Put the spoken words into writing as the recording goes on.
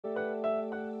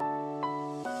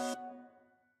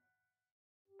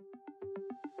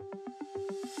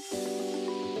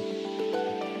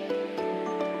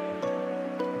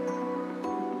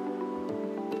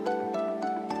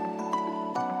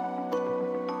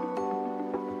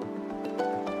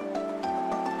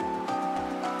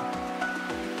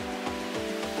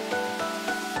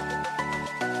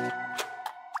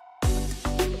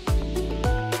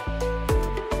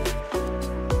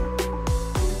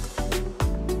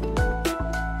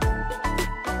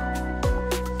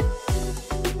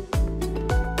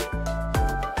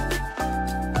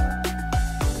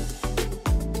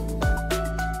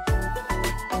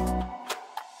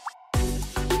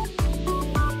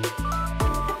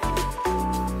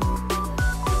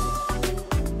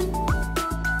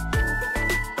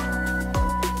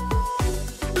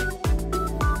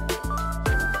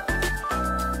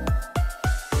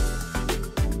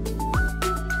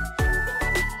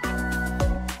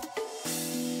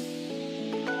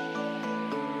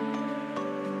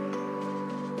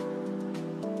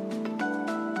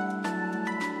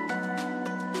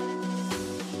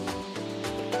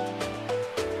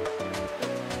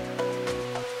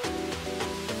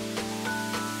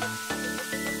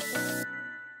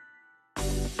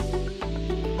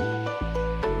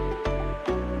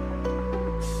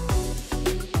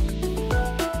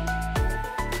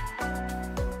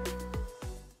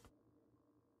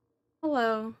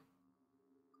Hello.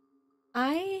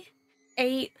 I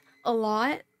ate a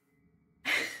lot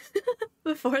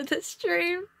before this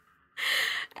stream.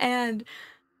 And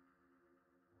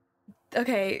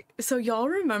okay, so y'all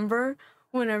remember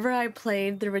whenever I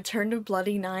played The Return of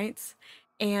Bloody Nights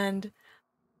and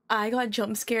I got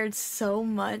jump scared so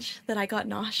much that I got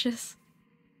nauseous?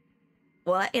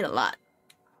 Well, I ate a lot.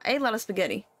 I ate a lot of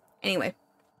spaghetti. Anyway.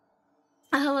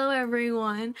 Hello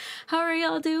everyone. How are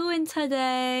y'all doing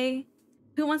today?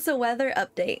 Who wants a weather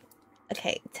update?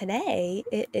 Okay, today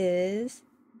it is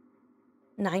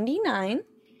 99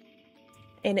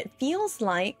 and it feels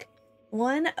like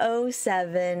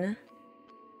 107.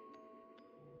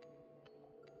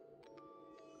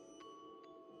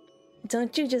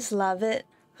 Don't you just love it?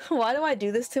 Why do I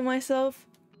do this to myself?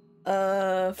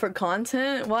 For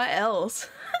content? Why else?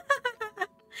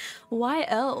 Why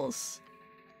else?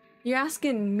 You're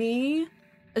asking me,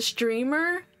 a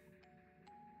streamer?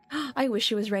 I wish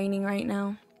it was raining right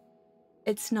now.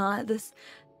 It's not. The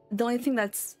only thing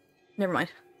that's... Never mind.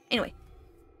 Anyway.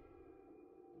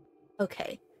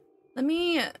 Okay. Let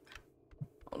me...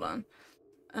 Hold on.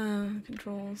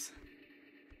 Controls.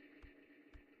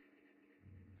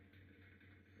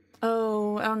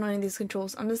 Oh, I don't know any of these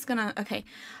controls. I'm just gonna... Okay.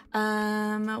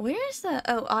 Where's the...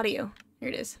 Oh, audio. Here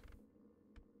it is.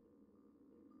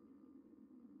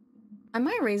 I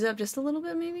might raise it up just a little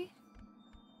bit, maybe?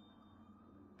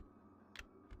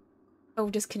 Oh,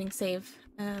 just kidding. Save.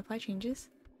 Apply changes.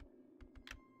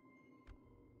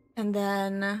 And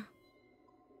then...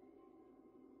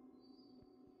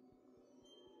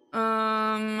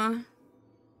 I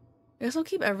guess I'll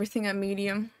keep everything at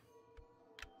medium.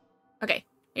 Okay,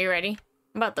 are you ready?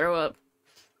 I'm about to throw up.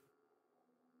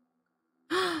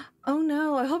 Oh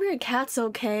no, I hope your cat's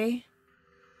okay.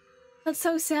 That's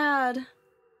so sad.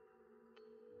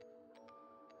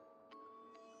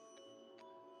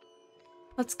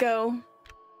 Let's go.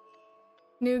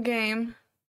 New game.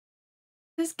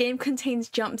 This game contains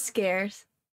jump scares.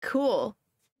 Cool.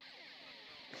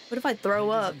 What if I throw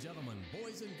up?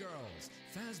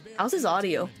 How's his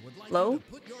audio? Low?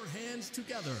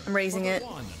 I'm raising it.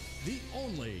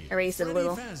 I raised it a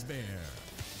little.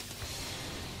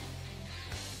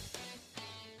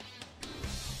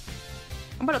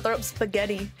 I'm about to throw up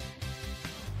spaghetti.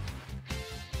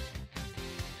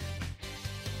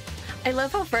 I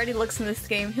love how Freddy looks in this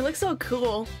game. He looks so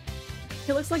cool.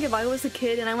 He looks like if I was a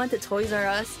kid and I went to Toys R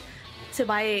Us to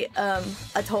buy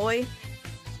a toy.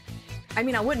 I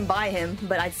mean, I wouldn't buy him,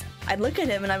 but I'd look at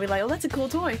him and I'd be like, oh, that's a cool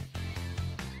toy.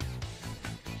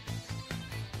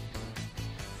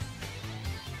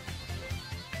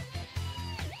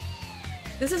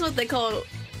 This is what they call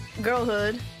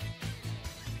girlhood.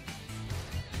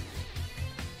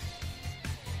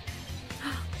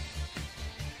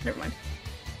 Never mind.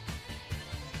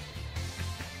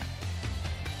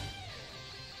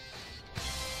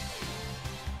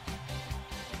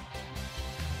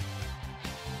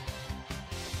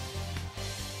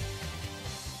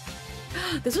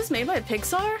 This was made by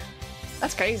Pixar?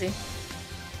 That's crazy.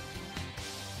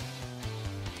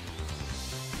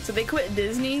 So they quit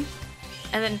Disney,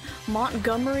 and then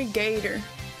Montgomery Gator.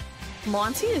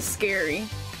 Monty is scary.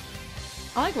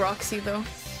 I like Roxy though.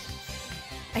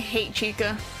 I hate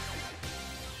Chica.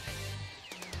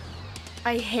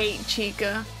 I hate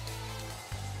Chica.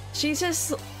 She's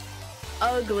just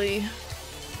ugly.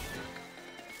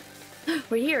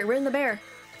 We're here. We're in the bear.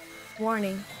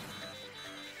 Warning.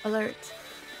 Alert.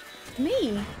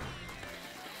 Me.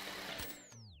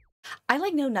 I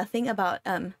like know nothing about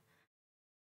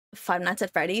Five Nights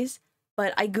at Freddy's,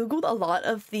 but I googled a lot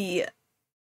of the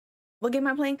what game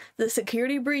am I playing? The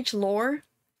Security Breach lore.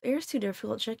 Air's too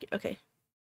difficult. Check it. Okay.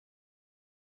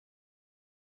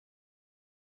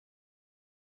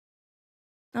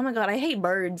 Oh my god, I hate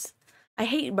birds. I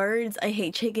hate birds, I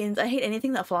hate chickens, I hate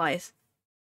anything that flies.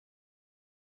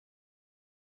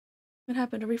 What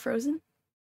happened? Are we frozen?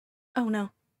 Oh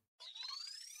no.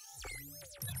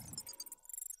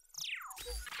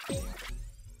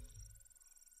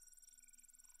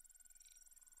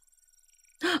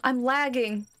 I'm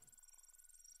lagging.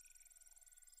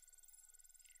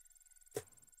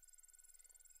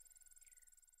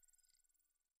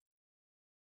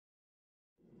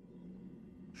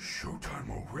 Showtime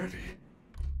already.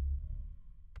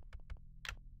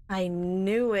 I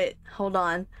knew it. Hold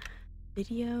on.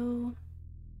 Video.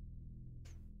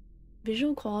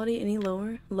 Visual quality any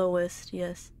lower? Lowest,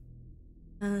 yes.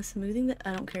 Smoothing the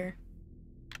I don't care.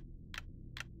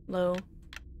 Low.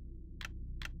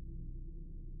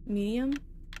 Medium.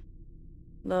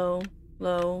 Low.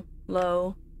 Low.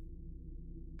 Low.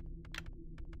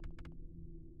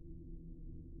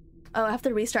 Oh, I have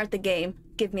to restart the game.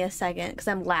 Give me a second, because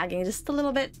I'm lagging just a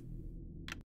little bit.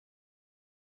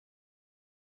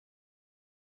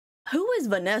 Who is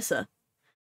Vanessa?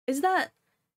 Is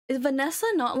Vanessa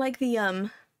not like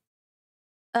the,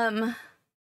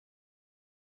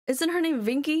 isn't her name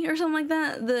Vinky or something like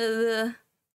that? The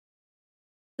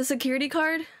security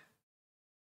card?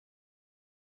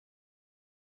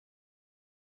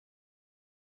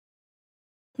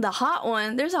 The hot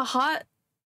one. There's a hot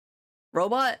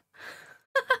robot.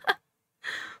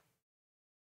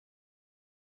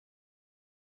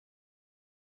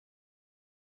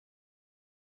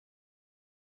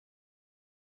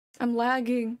 I'm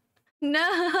lagging. No!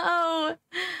 I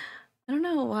don't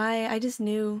know why. I just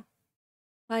knew.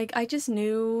 Like, I just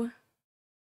knew.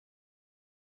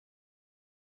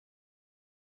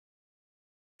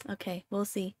 Okay, we'll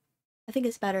see. I think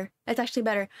it's better. It's actually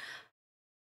better.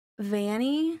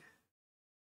 Vanny?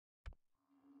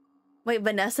 Wait,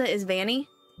 Vanessa is Vanny?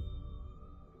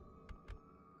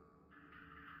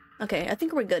 Okay, I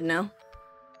think we're good now.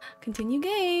 Continue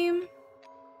game.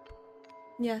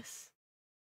 Yes.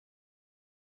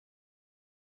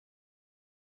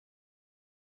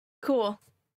 Cool.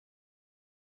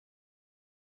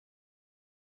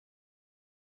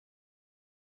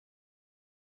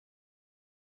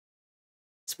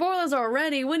 Spoilers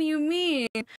already? What do you mean?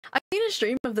 I've seen a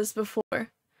stream of this before.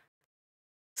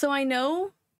 So I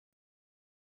know.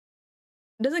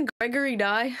 Doesn't Gregory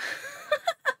die?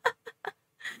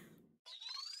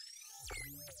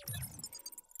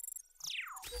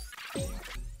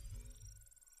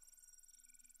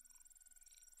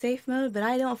 Safe mode, but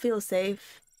I don't feel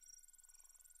safe.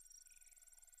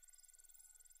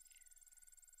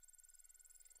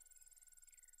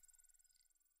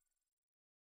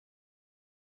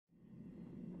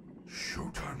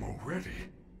 Showtime already?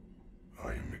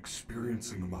 I am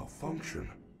experiencing a malfunction.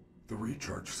 The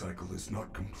recharge cycle is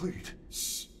not complete.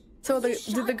 Shh. So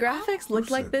do the graphics look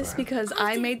like this because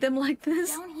I made them like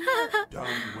this? Down here. Down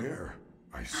where?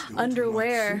 I still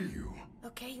Underwear. do not see you.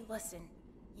 Okay, listen.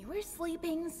 You were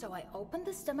sleeping, so I opened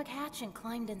the stomach hatch and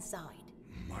climbed inside.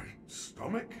 My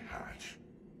stomach hatch?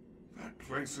 That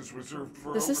place is reserved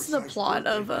for This is the oversized plot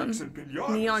of birthday cakes and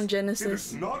pinatas. Neon It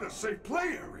Genesis. is not a safe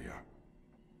play area.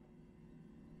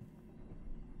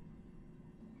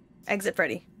 Exit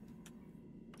Freddy.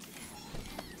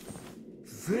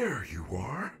 There you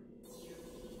are.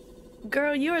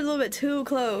 Girl, you are a little bit too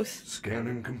close.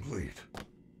 Scanning complete.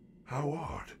 How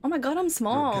odd. Oh my god, I'm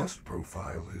small. Your guest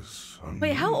profile is unknown.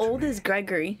 Wait, how to old me. is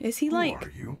Gregory? Is he Who like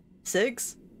are you?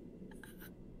 6?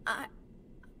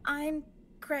 I'm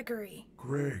Gregory.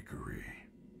 Gregory.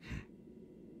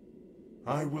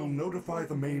 I will notify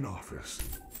the main office.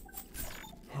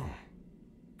 Huh.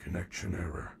 Connection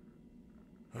error.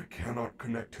 I cannot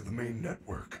connect to the main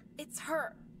network. It's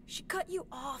her. She cut you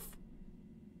off.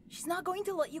 She's not going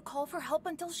to let you call for help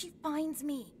until she finds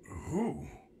me. Who?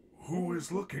 Who is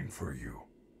looking for you?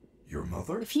 Your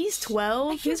mother? If he's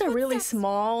 12, hear he's a really footsteps.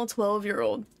 small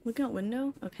 12-year-old. Looking out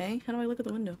window? Okay, how do I look at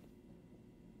the window?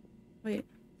 Wait.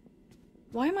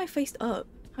 Why am I faced up?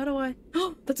 How do I...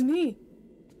 Oh, that's me!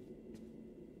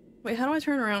 Wait, how do I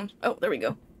turn around? Oh, there we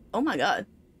go. Oh my god.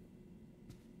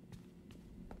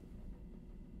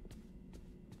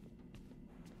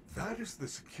 That is the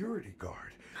security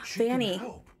guard. She Fanny. can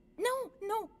help.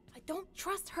 No, I don't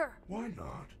trust her. Why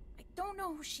not? I don't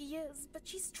know who she is, but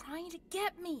she's trying to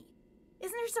get me.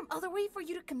 Isn't there some other way for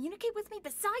you to communicate with me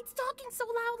besides talking so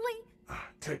loudly?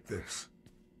 Take this.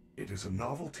 It is a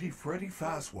novelty Freddy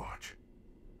Faz watch.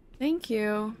 Thank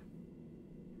you.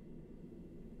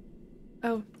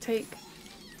 Oh, take.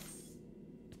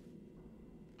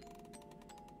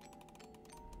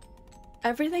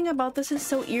 Everything about this is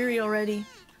so eerie already.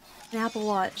 An Apple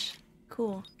Watch.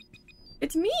 Cool.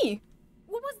 It's me!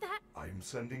 What was that? I am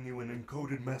sending you an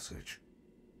encoded message.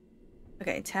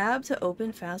 Okay, tab to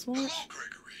open Faz Watch. Hello,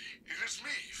 Gregory. It is me,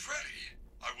 Freddy.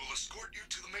 I will escort you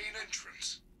to the main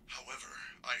entrance. However,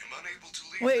 I am unable to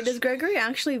leave. Wait, does Gregory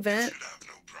actually You vent? should have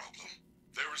no problem.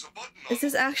 There is a button Is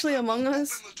this actually Among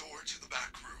Us? Open the door to the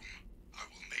back room. I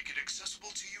will make it accessible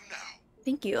to you now.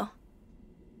 Thank you.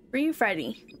 Free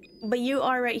Freddy. But you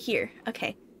are right here.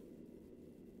 Okay.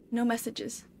 No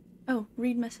messages. Oh,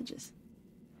 read messages.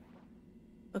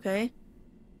 Okay.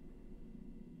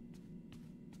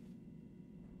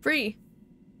 Free.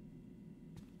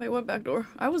 Wait, what back door?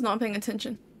 I was not paying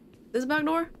attention. This back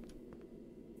door?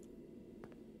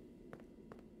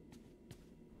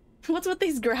 What's with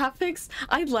these graphics?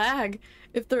 I lag.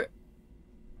 If the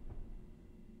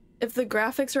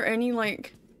graphics are any,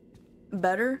 like,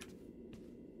 better.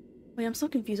 Wait, I'm so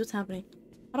confused. What's happening?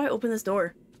 How do I open this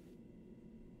door?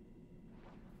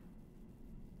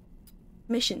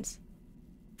 Missions.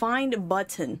 Find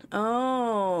button.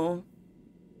 Oh.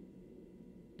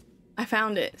 I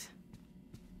found it.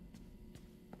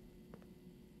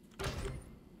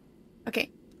 Okay.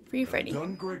 Free Freddy.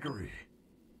 Done, Gregory.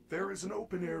 There is an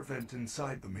open-air vent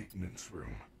inside the maintenance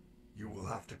room. You will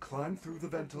have to climb through the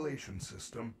ventilation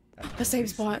system and The safe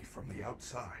face spot. me from the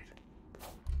outside.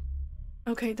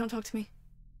 Okay, don't talk to me.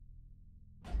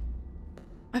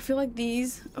 I feel like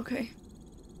these... Okay.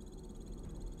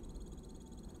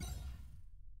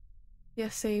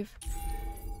 Yes, save.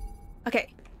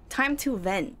 Okay, time to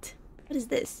vent. What is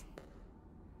this?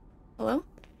 Hello?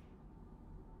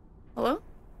 Hello?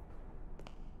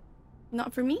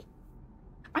 Not for me?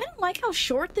 I don't like how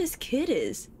short this kid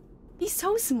is. He's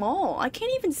so small. I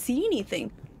can't even see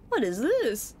anything. What is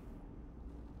this?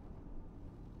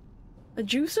 A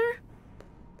juicer?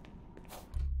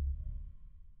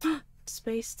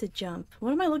 Space to jump.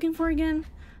 What am I looking for again?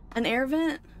 An air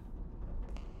vent?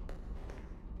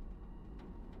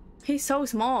 He's so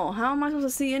small. How am I supposed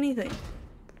to see anything?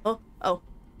 Oh, oh.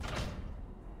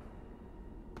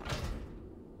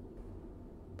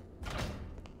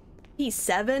 He's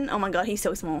 7? Oh my god, he's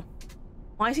so small.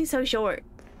 Why is he so short?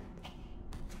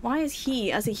 Why is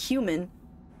he, as a human,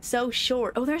 so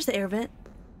short? Oh, there's the air vent.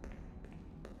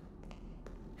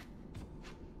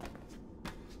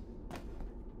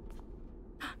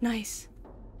 Nice.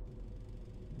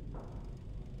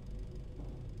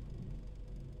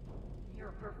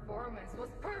 Your performance was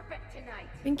perfect tonight.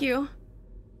 Thank you.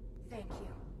 Thank you.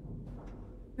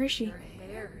 Where is she? Your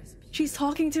hair is beautiful. She's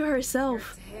talking to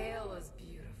herself. Your tail is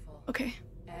beautiful. Okay.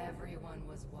 Everyone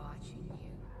was watching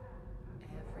you.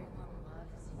 Everyone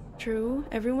loves you. True.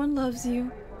 Everyone loves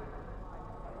you.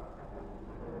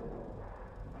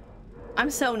 I'm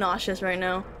so nauseous right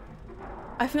now.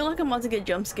 I feel like I'm about to get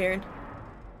jump scared.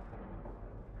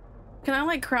 Can I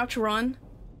like crouch run?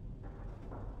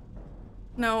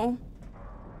 No.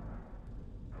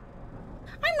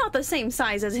 I'm not the same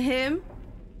size as him.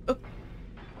 Oh.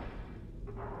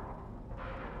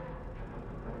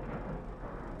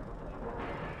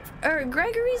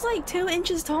 Gregory's like 2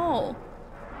 inches tall.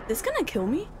 This gonna kill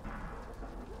me?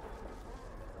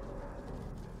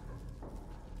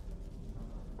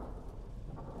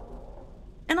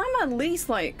 And I'm at least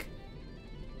like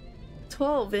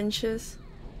 12 inches.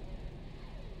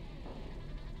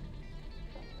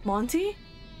 Monty?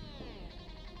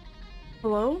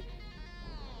 Hello?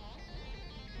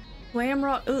 Glam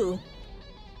rock. Ooh.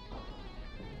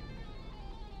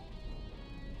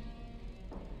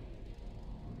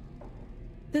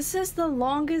 This is the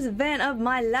longest vent of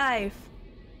my life.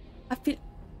 I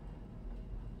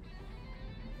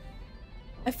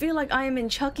feel like I am in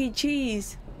Chuck E.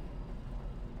 Cheese.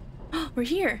 We're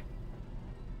here.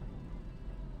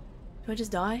 Do I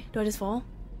just die? Do I just fall?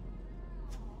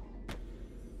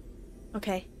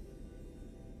 Okay.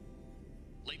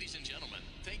 Ladies and gentlemen,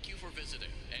 thank you for visiting,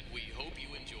 and we hope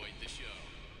you enjoyed the show.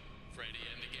 Freddy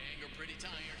and the gang are pretty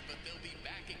tired, but they'll be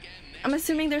back again next I'm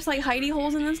assuming there's like hidey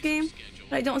holes in this game,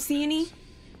 but I don't see any.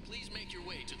 Please make your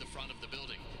way to the front of the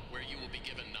building, where you will be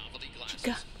given novelty glasses,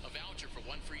 Chica. a voucher for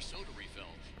 1 free soda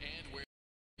refill, and where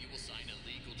you will sign a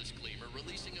legal disclaimer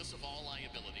releasing us of all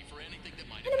liability for anything that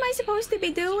might What am I supposed to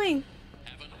be doing?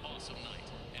 Have an awesome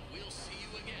night, and we'll see you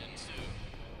again soon.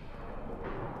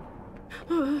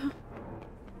 Can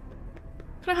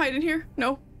I hide in here?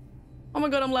 No. Oh my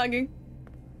god, I'm lagging.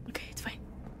 Okay, it's fine.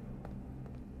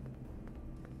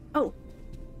 Oh.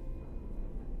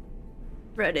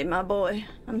 Freddy, my boy.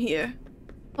 I'm here.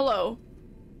 Hello.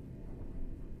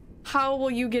 How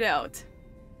will you get out?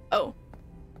 Oh.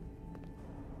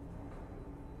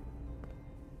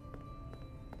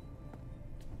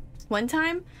 One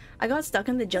time, I got stuck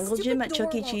in the jungle gym at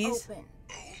Chuck E. Cheese. Oh,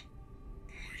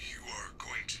 you are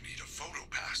going to need a photo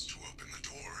pass to open the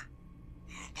door.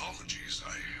 Apologies,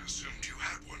 I assumed you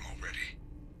had one already.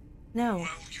 No. Well,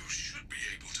 you should be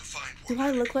able to find one. Do I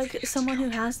at a look like convenience someone who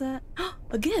counter. has that?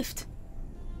 A gift!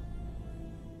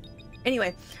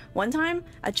 Anyway, one time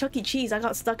at Chuck E. Cheese, I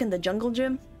got stuck in the jungle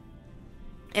gym.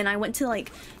 And I went to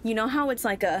like, you know how it's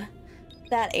like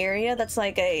that area that's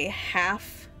like a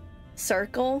half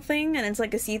circle thing and it's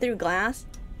like a see-through glass?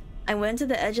 I went to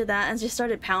the edge of that and just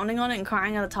started pounding on it and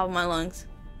crying at the top of my lungs.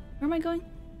 Where am I going?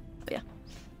 Oh yeah.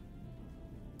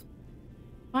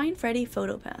 Find Freddy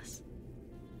photo pass.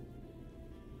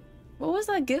 What was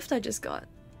that gift I just got?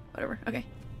 Whatever, okay.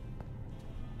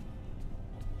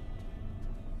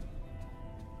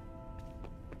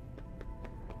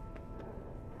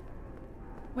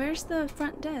 Where's the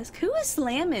front desk? Who is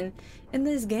slamming in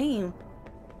this game?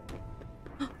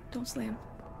 Don't slam.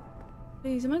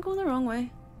 Please, am I going the wrong way?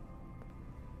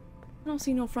 I don't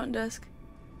see no front desk.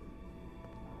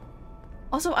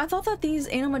 Also, I thought that these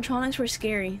animatronics were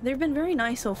scary. They've been very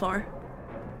nice so far.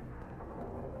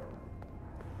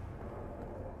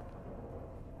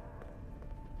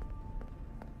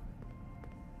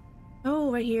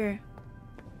 Oh, right here.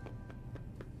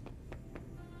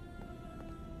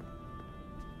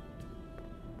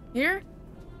 Here?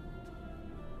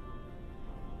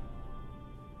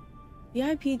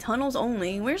 VIP tunnels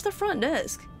only. Where's the front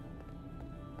desk?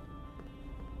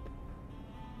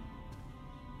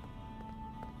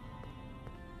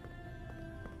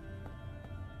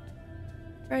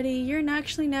 Freddy, you're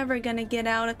actually never gonna get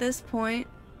out at this point.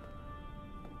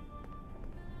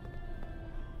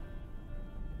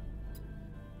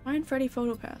 Find Freddy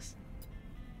photo pass.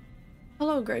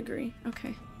 Hello, Gregory.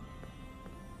 Okay.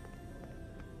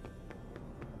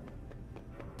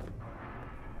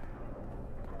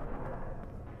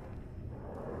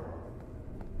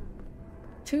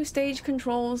 Two stage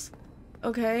controls.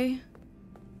 Okay.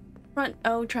 Front.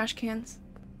 Oh, trash cans.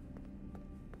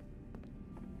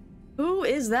 Who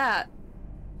is that?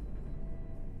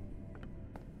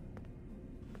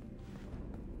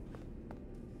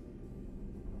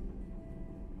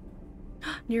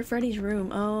 Near Freddy's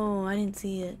room. Oh, I didn't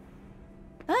see it.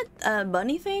 That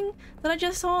bunny thing that I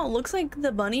just saw looks like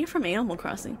the bunny from Animal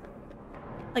Crossing.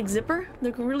 Like Zipper,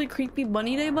 the really creepy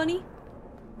bunny day bunny.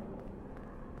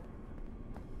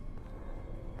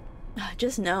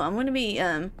 Just know I'm gonna be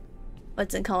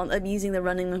what's it called? Abusing the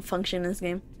running function in this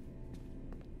game.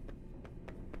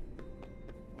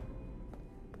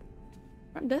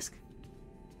 Front desk.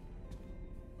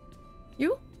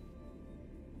 You?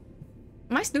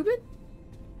 Am I stupid?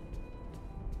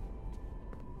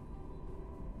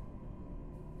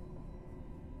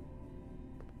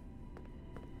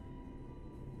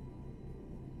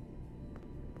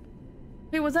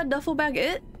 Wait, was that duffel bag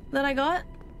it that I got?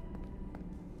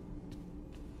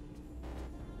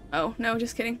 Oh, no,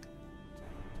 just kidding.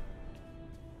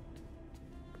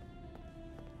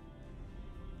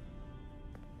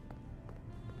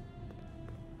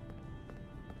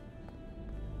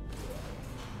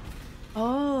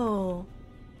 Oh.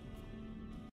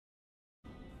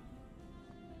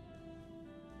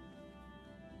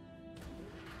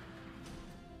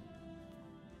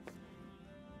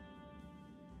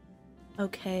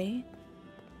 Okay.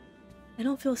 I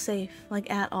don't feel safe,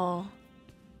 like, at all.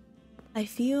 I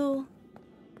feel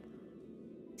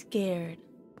scared.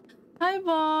 Hi,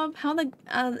 Bob. How the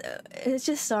it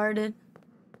just started.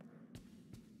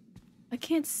 I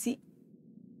can't see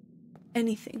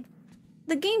anything.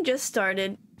 The game just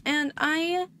started and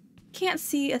I can't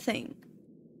see a thing.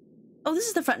 Oh, this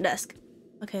is the front desk.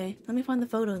 Okay, let me find the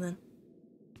photo then.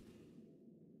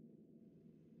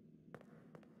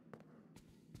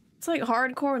 It's like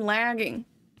hardcore lagging.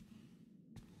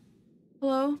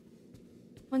 Hello?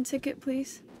 One ticket,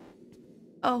 please.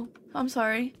 Oh, I'm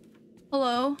sorry.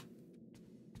 Hello?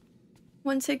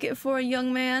 One ticket for a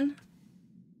young man?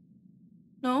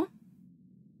 No?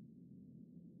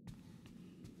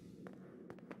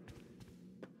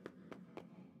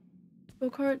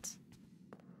 Go-karts?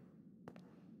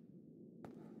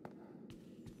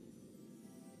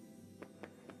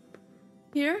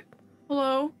 Here?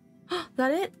 Hello?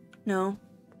 That it? No.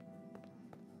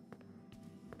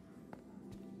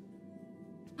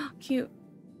 Cute.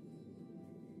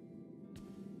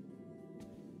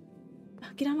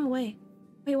 Get out of my way.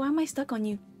 Wait, why am I stuck on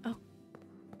you? Oh.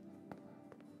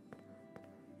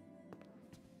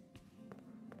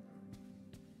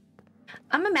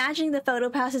 I'm imagining the photo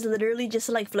pass is literally just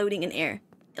like floating in air.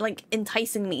 Like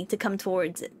enticing me to come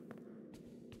towards it.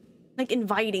 Like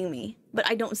inviting me, but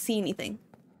I don't see anything.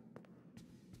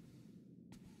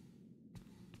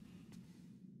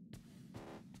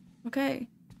 Okay.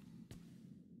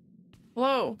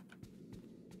 Whoa.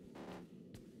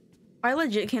 I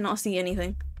legit cannot see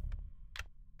anything.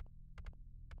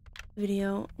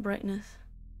 Video brightness.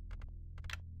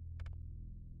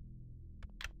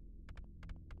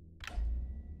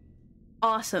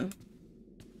 Awesome.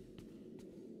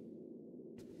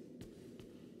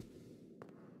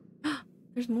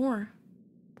 There's more.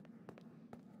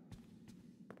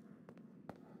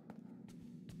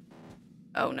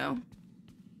 Oh no.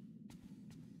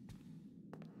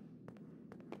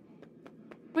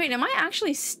 Wait, am I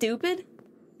actually stupid?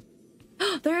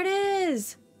 There it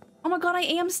is! Oh my god, I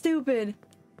am stupid!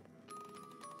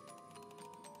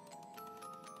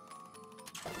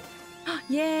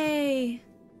 Yay!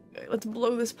 Okay, let's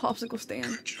blow this popsicle stand.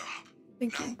 Good job.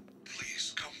 Thank Now, you.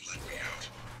 please come let me out.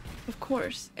 Of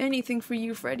course. Anything for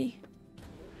you, Freddy.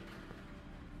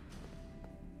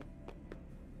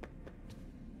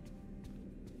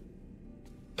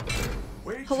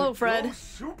 Way Hello, to Fred. go,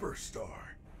 superstar.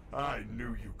 I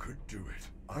knew you could do it.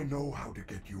 I know how to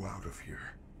get you out of here.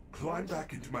 Climb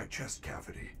back into my chest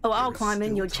cavity. Oh, I'll There is climb in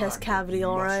still your chest time, but cavity, you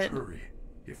must alright. hurry.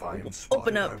 If I am Open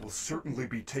spotted, up. I will certainly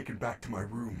be taken back to my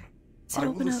room. Does it I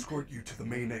open will up? escort you to the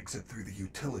main exit through the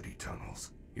utility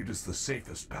tunnels. It is the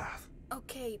safest path.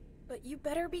 Okay, but you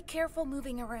better be careful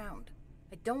moving around.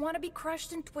 I don't want to be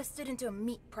crushed and twisted into a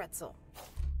meat pretzel.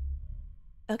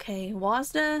 Okay,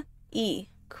 WASDA E.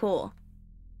 Cool.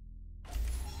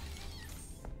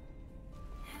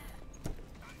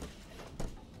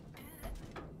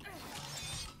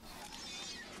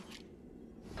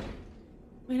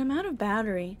 Wait, I'm out of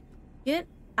battery. Get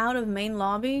out of main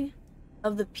lobby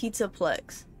of the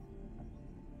Pizzaplex.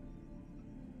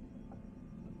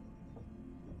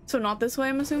 So not this way,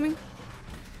 I'm assuming?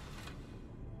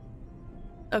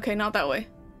 Okay, not that way.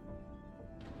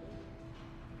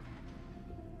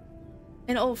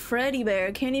 And old Freddy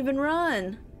Bear can't even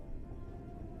run.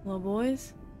 Well,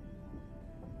 boys.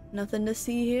 Nothing to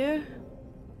see here.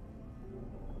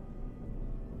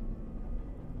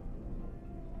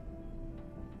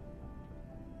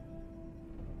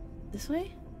 This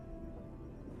way?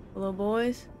 Hello,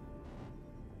 boys.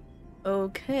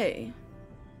 Okay.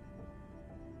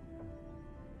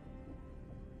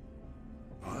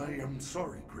 I am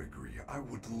sorry, Gregory. I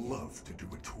would love to do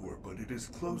a tour, but it is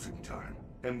closing time,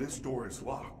 and this door is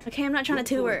locked. Okay, I'm not trying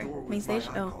to Look for a tour. door Main with my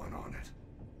station. Oh. icon on it.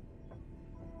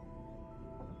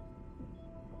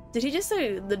 Did he just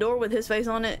say the door with his face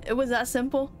on it? It was that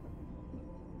simple?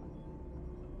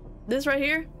 This right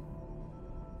here?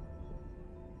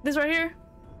 This right here?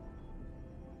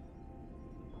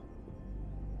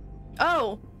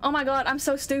 Oh! Oh my god, I'm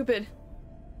so stupid.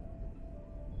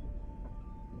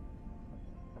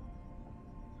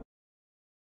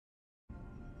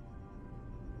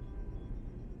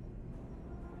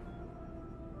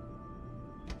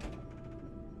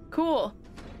 Cool.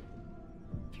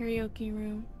 Karaoke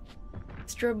room.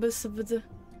 Strobus of the.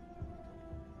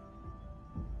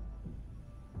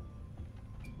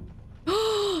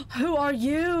 Who are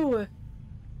you?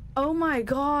 Oh my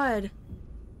god.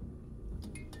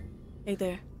 Hey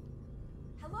there.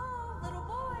 Hello, little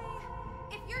boy.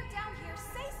 If you're down here,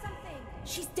 say something.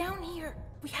 She's down here.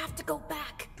 We have to go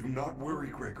back. Do not worry,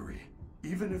 Gregory.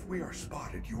 Even if we are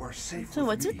spotted, you are safe So with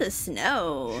what's me. with the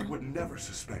snow? She would never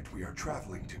suspect we are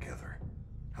traveling together.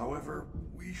 However,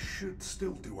 we should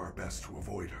still do our best to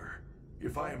avoid her.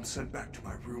 If I am sent back to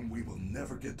my room, we will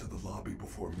never get to the lobby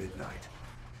before midnight.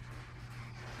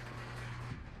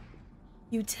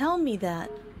 You tell me that.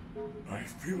 I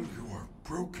feel you are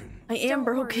broken. I am Don't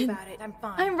worry broken. about it. I'm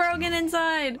fine. I'm broken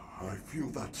inside. I feel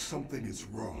that something is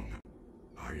wrong.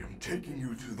 I am taking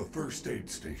you to the first aid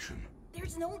station.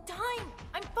 There's no time.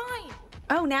 I'm fine.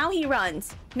 Oh, now he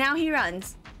runs. Now he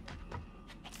runs.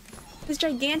 This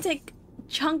gigantic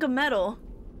chunk of metal.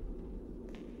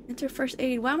 Enter first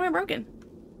aid. Why am I broken?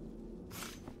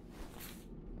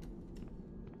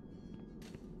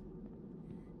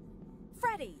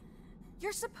 Freddy,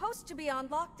 you're supposed to be on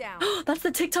lockdown. That's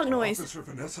the TikTok noise. Officer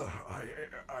Vanessa,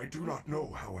 I do not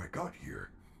know how I got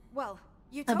here. Well,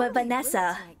 you But totally blew it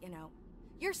Vanessa. tonight, you know.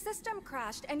 Your system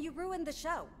crashed and you ruined the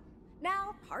show.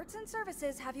 Now, parts and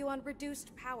services have you on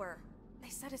reduced power. They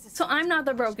said it's a So I'm not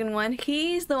the safety broken one.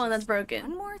 He's the one that's precaution.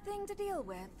 broken. One more thing to deal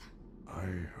with. I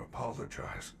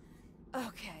apologize.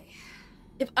 Okay.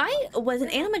 If I was an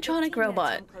We're like 15 animatronic minutes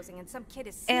robot from closing and some kid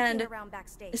is sneaking and around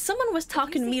backstage. if someone was If you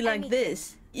talking to see me like anything,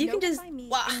 this, you can just notify me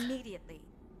wow. immediately.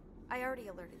 I already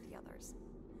alerted the others.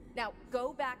 Now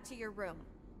go back to your room.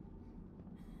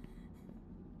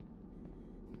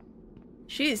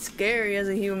 She's scary as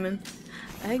a human.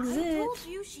 I Exit. told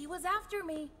you she was after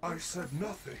me. I said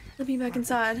nothing. Let me back I will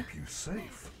inside. keep you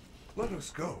safe. Let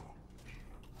us go.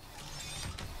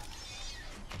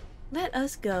 Let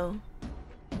us go.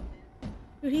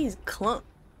 Dude, he's clunk.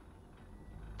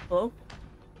 Oh.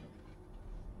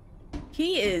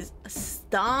 He is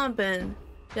stomping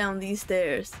down these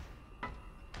stairs.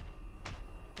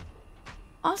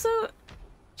 Also,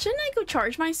 shouldn't I go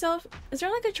charge myself? Is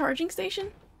there like a charging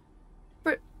station?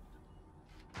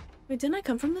 Wait, didn't I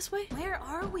come from this way? Where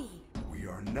are we? We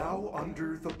are now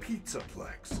under the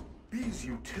Pizzaplex. These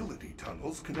utility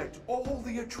tunnels connect all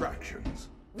the attractions.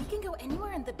 We can go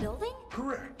anywhere in the building?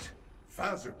 Correct.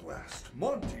 Fazerblast,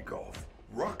 Monty Golf,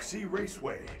 Roxy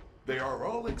Raceway. They are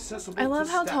all accessible. I love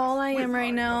to how staff, tall I with am right high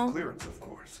enough now. Clearance, of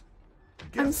course.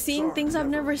 I'm Guests seeing are things I've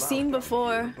never allowed seen down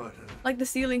before. here, but, Like the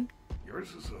ceiling.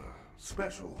 yours is a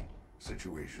special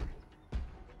situation.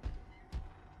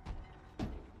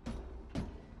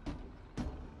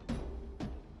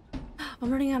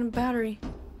 I'm running out of battery.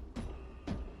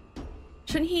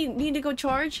 Shouldn't he need to go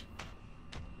charge?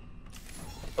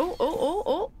 Oh, oh, oh,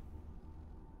 oh.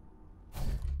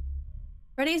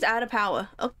 Freddy's out of power.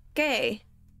 Okay.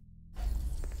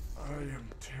 I am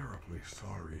terribly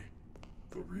sorry.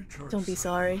 The recharge Don't be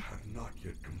cycle sorry. had not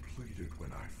yet completed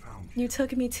when I found you. You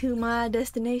took me to my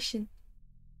destination.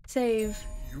 Save.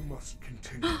 You must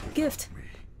continue without Gift. me.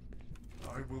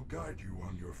 I will guide you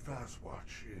on your fast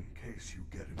watch in case you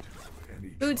get into any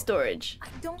Food trouble. storage. I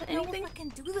don't know Anything? if I can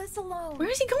do this alone. Where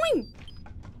is he going?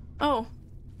 Oh.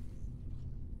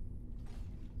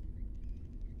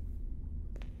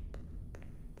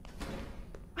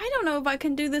 I don't know if I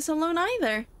can do this alone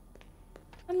either.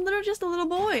 I'm literally just a little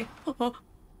boy.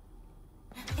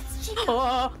 It's Chica.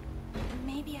 Oh.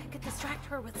 Maybe I could distract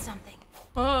her with something.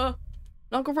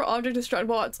 Knock over object distract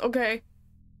bots. Okay.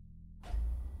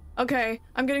 Okay,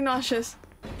 I'm getting nauseous.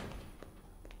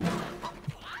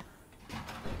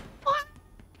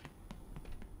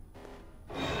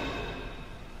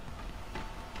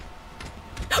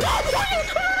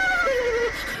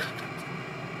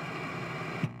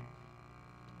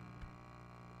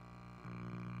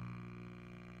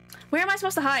 Where am I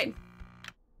supposed to hide?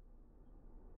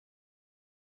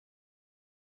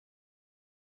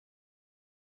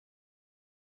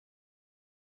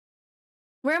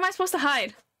 Where am I supposed to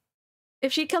hide?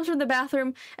 If she comes from the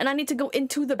bathroom and I need to go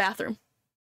into the bathroom.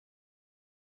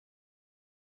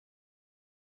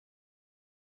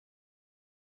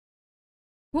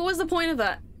 What was the point of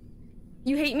that?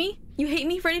 You hate me? You hate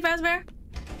me, Freddy Fazbear?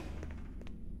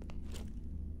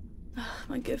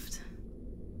 My gift.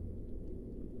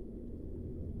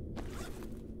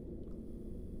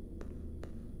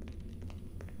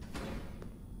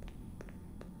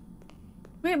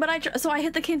 Wait, but so I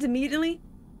hit the cans immediately?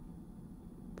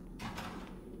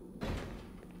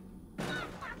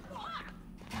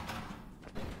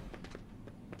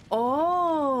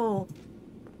 Oh.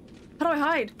 How do I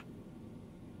hide?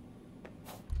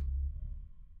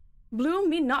 Blue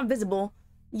means not visible.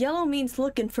 Yellow means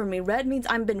looking for me. Red means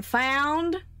I'm been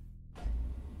found.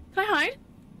 Can I hide?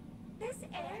 This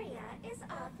area is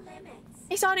off limits.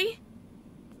 Hey, Saudi.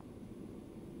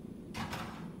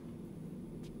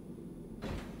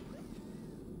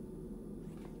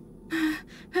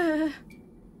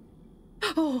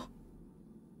 Oh.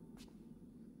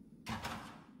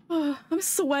 Oh, I'm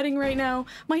sweating right now.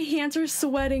 My hands are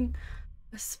sweating.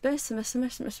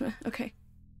 Okay.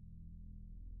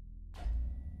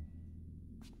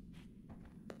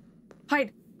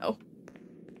 Hide. Oh.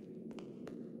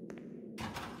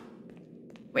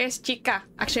 Where's Chica?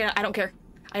 Actually, I don't care.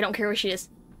 I don't care where she is.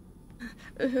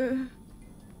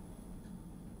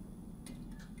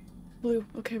 Blue.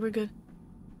 Okay, we're good.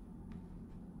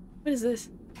 What is this?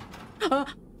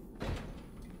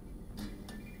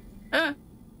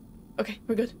 Okay,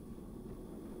 we're good.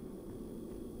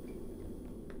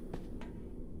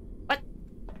 What?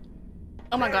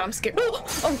 Oh my god, I'm scared. Oh.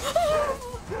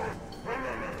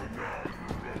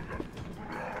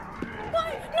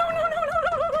 Why? No.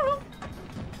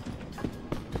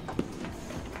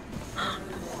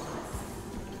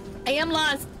 I am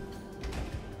lost.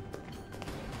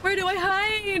 Where do I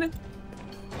hide?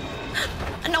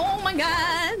 No, oh my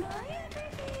god.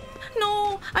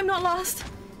 No, I'm not lost.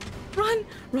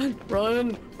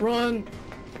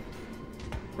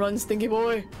 Run, stinky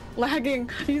boy. Lagging.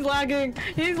 He's lagging.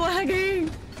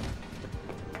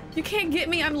 You can't get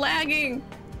me. I'm lagging.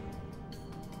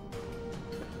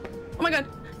 Oh my god.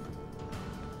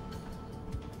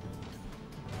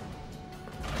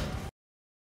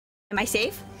 Am I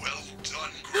safe? Well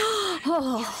done,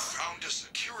 Gregory. You found a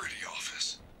security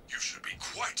office. You should be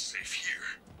quite safe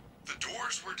here. The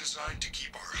doors were designed to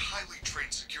keep our highly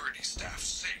trained security staff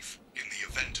safe in the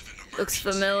event of an emergency. Looks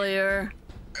familiar.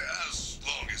 As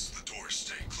long as the doors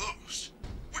stay closed,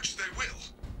 which they will,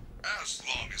 as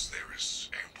long as there is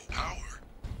ample power.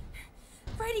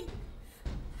 Freddy!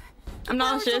 I'm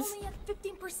nauseous. Only at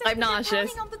 15%. I'm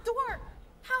nauseous. On the door.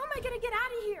 How am I gonna get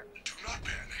out of here? Do not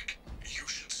panic. You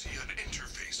should see an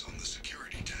interface on the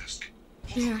security desk.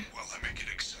 Yeah. Hold on while I make it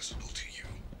accessible to you.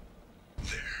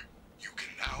 There. You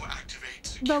can now activate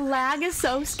security. The lag is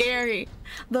so scary.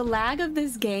 The lag of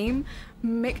this game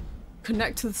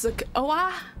connect to the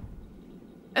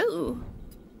Oh.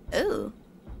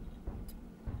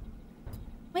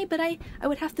 Wait, but I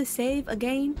would have to save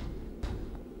again.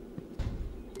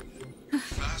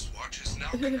 Fastwatch is now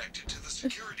connected to the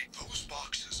security. Those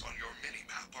boxes on your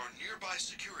mini-map are nearby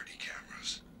security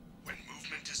cameras. When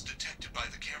movement is detected by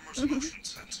the camera's motion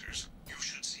sensors, you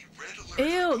should see red alert.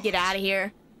 Ew, get out of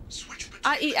here. Switch between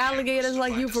I eat the cameras alligators to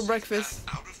like find you a for safe breakfast.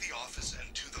 path out of the office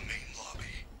and to the main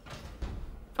lobby.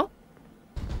 Oh.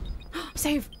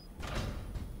 Save.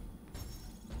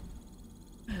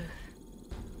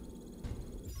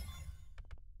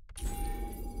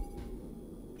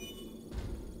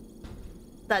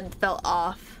 that fell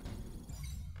off.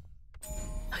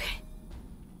 Okay.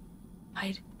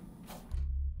 Hide.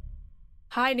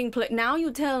 Hiding place. Now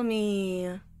you tell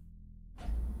me.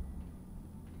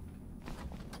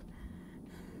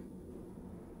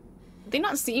 Did they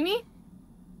not see me?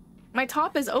 My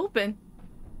top is open.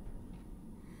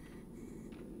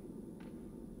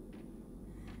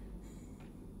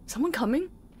 Someone coming?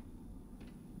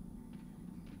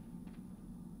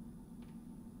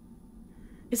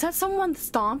 Is that someone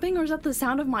stomping or is that the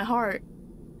sound of my heart?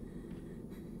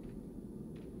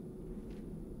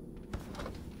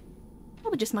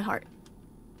 Probably just my heart.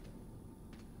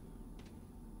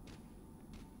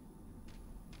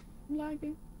 I'm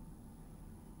lagging.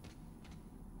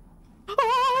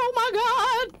 Oh my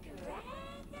god!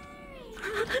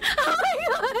 Oh my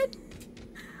god!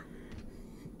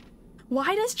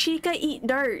 Why does Chica eat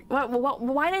dirt?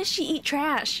 Why does she eat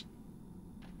trash?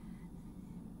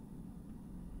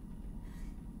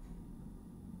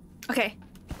 Okay.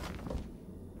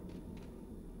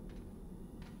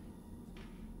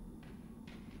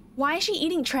 Why is she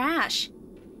eating trash?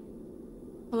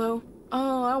 Hello?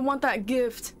 Oh, I want that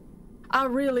gift. I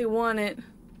really want it.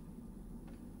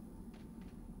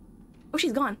 Oh,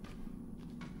 she's gone.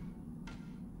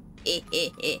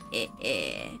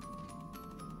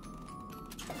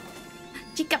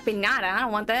 Chica pinata, I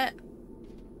don't want that.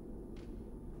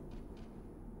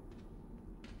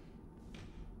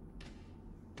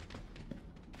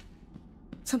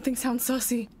 Something sounds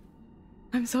sussy.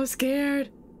 I'm so scared.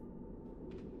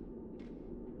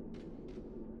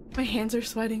 My hands are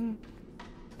sweating.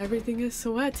 Everything is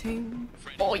sweating.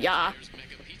 Oh yeah.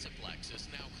 Mega Pizzaplex is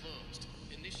now closed.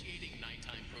 Initiating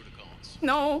nighttime protocols.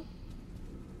 No.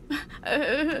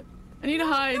 I need to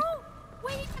hide. No!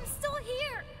 Wait, I'm still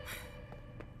here!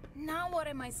 Now what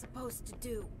am I supposed to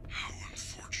do? How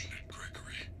unfortunate,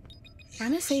 Gregory.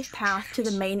 Find a safe path to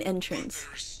the main entrance.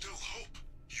 There is still hope.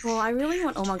 Well, I really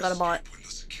want. Oh my god, a bot.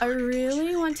 I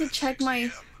really want to check my.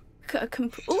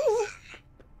 Ooh.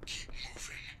 Keep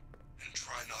moving and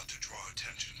try not to draw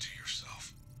attention to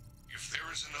yourself. If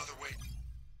there is another way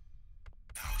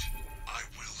out, I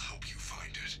will help you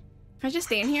find it. Can I just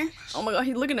stand here? Oh my god,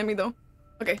 he's looking at me though.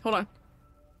 Okay, hold on.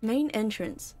 Main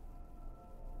entrance.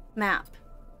 Map.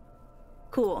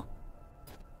 Cool.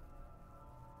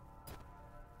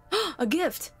 A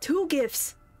gift! 2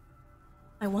 gifts!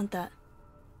 I want that.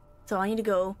 So I need to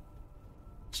go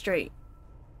straight.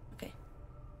 Okay.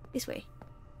 This way.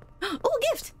 Oh,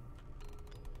 a gift!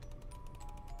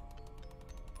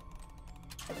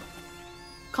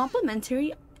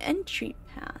 Complimentary entry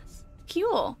pass.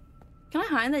 Cool. Can I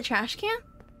hide in the trash can?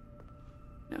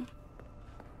 No.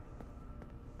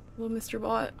 Well, Mr.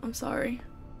 Bot, I'm sorry.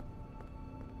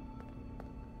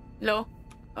 Hello?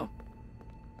 Oh.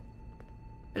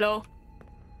 Hello?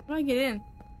 How do I get in?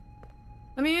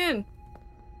 Let me in!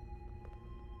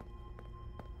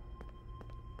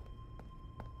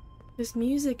 This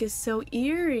music is so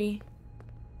eerie.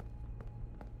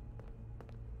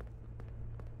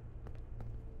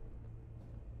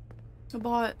 A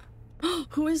bot.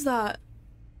 Who is that?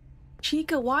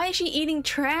 Chica, why is she eating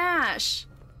trash?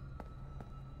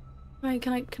 Alright,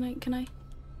 can I?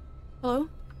 Hello?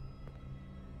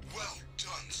 Well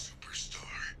done, superstar.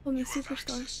 Oh, my You have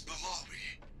superstar. accessed the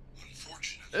lobby.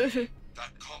 Unfortunately,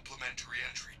 that complimentary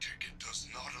entry ticket does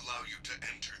not allow you to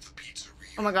enter the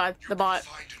pizzeria. Oh my god, the You bot.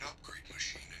 can find an upgrade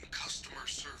machine in customer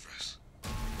service.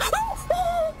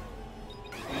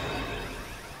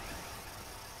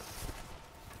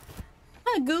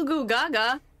 Goo goo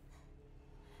gaga.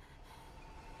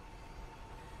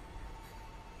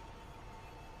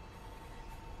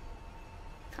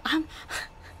 I'm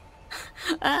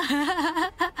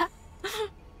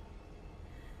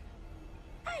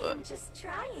I'm just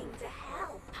trying to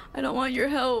help. I don't want your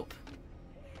help.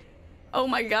 Oh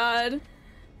my god.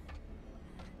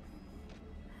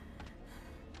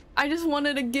 I just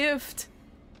wanted a gift.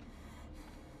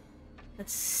 That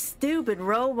stupid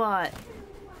robot.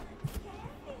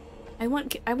 I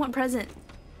want present.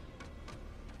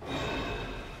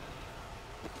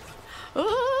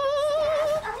 Oh!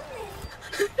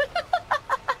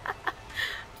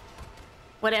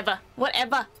 Whatever.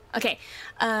 Okay.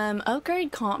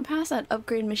 Upgrade comp pass at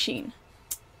upgrade machine.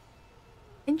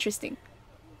 Interesting.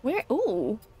 Where?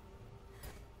 Ooh.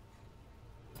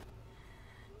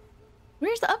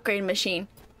 Where's the upgrade machine?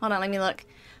 Hold on, let me look.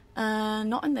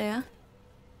 Not in there.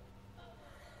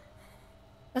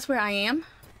 That's where I am.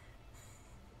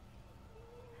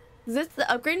 Is this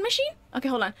the upgrade machine? Okay,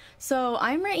 hold on. So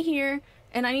I'm right here,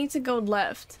 and I need to go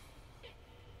left.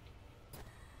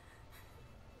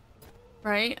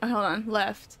 Right? Oh, hold on.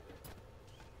 Left.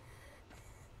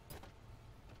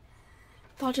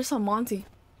 thought I just saw Monty.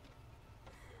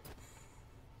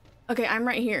 Okay, I'm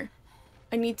right here.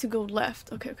 I need to go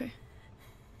left. Okay, okay.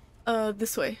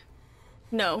 This way.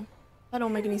 No. That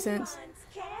don't make any sense.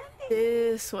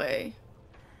 This way.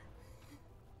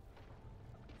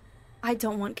 I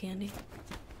don't want candy.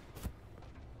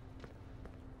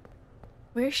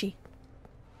 Where is she?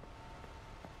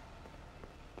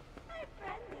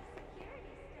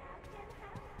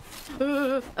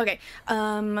 Okay,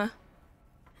 am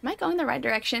I going the right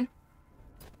direction?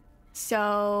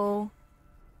 So,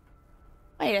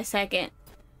 wait a second.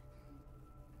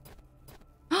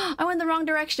 I went the wrong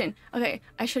direction. Okay,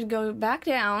 I should go back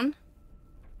down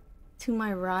to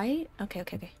my right. Okay,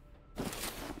 okay, okay.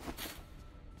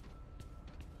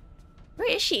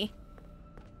 Where is she?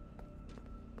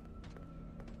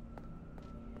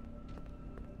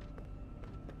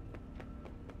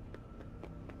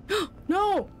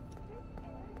 No!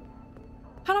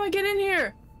 How do I get in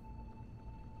here?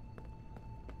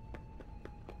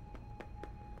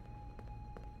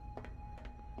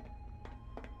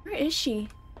 Where is she?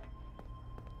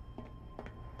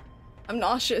 I'm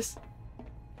nauseous.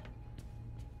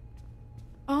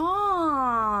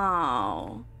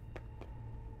 Oh.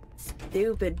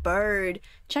 Stupid bird.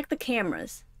 Check the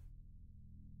cameras.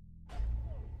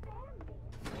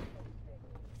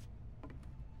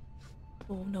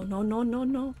 Oh, no, no, no, no,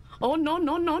 no. Oh, no,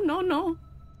 no, no, no, no.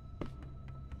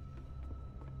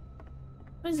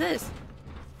 What is this?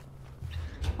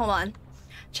 Hold on.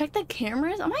 Check the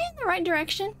cameras. Am I in the right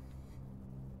direction?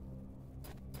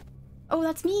 Oh,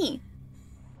 that's me.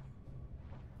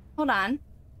 Hold on.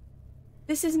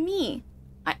 This is me.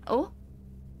 Oh.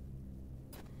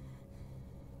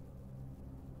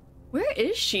 Where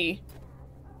is she?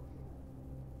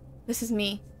 This is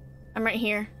me. I'm right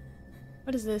here.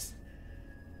 What is this?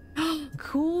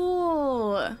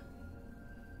 Cool.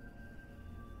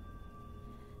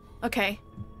 Okay.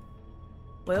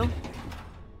 Well,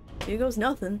 here goes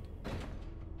nothing.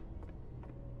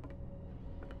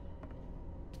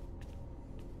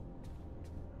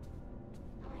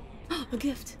 A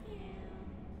gift.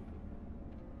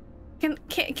 Can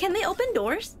they open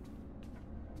doors?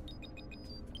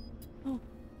 Oh.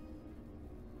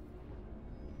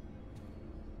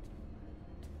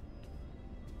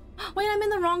 Wait, I'm in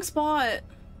the wrong spot.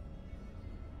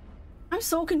 I'm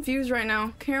so confused right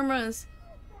now. Cameras.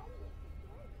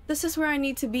 This is where I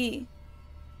need to be.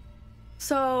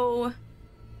 So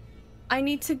I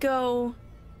need to go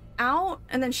out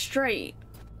and then straight.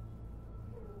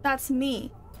 That's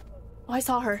me. Oh, I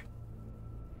saw her.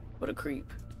 What a creep.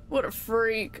 What a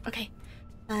freak. Okay.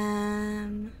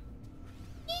 We're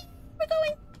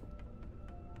going.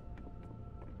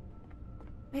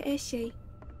 Where is she?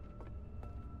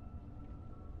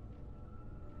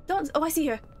 Don't. Oh, I see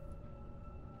her.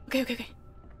 Okay, okay, okay.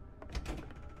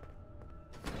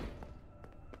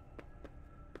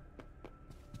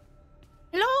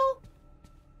 Hello?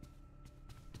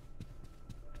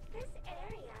 This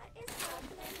area is off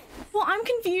limits. Well, I'm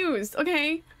confused,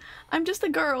 okay? I'm just a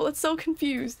girl. It's so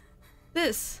confused.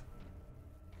 This.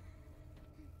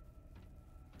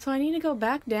 So I need to go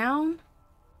back down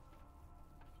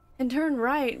and turn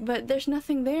right, but there's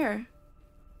nothing there.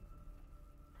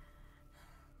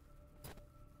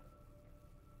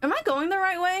 Am I going the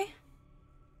right way?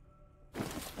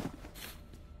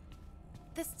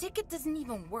 This ticket doesn't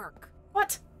even work.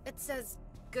 What? It says,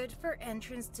 good for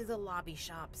entrance to the lobby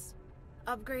shops.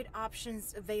 Upgrade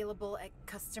options available at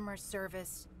customer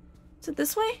service. Is it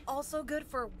this way? Also good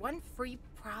for one free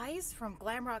prize from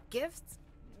Glamrock Gifts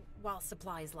while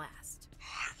supplies last.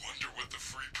 I wonder what the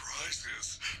free prize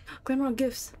is. Glamrock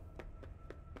gifts.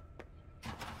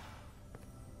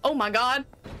 Oh my god.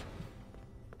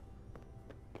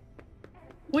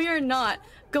 We are not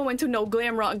going to no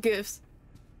Glamrock gifts.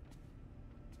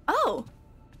 Oh.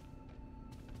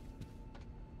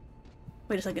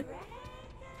 Wait a second.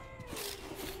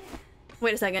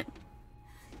 Wait a second.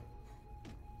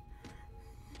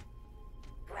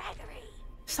 Gregory.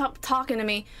 Stop talking to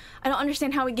me. I don't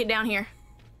understand how we get down here.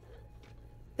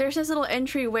 There's this little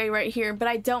entryway right here, but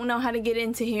I don't know how to get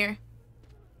into here.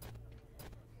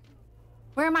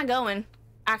 Where am I going?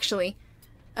 Actually.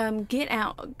 Get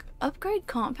out. Upgrade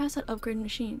comp. Pass that upgrade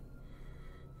machine.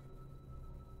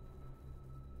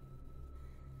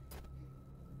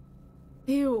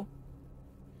 Ew.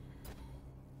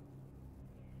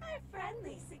 Our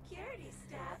friendly security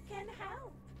staff can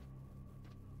help.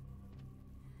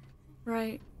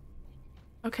 Right.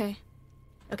 Okay.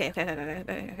 Okay.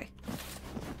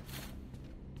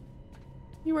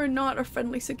 You are not a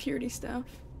friendly security staff.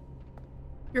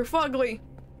 You're fugly.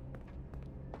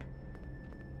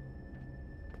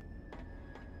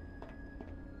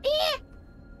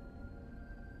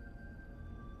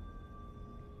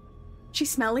 She's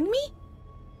smelling me?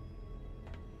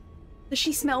 Does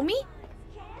she smell me?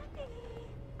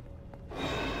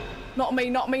 Not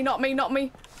me, not me, not me, not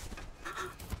me.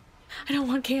 I don't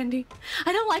want candy.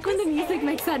 I don't like when the music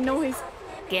makes that noise.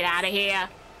 Get out of here.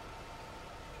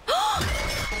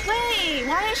 Wait,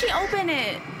 why did she open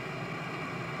it?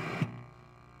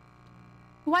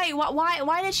 Wait,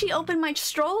 why did she open my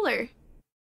stroller?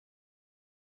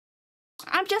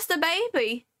 I'm just a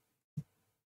baby.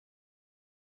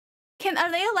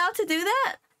 Are they allowed to do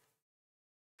that?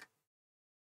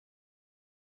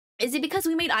 Is it because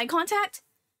we made eye contact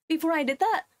before I did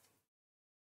that?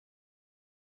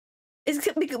 Is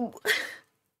it because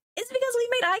we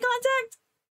made eye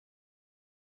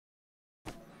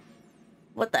contact?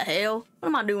 What the hell? What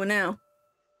am I doing now?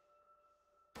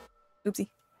 Oopsie.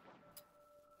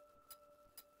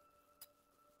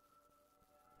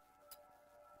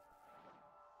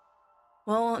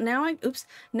 Well, now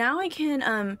I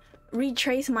can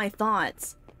retrace my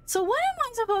thoughts. So what am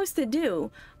I supposed to do?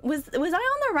 Was I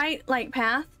on the right like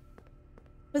path?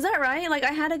 Was that right? Like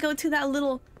I had to go to that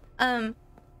little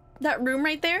that room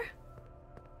right there?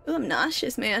 Ooh, I'm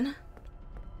nauseous, man.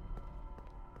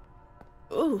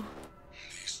 Ooh.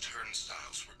 These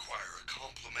turnstiles require a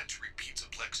complimentary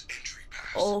Pizzaplex entry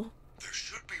pass. Oh. There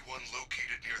should be one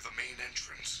located near the main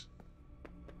entrance.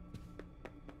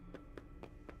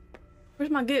 Where's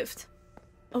my gift?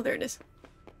 Oh, there it is.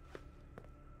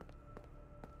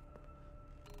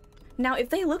 Now, if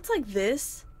they looked like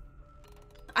this,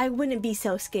 I wouldn't be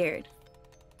so scared.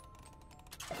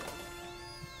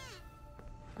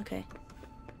 Okay.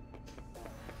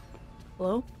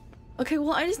 Hello? Okay,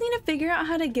 well, I just need to figure out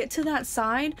how to get to that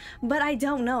side, but I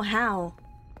don't know how.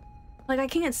 Like, I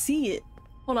can't see it.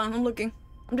 Hold on, I'm looking.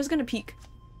 I'm just gonna peek.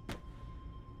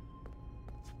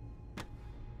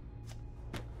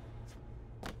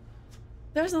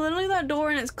 There's literally that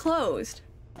door and it's closed.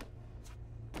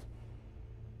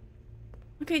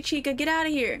 Okay, Chica, get out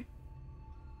of here.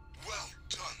 Well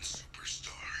done,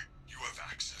 superstar. You have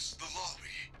accessed the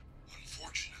lobby.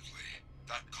 Unfortunately,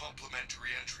 that complimentary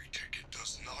entry ticket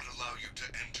does not allow you to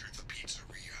enter the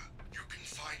pizzeria. You can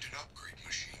find an upgrade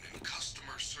machine in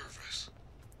customer service.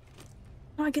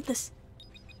 How do I get this?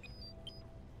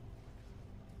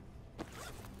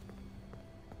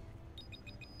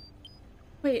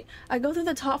 Wait, I go through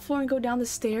the top floor and go down the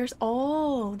stairs?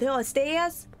 Oh, there are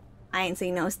stairs? I ain't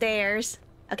seen no stairs.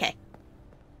 Okay.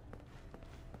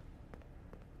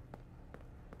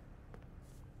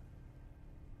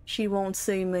 She won't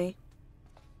see me.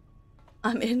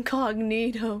 I'm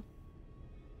incognito.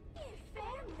 Your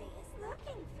family is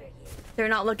looking for you. They're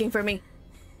not looking for me.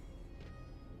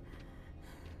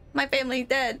 My family's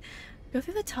dead. Go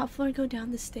through the top floor and go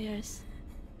down the stairs.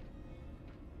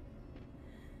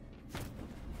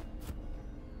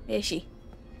 Where is she?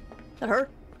 Is that her?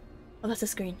 Oh, that's a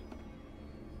screen.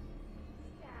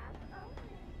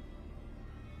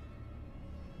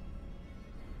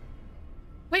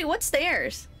 Wait, what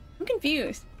stairs? I'm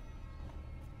confused.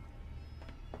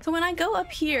 So when I go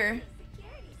up here,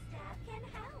 Security staff can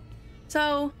help.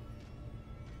 so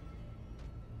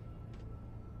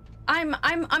I'm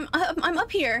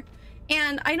up here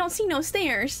and I don't see no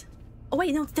stairs. Oh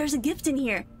wait, no, there's a gift in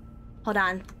here. Hold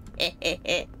on.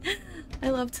 I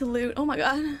love to loot. Oh my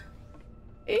god.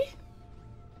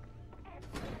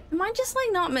 Am I just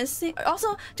like not missing?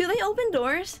 Also, do they open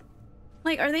doors?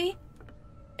 Like, are they?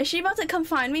 Is she about to come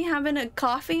find me having a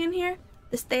coffee in here?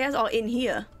 The stairs are in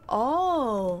here.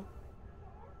 Oh.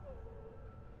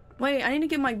 Wait, I need to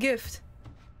get my gift.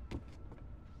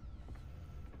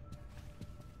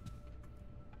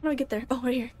 How do I get there? Oh,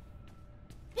 right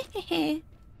here.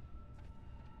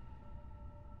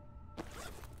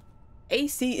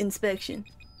 AC inspection.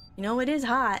 You know, it is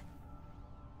hot.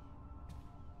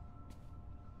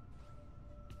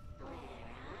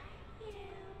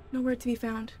 Nowhere to be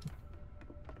found.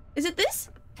 Is it this?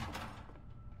 I'm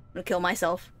gonna kill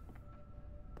myself.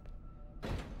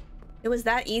 It was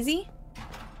that easy?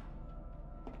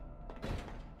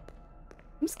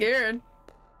 I'm scared.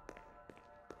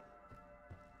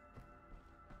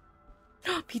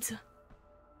 Pizza.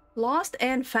 Lost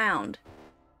and found.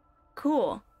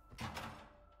 Cool.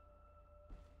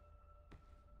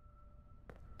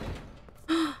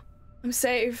 I'm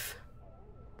safe.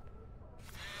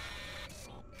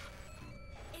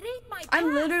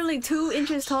 I'm literally 2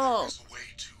 inches tall.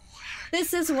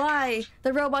 This is why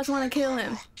the robots want to kill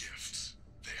him.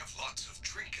 They have lots of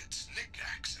trinkets,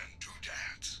 knickknacks, and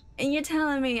doodads. And you're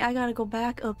telling me I gotta go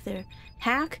back up there.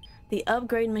 Hack the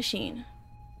upgrade machine.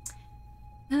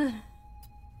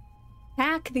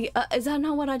 Hack the is that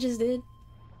not what I just did?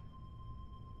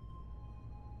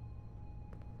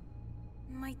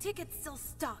 My ticket's still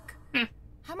stuck.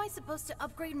 How am I supposed to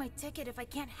upgrade my ticket if I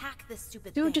can't hack this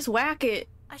stupid thing? Dude, just whack it.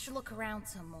 I should look around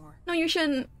some more. No, you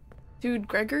shouldn't. Dude,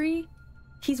 Gregory,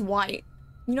 he's white.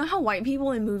 You know how white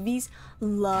people in movies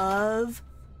love,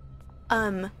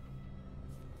 I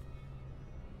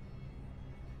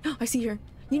see her.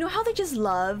 You know how they just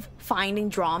love finding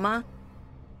drama?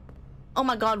 Oh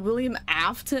my god, William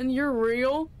Afton, you're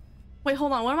real? Wait,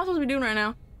 hold on, what am I supposed to be doing right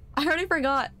now? I already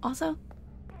forgot. Also,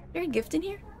 is there a gift in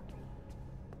here?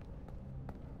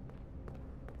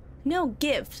 No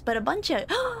gift, but a bunch of...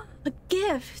 a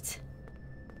gift!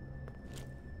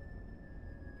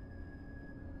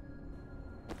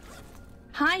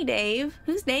 Hi, Dave.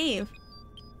 Who's Dave?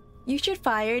 You should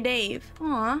fire Dave.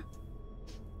 Aw.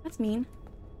 That's mean.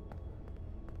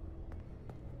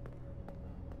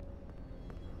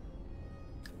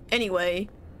 Anyway.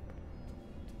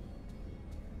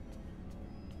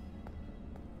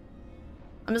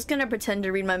 I'm just gonna pretend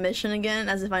to read my mission again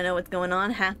as if I know what's going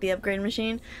on. Hack the upgrade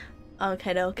machine.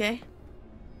 Okay.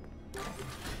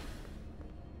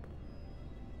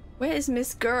 Where is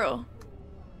Miss Girl?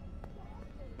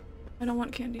 I don't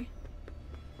want candy.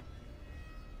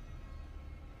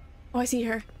 Oh, I see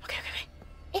her.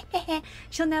 Okay.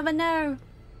 She'll never know.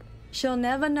 She'll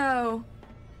never know.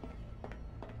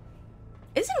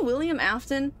 Isn't William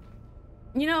Afton?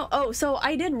 You know, oh, so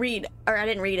I did read, or I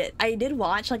didn't read it. I did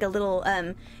watch like a little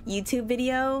YouTube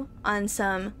video on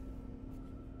some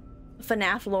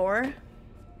FNAF lore.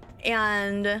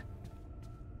 And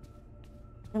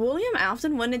William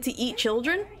Afton wanted to eat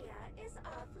children?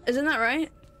 Isn't that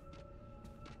right?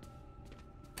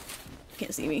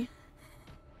 Can't see me.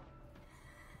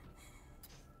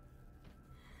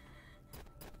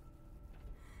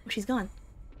 Oh, she's gone.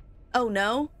 Oh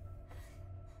no?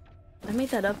 I made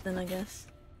that up then, I guess.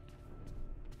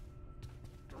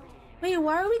 Wait,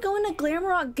 why are we going to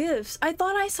Glamrock Gifts? I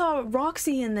thought I saw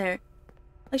Roxy in there.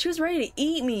 Like she was ready to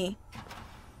eat me.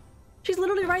 She's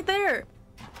literally right there.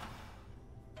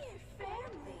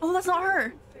 Oh, that's not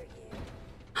her.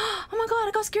 Oh my god,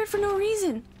 I got scared for no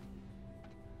reason.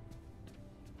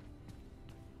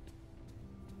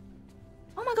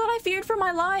 Oh my god, I feared for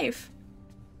my life.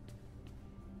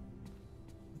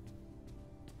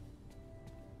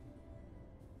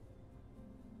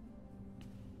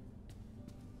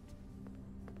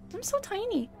 I'm so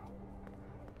tiny.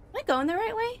 Am I going the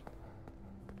right way?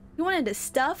 You wanted to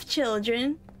stuff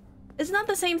children. It's not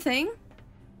the same thing.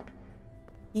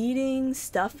 Eating,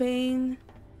 stuffing.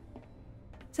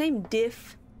 Same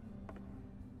diff.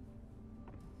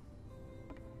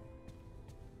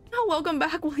 Oh, welcome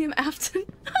back, William Afton.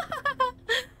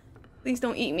 Please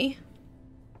don't eat me.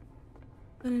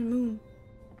 Sun and moon.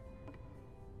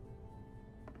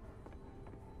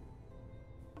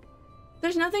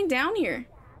 There's nothing down here.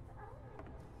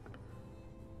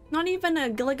 Not even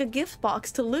like a gift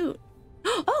box to loot.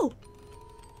 Oh!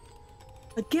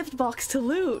 A gift box to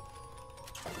loot.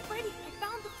 Freddy, I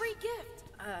found the free gift.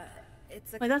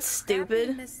 It's a Like, that's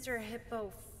stupid. Mr.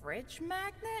 Hippo fridge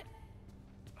magnet?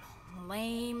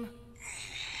 Lame.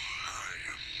 I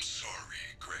am sorry,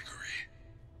 Gregory.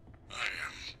 I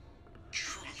am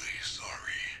truly sorry.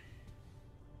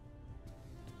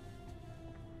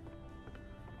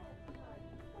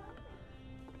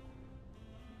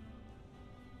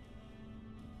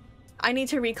 I need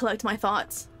to recollect my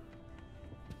thoughts.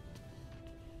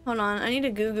 Hold on, I need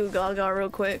to goo goo gaga real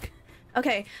quick.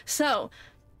 Okay, so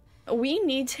we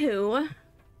need to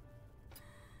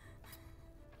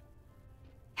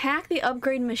hack the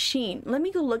upgrade machine. Let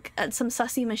me go look at some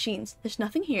sussy machines. There's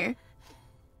nothing here.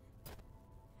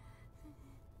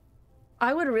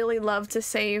 I would really love to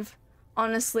save,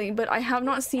 honestly, but I have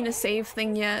not seen a save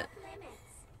thing yet.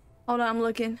 Hold on, I'm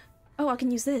looking. Oh, I can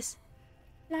use this.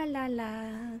 La la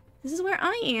la. This is where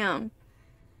I am.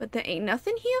 But there ain't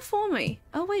nothing here for me.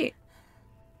 Oh, wait.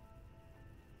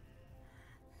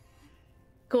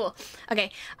 Cool.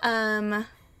 Okay.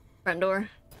 Front door.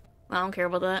 I don't care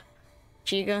about that.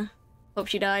 Chica. Hope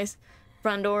she dies.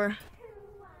 Front door.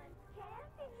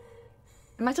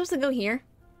 Am I supposed to go here?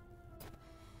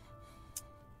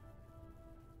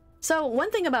 So,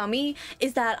 one thing about me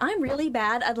is that I'm really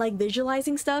bad at, like,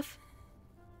 visualizing stuff.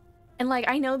 And, like,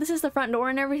 I know this is the front door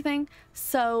and everything.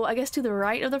 So, I guess to the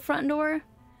right of the front door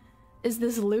is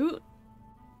this loot.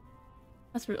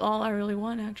 That's all I really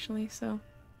want, actually, so.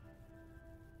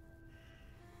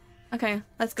 Okay,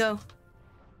 let's go.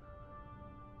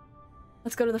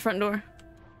 Let's go to the front door.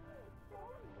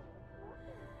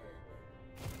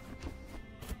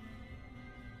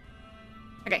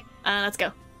 Okay, let's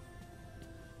go.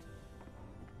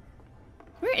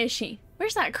 Where is she?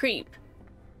 Where's that creep?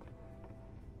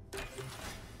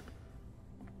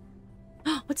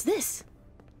 What's this?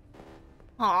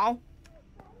 Aw.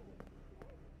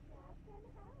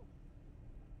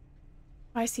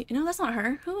 I see. No, that's not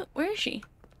her. Who? Where is she?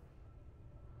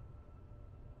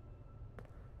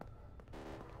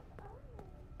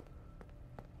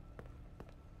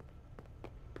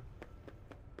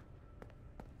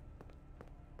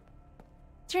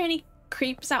 Is there any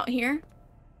creeps out here?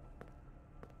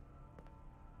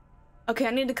 Okay,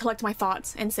 I need to collect my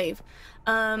thoughts and save.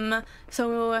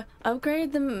 So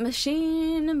upgrade the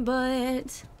machine,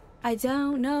 but I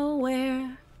don't know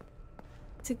where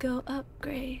to go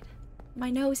upgrade. My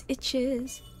nose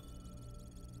itches.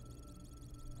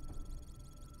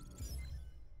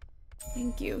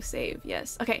 Thank you, save,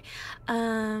 yes. Okay.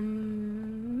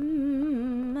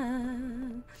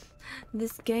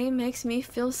 This game makes me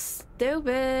feel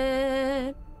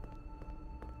stupid.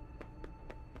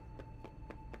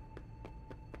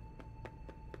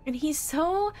 And he's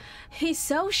so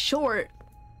short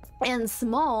and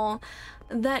small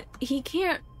that he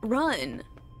can't run.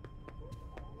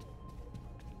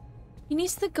 He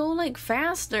needs to go like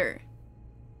faster.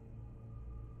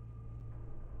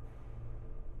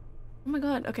 Oh my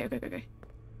god. Okay.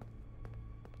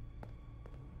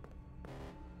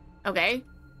 Okay.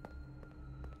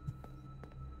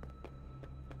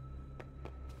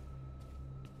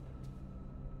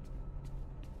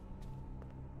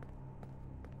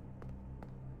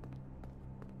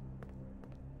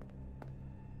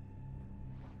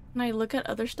 Can I look at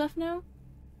other stuff now?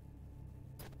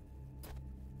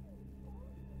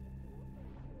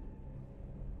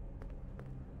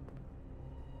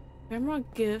 Camera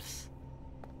gifts.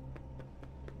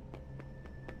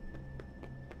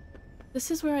 This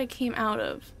is where I came out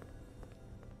of.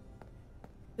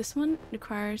 This one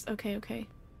requires... Okay.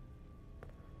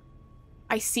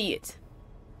 I see it.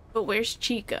 But where's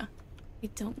Chica? I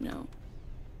don't know.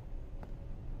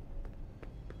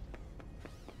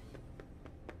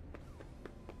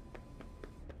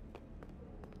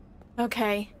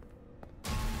 Okay.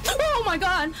 Oh my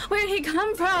god! Where did he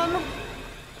come from?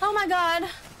 Oh my god!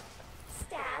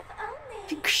 Staff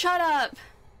only. Shut up!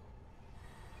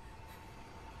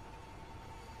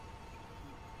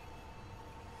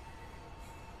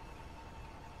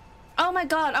 Oh my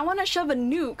god, I want to shove a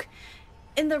nuke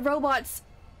in the robot's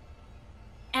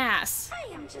ass.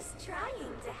 I am just trying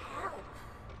to help.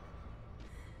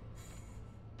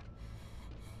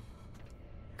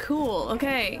 Cool,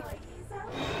 okay.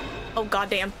 Oh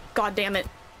goddamn, god damn it.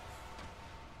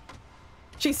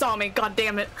 She saw me, god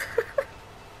damn it.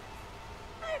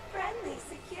 Our friendly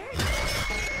security.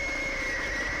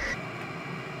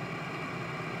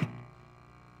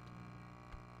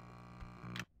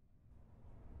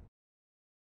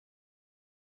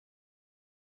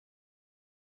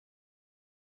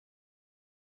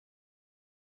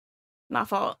 My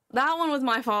fault. That one was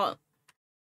my fault.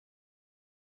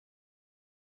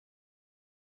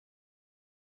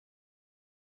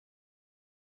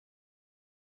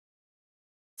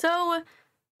 So,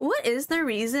 what is the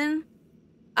reason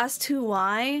as to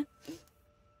why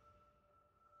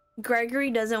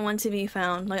Gregory doesn't want to be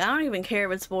found? Like, I don't even care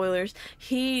with spoilers.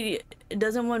 He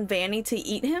doesn't want Vanny to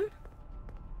eat him?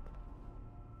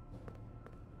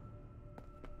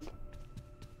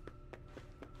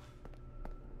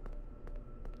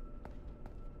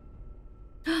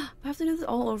 I have to do this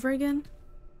all over again?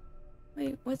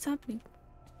 Wait, what's happening?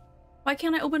 Why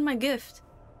can't I open my gift?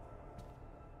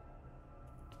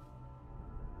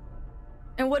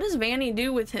 And what does Vanny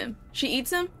do with him? She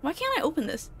eats him? Why can't I open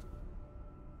this?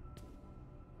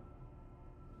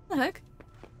 What the heck?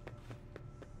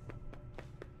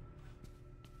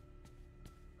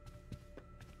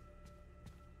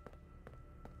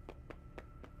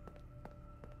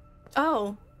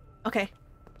 Oh, okay.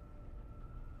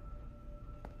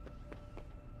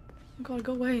 Oh god,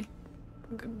 go away.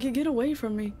 Get away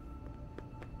from me.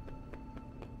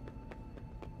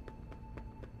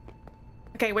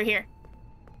 Okay, we're here.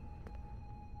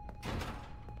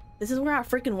 This is where I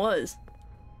freaking was.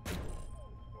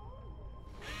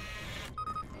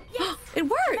 Yes! It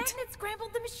worked! Magnet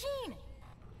scrambled the machine.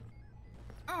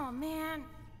 Oh man.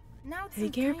 Now it's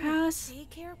Daycare pass?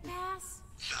 Daycare pass?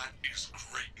 That is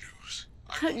great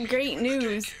news. Great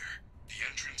news. The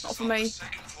entrance Not is for on me. the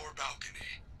second floor balcony.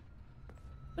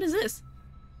 What is this?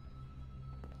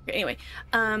 Okay, anyway,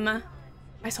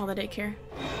 I saw the daycare.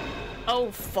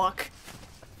 Oh, fuck.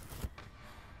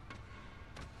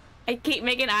 I keep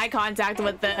making eye contact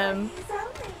with them.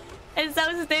 It's so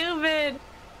stupid.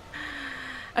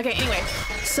 Okay, anyway,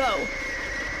 so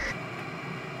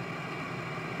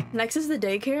next is the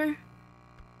daycare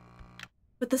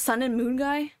with the sun and moon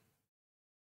guy.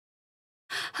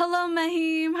 Hello,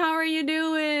 Mahim. How are you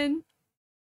doing?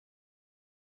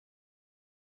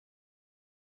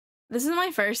 This is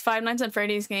my first Five Nights at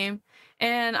Freddy's game,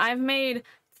 and I've made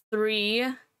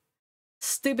 3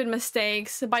 stupid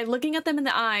mistakes by looking at them in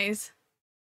the eyes.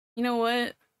 You know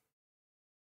what?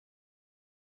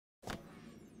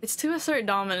 It's to assert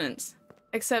dominance,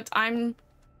 except I'm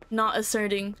not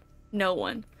asserting no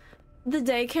one. The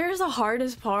daycare is the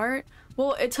hardest part.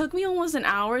 Well, it took me almost an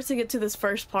hour to get to this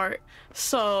first part,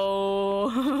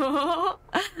 so...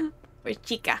 Where's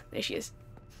Chica? There she is.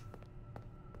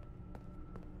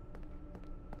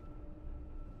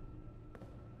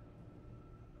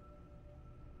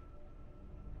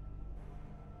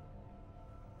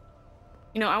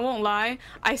 You know, I won't lie.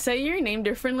 I say your name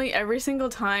differently every single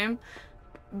time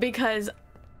because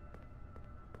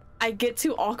I get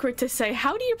too awkward to say,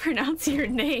 how do you pronounce your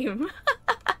name?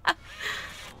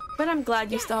 But I'm glad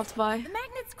you stopped by. The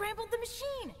magnet scrambled the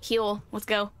machine. Heal. Let's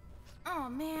go. Oh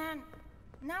man,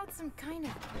 now it's some kind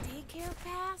of daycare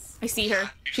pass. I see her.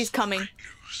 She's coming. Great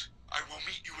news. I will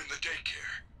meet you in the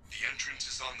daycare. The entrance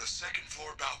is on the 2nd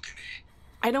floor balcony.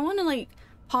 I don't want to like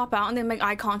pop out and then make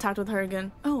eye contact with her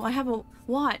again. Oh, I have a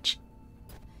watch.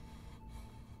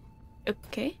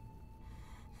 Okay.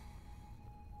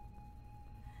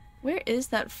 Where is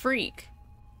that freak?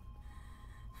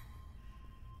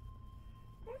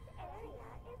 This area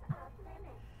is off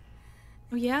limits.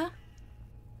 Oh, yeah?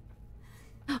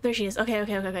 Oh, there she is.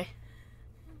 Okay.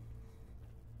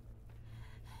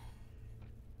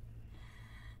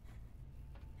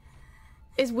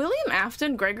 Is William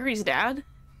Afton Gregory's dad?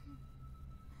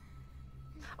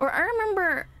 Or I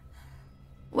remember...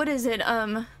 What is it?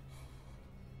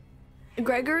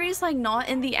 Gregory's like not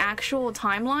in the actual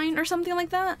timeline or something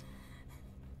like that?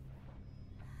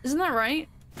 Isn't that right?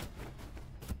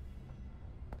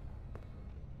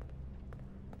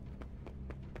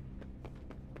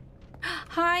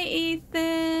 Hi,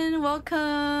 Ethan.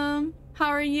 Welcome. How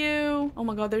are you? Oh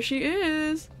my god, there she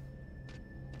is.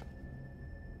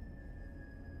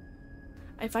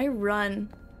 If I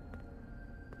run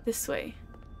this way,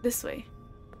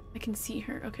 I can see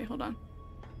her. Okay, hold on.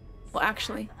 Well,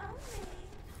 actually,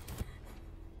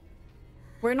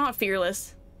 we're not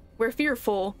fearless. We're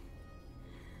fearful.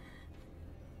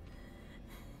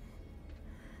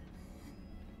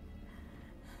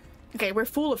 Okay, we're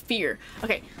full of fear.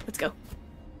 Okay, let's go.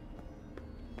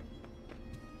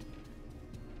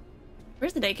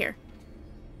 Where's the daycare?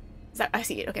 Is that... I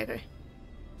see it. Okay.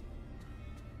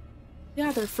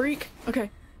 Yeah, they're freak.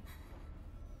 Okay.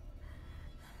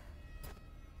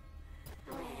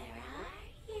 Where are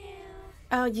you?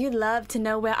 Oh, you'd love to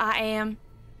know where I am.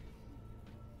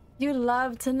 You'd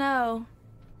love to know.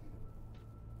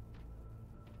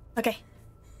 Okay.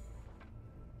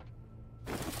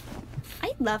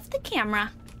 I love the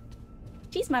camera.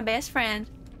 She's my best friend.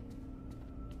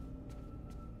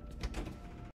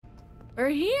 We're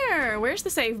here. Where's the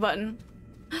save button?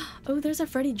 Oh, there's a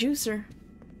Freddy juicer.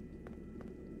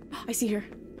 I see her.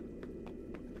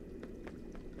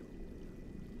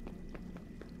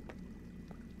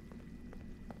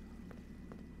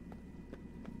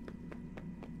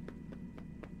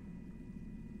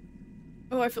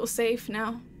 Oh, I feel safe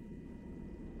now.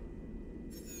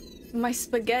 My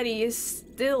spaghetti is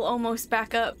still almost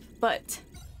back up, but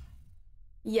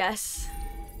yes.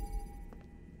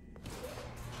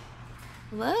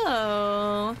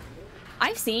 Hello.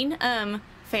 I've seen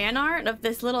fan art of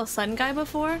this little sun guy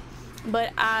before,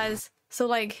 but as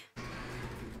like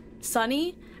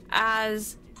Sunny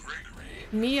as Gregory,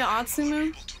 Mia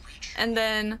Atsumu, and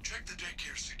then check the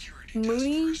daycare security desk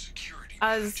Mooney for a security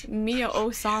as badge. Mia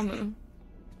Osamu.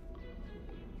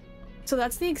 So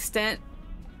that's the extent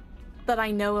that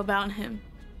I know about him.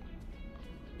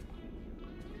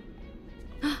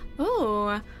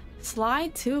 Oh,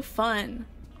 slide to fun.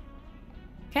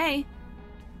 Okay.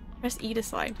 Press E to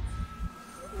slide.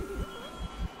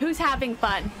 Who's having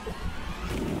fun?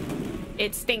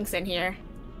 It stinks in here.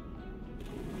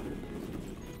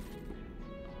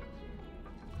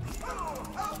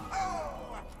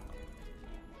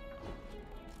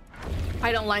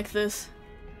 I don't like this.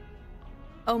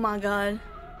 Oh my god.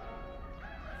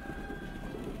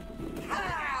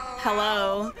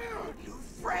 Hello. New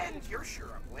friends, you're sure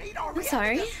I'm late already. I'm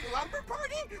sorry. At the slumber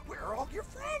party? Where are all your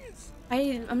friends?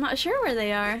 I'm not sure where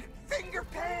they are. Finger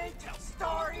paint, tell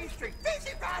stories, drink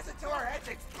fizzy pass until our heads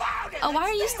explode. Oh, why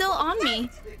are you still on me?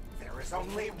 There is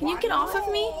only Can you get off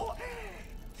of me? rule.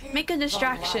 Make a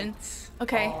distraction.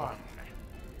 Okay. On.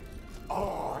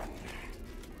 On.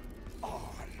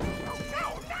 No.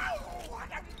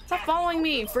 Stop following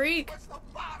me, freak. What's the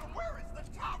bottom? Where is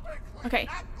the top? Okay.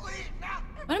 Not clean, not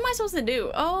What am I supposed to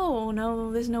do? Oh,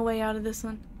 no, there's no way out of this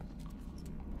one.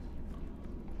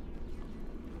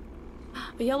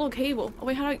 A yellow cable. Oh,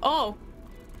 wait, how do I... Oh!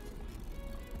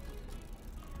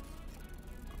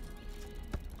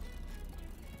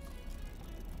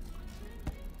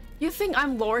 You think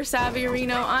I'm lore savvy,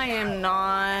 Reno? I am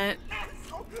not.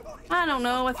 I don't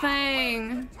know a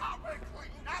thing.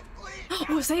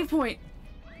 Oh, a save point.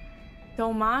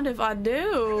 Don't mind if I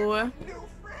do.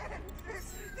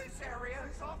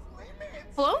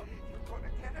 Hello?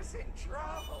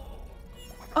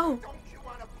 Oh.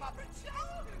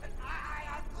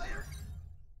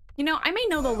 You know, I may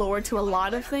know the lore to a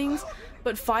lot of things,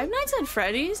 but Five Nights at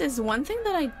Freddy's is one thing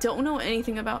that I don't know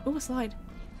anything about. Oh, a slide.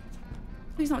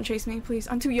 Please don't chase me, please.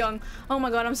 I'm too young. Oh my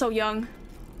god, I'm so young.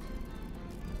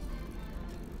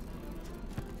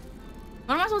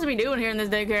 What am I supposed to be doing here in this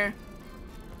daycare?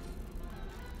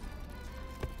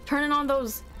 Turning on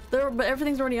those... but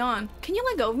everything's already on. Can you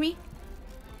let go of me?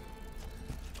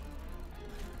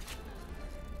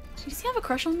 Does he have a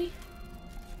crush on me?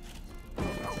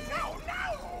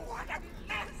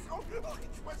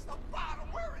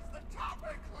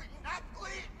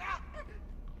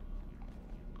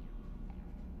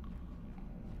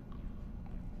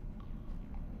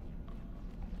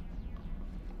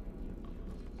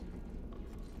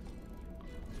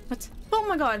 What? Oh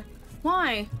my god.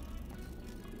 Why?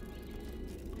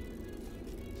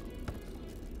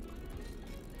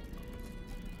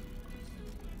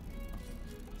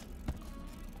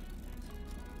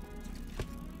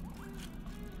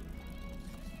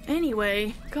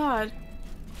 Anyway, god.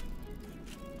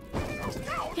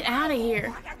 Get out of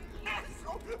here.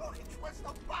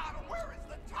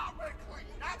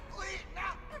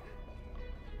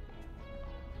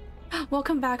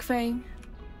 Welcome back, Fang.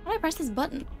 How do I press this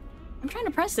button? I'm trying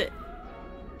to press it.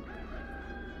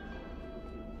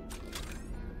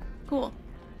 Cool.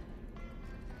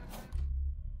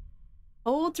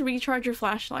 Hold to recharge your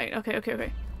flashlight. Okay, okay,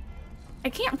 okay. I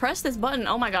can't press this button.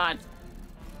 Oh my god.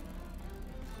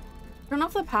 Turn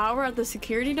off the power at the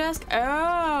security desk?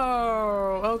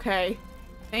 Oh, okay.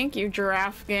 Thank you,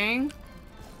 Giraffe Gang.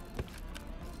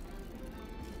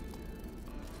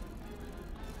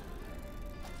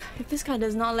 If this guy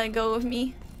does not let go of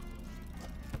me.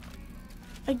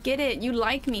 I get it, you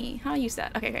like me. How do I use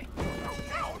that? Okay, okay.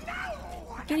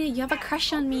 I get it, you have a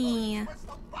crush on me.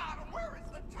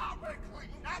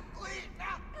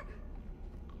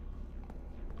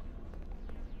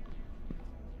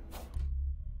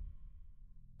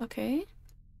 Okay.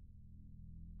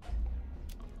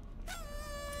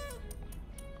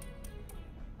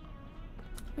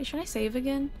 Wait, should I save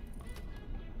again?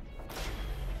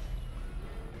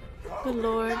 Good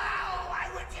lord.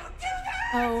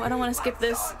 Oh, I don't want to skip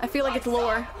this. I feel like it's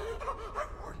lore.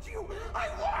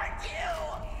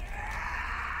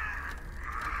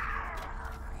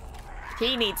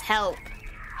 He needs help.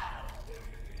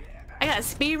 I got a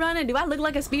speedrunner? Do I look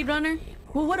like a speedrunner?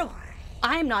 Well, what a...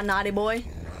 I'm not naughty boy.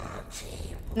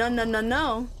 No, no, no,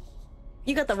 no.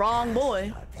 You got the wrong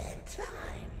boy.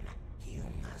 You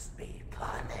must be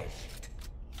punished.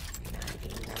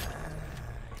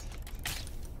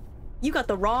 You got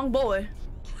the wrong boy.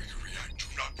 Gregory, I do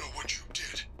not know what you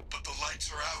did, but the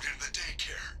lights are out in the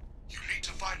daycare. You need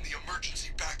to find the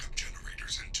emergency backup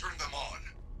generators and turn them on.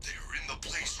 They are in the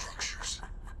play structures.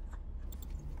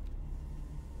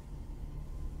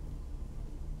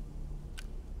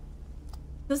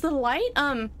 Does the light,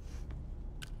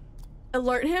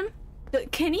 alert him?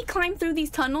 Can he climb through these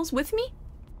tunnels with me?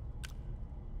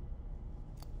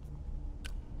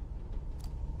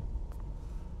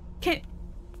 Can...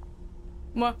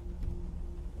 What?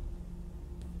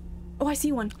 Oh, I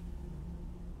see one.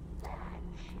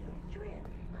 Children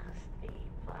must be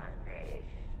punished.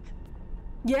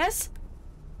 Yes?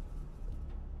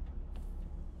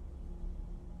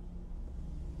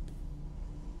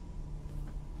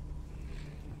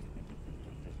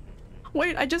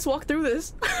 Wait, I just walked through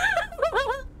this.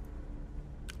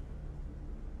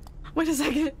 Wait a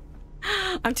second.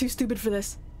 I'm too stupid for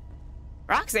this.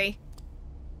 Roxy?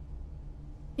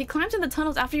 He climbs in the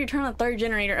tunnels after you turn on the third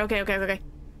generator. Okay, okay, okay.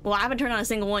 Well, I haven't turned on a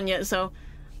single one yet, so...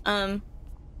 Dude,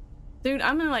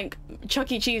 I'm in, like,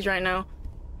 Chuck E. Cheese right now.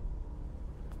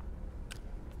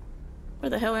 Where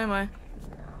the hell am I?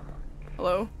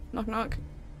 Hello? Knock, knock.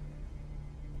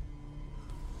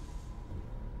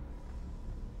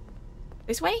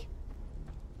 This way?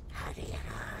 How do you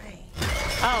hide?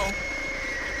 Oh.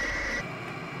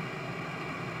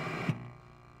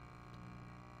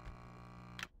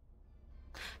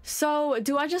 So,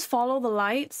 do I just follow the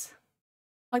lights?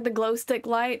 Like the glow stick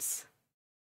lights?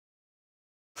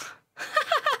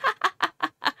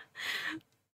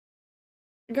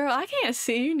 Girl, I can't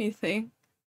see anything.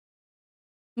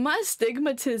 My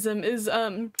astigmatism is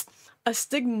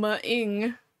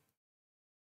astigma-ing.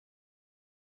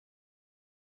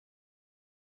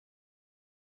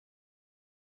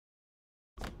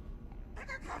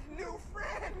 New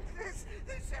friend,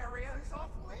 this area is off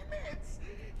limits.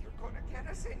 You're gonna get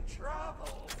us in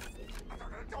trouble.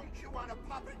 Don't you want a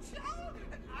puppet show?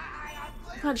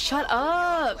 God, shut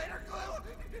up.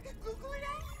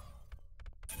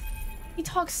 He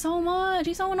talks so much.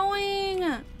 He's so annoying.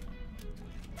 All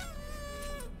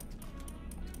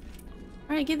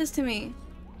right, give this to me.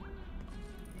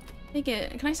 Take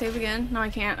it. Can I save again? No, I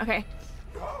can't. Okay.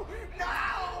 No!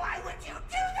 Why would you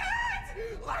do that?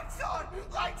 Lights on!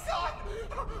 Lights on!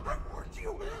 I warned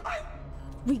you!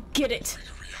 We get it.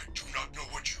 Gregory, I do not know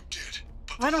what you did,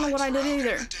 but I don't know what I did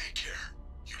either. Daycare.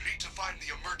 You need to find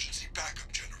the emergency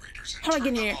backup generators and How do I turn get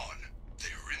in them here? on. They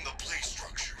are in the play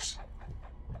structures.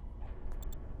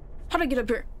 How do I get up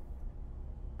here?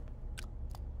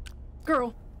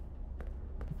 Girl.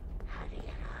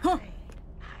 Huh.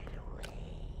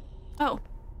 Oh.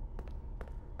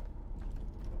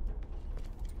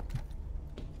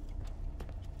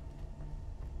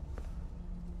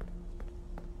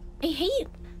 I hate.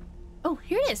 Oh,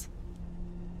 here it is.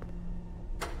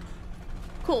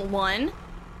 Cool. 1.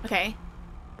 Okay.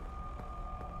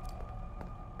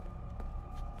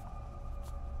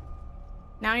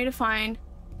 Now I need to find.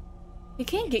 He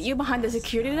can't get you behind the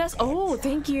security desk. Oh,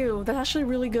 thank you. That's actually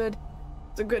really good.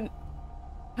 It's a good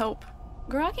help.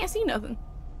 Girl, I can't see nothing.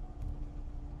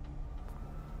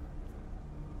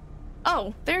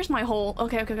 Oh, there's my hole.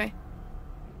 Okay.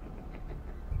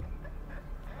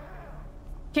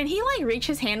 Can he, like, reach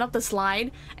his hand up the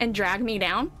slide and drag me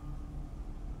down?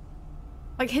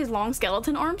 Like his long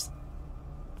skeleton arms?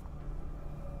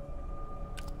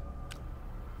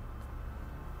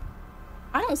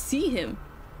 I don't see him.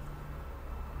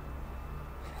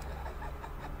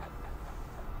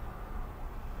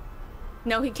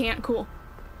 No, he can't. Cool.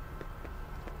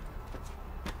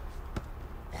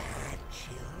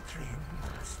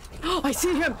 Oh, I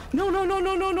see him. No.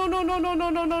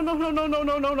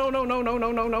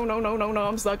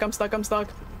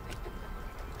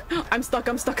 I'm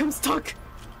stuck.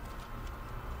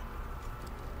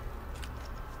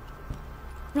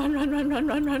 Run.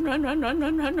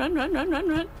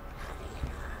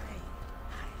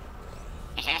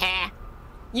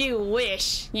 You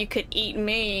wish you could eat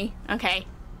me. Okay.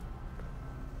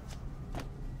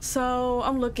 So,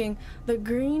 I'm looking. The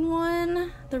green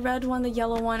one, the red one, the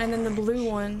yellow one, and then the blue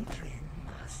one.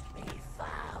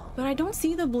 But I don't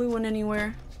see the blue one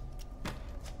anywhere.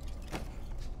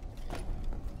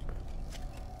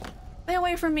 Stay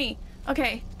away from me.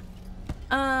 Okay.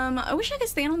 I wish I could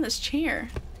stand on this chair.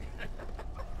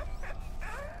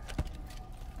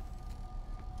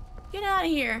 Get out of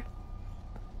here.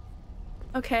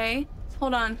 Okay.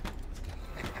 Hold on.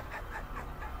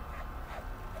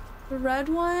 The red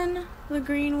one, the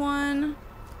green one.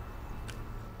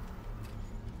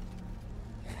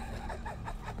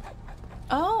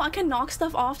 Oh, I can knock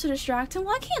stuff off to distract him?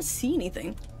 Well, I can't see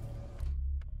anything.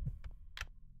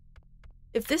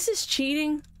 If this is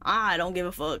cheating, I don't give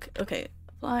a fuck. Okay,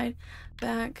 applied,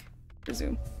 back,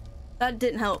 resume. That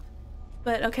didn't help,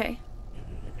 but okay.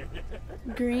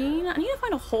 Green, I need to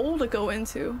find a hole to go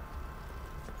into.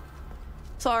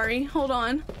 Sorry, hold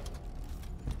on.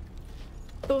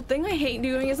 The thing I hate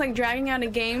doing is like dragging out a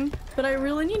game, but I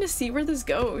really need to see where this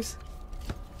goes.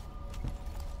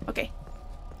 Okay.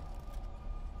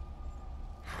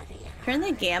 Turn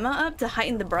the gamma up to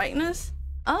heighten the brightness?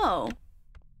 Oh.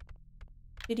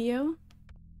 Video.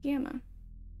 Gamma.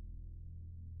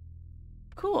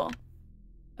 Cool.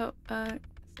 Oh,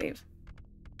 save.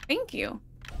 Thank you.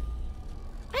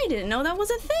 I didn't know that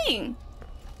was a thing.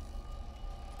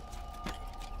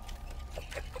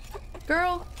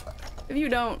 Girl, if you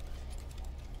don't.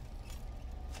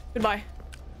 Goodbye.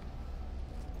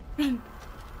 Run.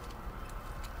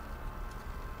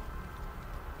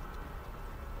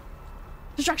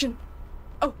 Distraction.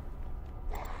 Oh.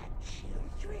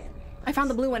 I found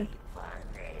the blue one.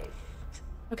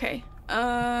 Okay.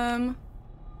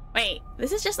 Wait,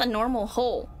 this is just a normal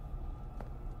hole.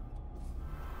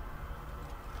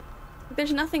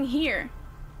 There's nothing here.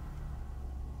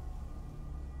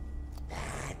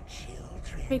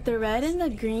 Wait, the red and the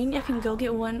green, I can go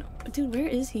get one. Dude, where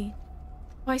is he?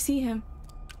 Oh, I see him.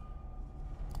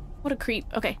 What a creep.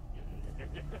 Okay.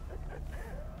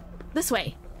 This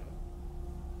way.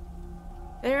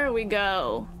 There we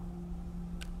go.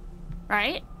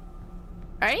 Right?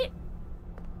 Right?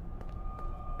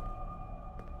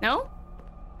 No?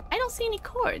 I don't see any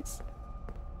cords.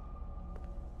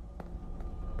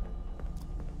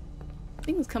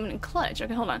 Things coming in clutch.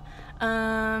 Okay, hold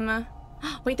on.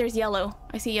 Wait, there's yellow.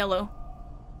 I see yellow.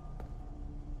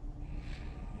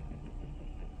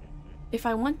 If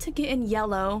I want to get in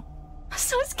yellow, I'm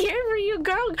so scared for you,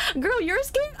 girl. Girl, you're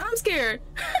scared? I'm scared.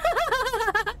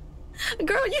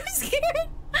 Girl, you scared?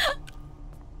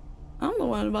 I'm the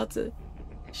one about to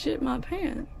shit my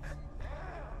pants.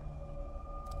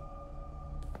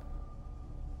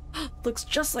 Looks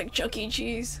just like Chuck E.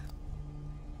 Cheese.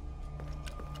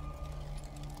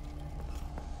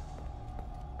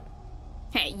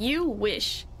 Hey, you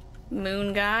wish,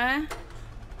 moon guy.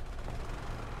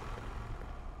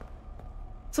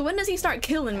 So when does he start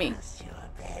killing me?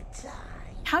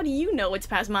 How do you know it's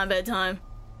past my bedtime?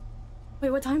 Wait,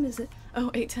 what time is it? Oh,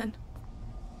 8:10.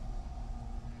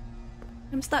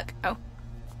 I'm stuck. Oh.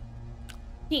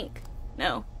 Pink.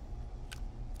 No.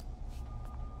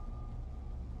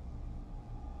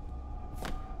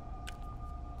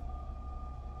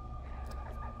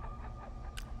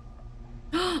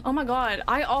 Oh my god,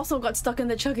 I also got stuck in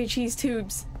the Chuck E. Cheese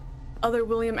tubes. Other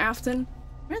William Afton.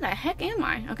 Where the heck am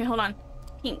I? Okay, hold on.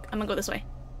 Pink. I'm gonna go this way.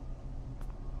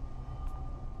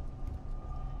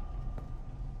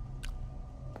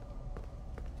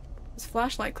 This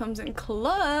flashlight comes in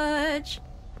clutch.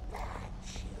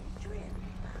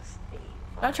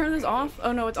 Did I turn this off?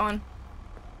 Oh no, it's on.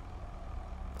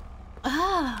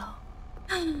 Oh.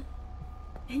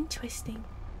 Interesting.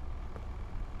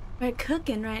 We're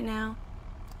cooking right now.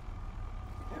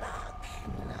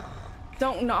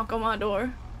 Don't knock on my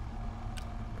door.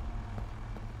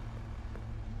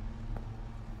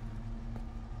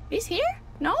 He's here?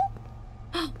 No?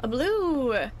 A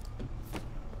blue.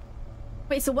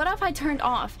 Wait, so what have I turned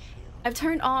off? I've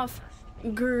turned off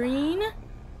green,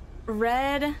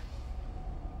 red.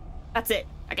 That's it.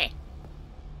 Okay.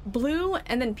 Blue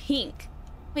and then pink.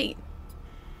 Wait.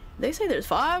 They say there's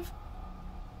 5?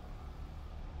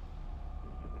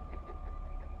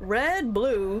 Red,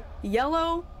 blue,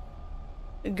 yellow,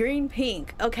 green,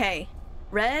 pink. Okay.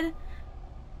 Red?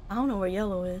 I don't know where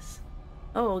yellow is.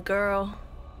 Oh, girl.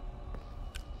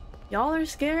 Y'all are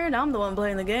scared? I'm the one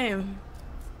playing the game.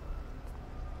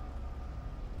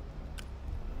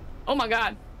 Oh my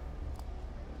god.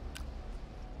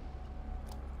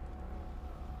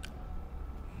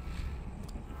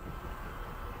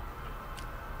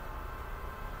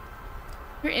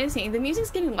 Where is he? The music's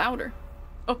getting louder.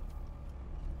 Oh.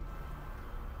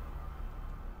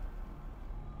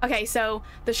 Okay, so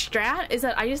the strat is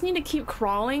that I just need to keep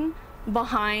crawling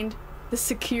behind the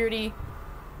security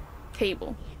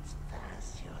table. It's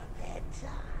past your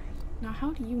bedtime. Now,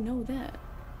 how do you know that?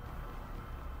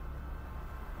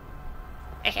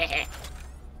 Bad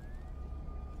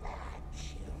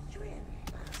children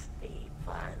must be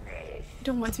punished. I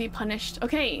don't want to be punished.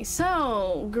 Okay,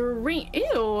 so green.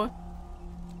 Ew.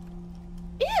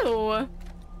 Ew.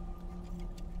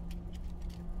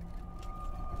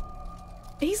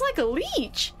 He's like a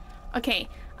leech. Okay,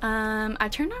 I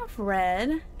turned off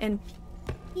red and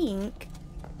pink.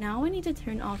 Now I need to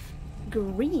turn off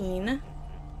green.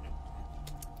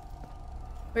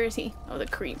 Where is he? Oh, the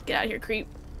creep. Get out of here, creep.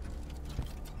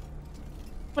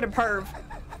 What a perv.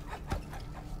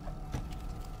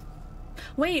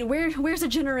 Wait, where's the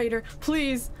generator?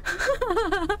 Please.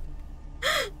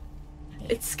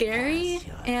 It's scary,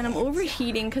 and I'm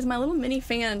overheating because my little mini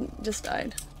fan just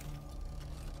died.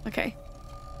 Okay.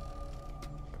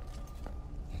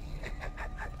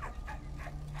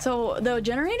 So the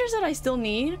generators that I still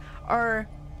need are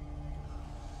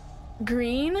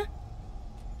green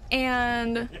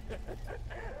and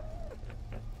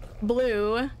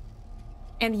blue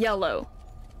and yellow.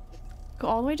 Go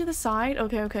all the way to the side.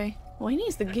 Okay, okay. Well, he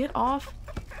needs to get off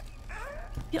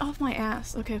my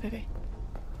ass. Okay, okay, okay.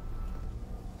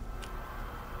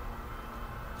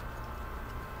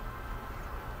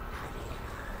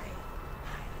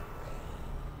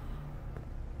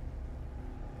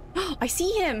 I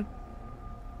see him.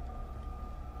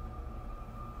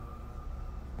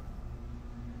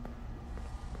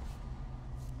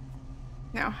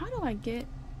 Now, how do I get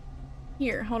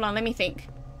here? Hold on, let me think.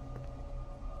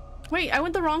 Wait, I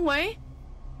went the wrong way?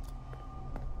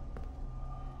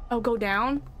 Oh, go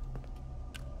down?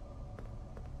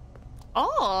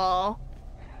 Oh.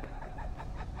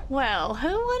 Well,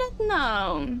 who would have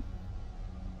known?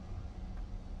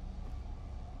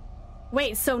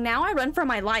 Wait, so now I run for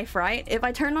my life, right? If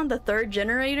I turn on the 3rd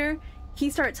generator, he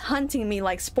starts hunting me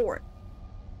like sport.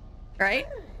 Right?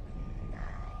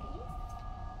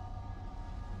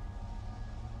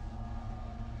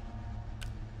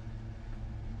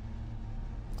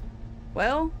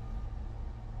 Well.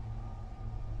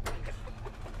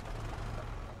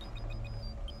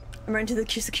 I'm running to the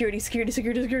security. Skirty.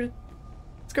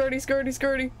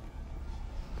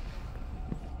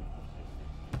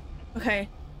 Okay.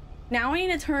 Now I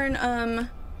need to turn,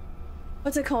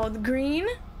 what's it called? Green?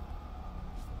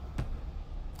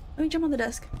 Let me jump on the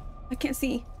desk. I can't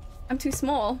see. I'm too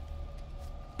small.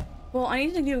 Well, I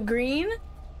need to do green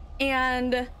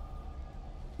and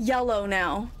yellow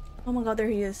now. Oh my god, there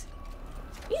he is.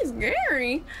 He's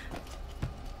scary.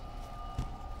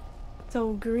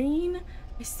 So green,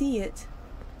 I see it.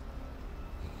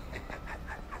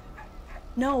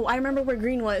 No, I remember where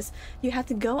green was. You have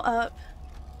to go up.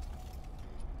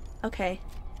 Okay.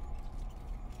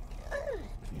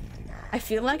 I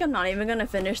feel like I'm not even gonna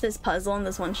finish this puzzle in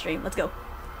this one stream. Let's go.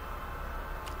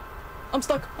 I'm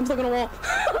stuck on a wall.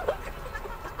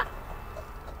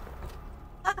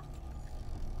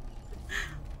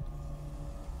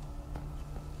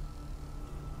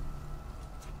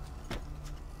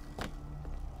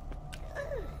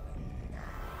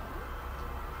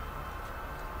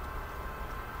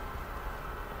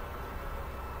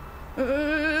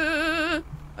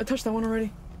 I touched that one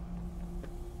already.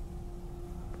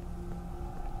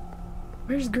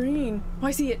 Where's green? Oh,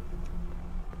 I see it.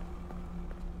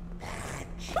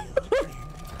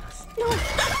 No.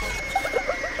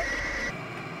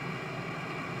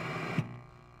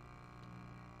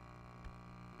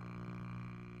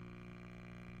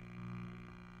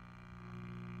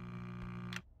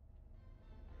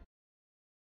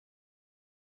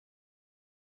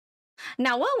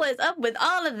 Now, what was up with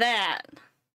all of that?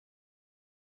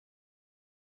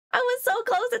 I was so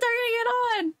close to turning it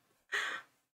on.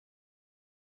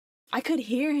 I could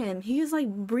hear him. He was like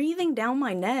breathing down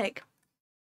my neck.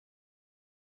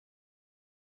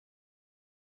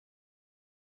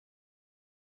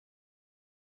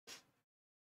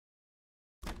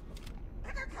 I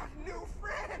got a new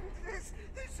friend.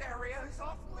 This area is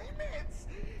off limits.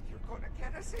 You're gonna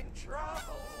get us in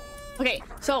trouble. Okay,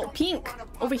 so pink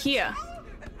over here.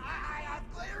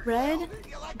 Red,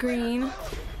 green.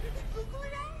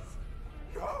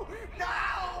 No,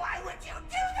 why would you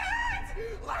do that?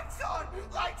 Lights on,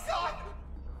 lights on.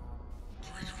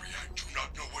 Gregory, I do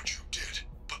not know what you did,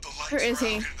 but the lights Where is are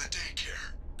he? out in the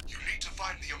daycare. You need to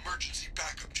find the emergency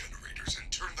backup generators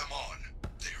and turn them on.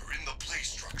 They are in the play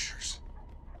structures.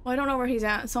 Well, I don't know where he's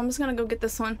at, so I'm just gonna go get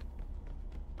this one.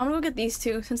 I'm gonna go get these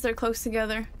two since they're close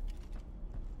together.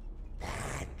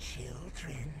 Bad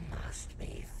children must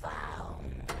be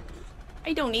found.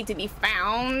 I don't need to be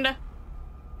found.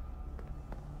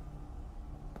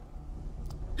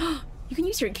 You can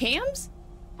use your cams?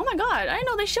 Oh my god, I didn't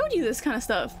know they showed you this kind of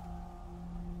stuff.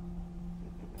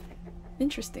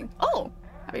 Interesting. Oh,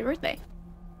 happy birthday.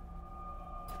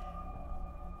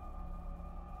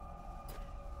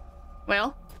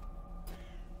 Well,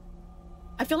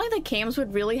 I feel like the cams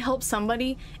would really help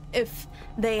somebody if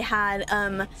they had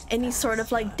any sort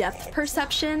of like depth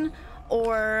perception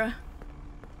or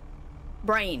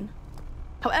brain.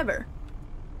 However,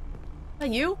 is that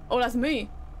you? Oh, that's me.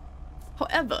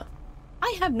 However,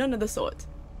 I have none of the sort.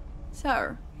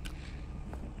 Sir.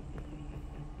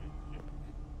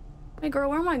 Hey girl,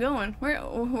 where am I going?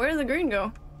 Where did the green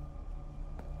go?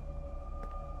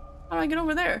 How do I get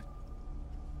over there?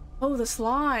 Oh, the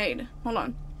slide. Hold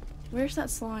on. Where's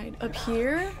that slide? Up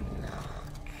here?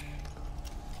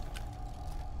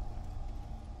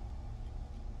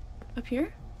 Up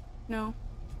here? No.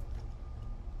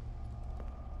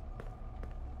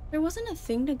 There wasn't a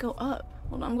thing to go up.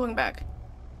 Hold on, I'm going back.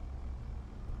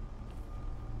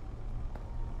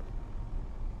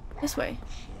 This way.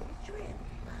 Children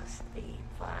must be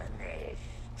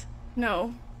punished.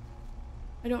 No.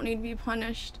 I don't need to be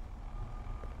punished.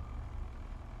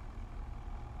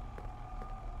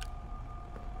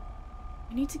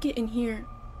 I need to get in here.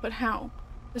 But how?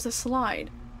 There's a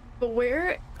slide. But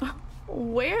where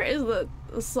is the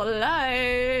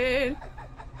slide?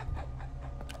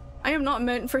 I am not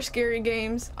meant for scary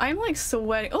games. I'm like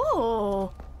sweating.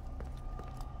 Oh!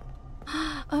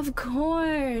 Of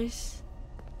course.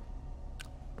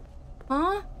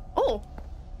 Huh? Oh!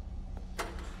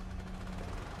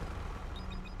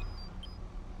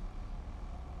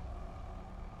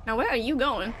 Now where are you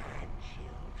going?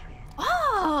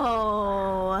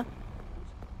 Oh!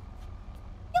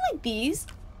 You like these?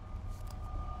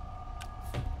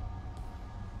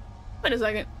 Wait a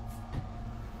second.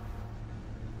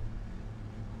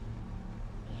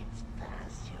 It's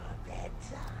past your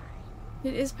bedtime.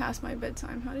 It is past my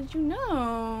bedtime. How did you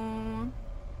know?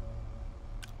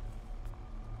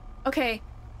 Okay.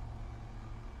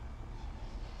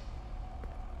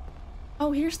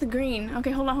 Oh, here's the green.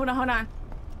 Okay, hold on.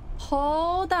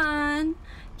 Hold on.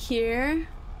 Here.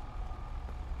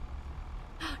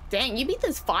 Dang, you beat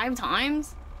this 5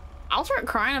 times? I'll start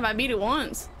crying if I beat it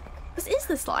once. This is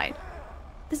the slide.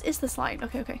 This is the slide.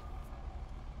 Okay, okay.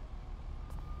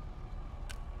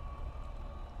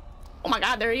 Oh my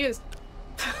god, there he is.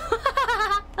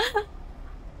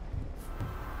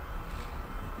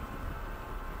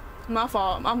 My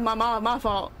fault. My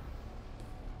fault.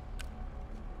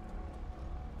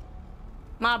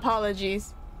 My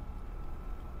apologies.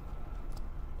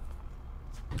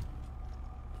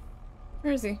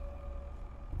 Where is he?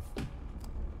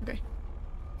 Okay.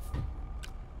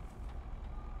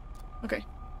 Okay.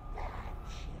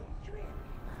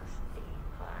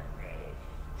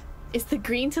 Is the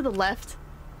green to the left?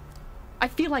 I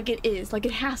feel like it is. Like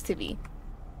it has to be.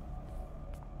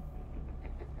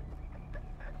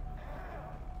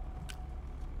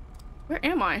 Where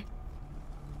am I?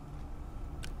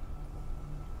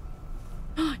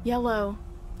 Yellow.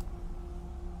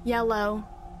 Yellow.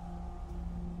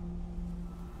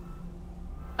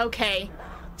 Okay,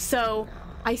 so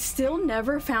I still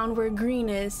never found where green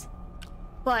is,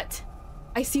 but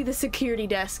I see the security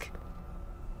desk.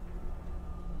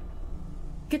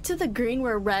 Get to the green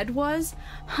where red was?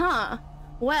 Huh.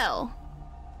 Well,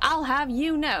 I'll have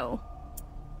you know.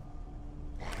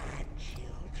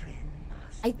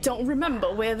 I don't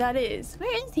remember where that is.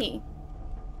 Where is he?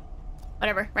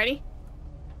 Whatever, ready?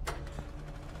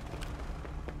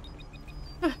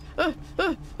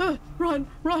 Run,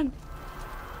 run.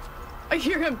 I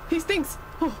hear him. He stinks.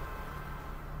 Oh.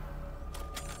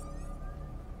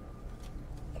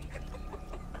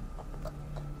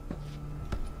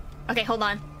 Okay, hold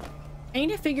on. I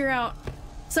need to figure out.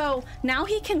 So now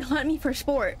he can hunt me for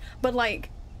sport, but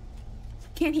like,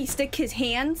 can he stick his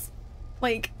hands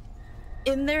like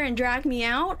in there and drag me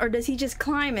out, or does he just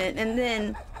climb it and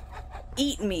then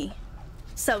eat me,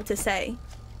 so to say?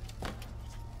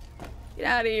 Get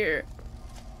out of here.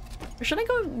 Or should I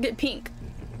go get pink?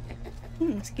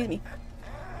 Excuse me.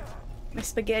 My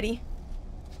spaghetti.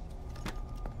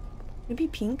 Maybe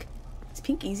pink? Is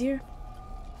pink easier?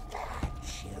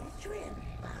 Children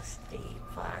must be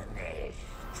punished.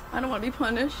 I don't want to be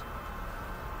punished.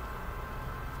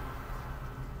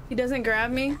 He doesn't grab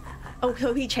me? Oh,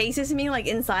 so he chases me like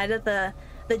inside of the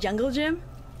jungle gym?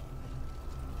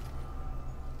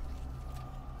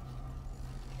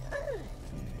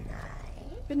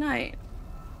 Good night.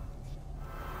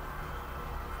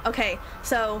 Okay,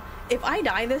 so if I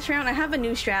die this round, I have a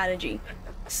new strategy.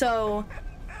 So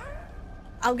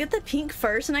I'll get the pink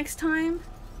first next time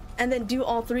and then do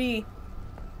all 3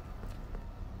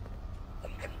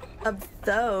 of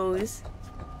those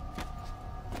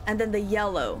and then the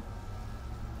yellow.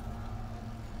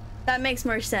 That makes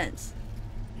more sense.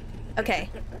 Okay.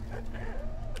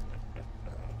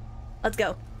 Let's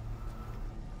go.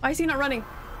 Why is he not running?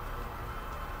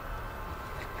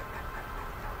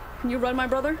 Can you run, my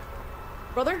brother?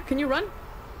 Brother, can you run?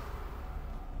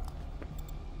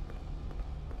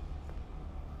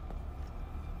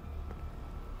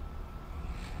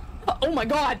 Oh my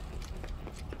god!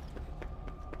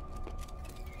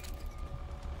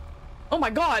 Oh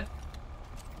my god!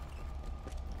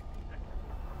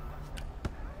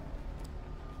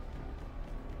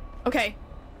 Okay.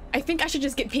 I think I should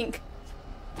just get pink.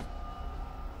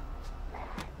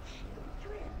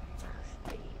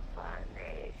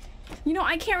 You know,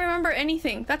 I can't remember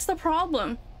anything. That's the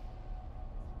problem.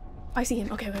 I see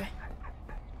him. Okay, okay.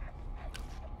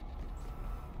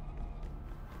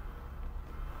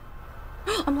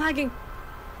 I'm lagging.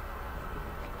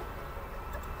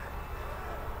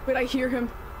 Wait, I hear him.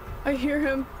 I hear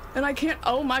him. And I can't.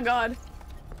 Oh my god.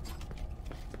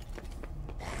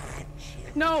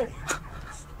 No.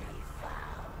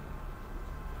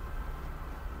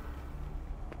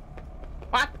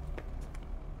 What?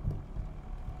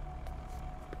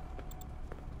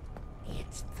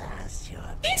 It's past your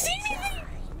Can't see anything.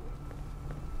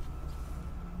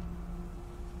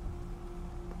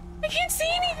 I can't see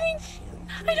anything.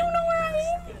 I don't know where I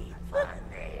am.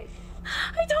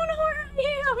 I don't know where I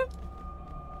am.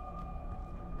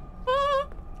 Oh.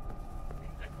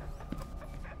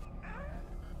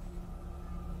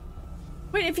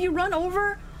 Wait, if you run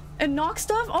over and knock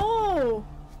stuff? Oh.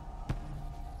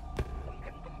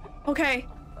 Okay.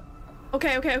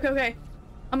 Okay, okay, okay, okay.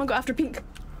 I'm gonna go after pink.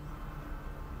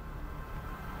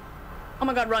 Oh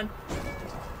my god, run.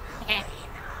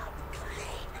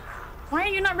 Why are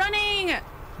you not running?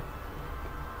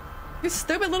 You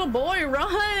stupid little boy,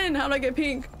 run! How do I get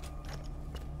pink?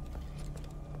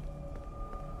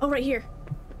 Oh, right here.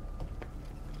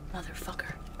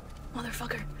 Motherfucker.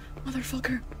 Motherfucker.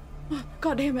 Motherfucker. Oh,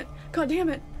 god damn it. God damn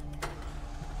it.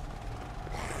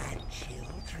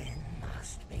 Children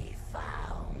must be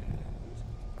found.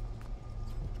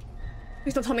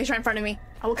 Please don't tell me he's right in front of me.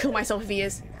 I will kill myself if he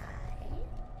is.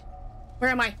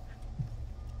 Where am I?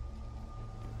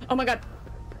 Oh my god.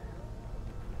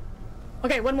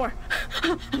 Okay, one more.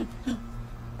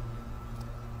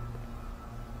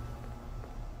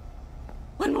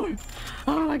 One more.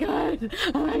 Oh my god.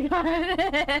 Oh my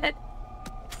god.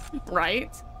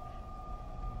 Right?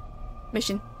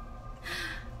 Mission.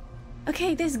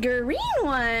 Okay, this green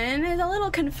one is a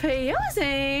little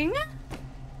confusing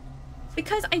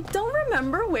because I don't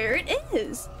remember where it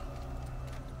is.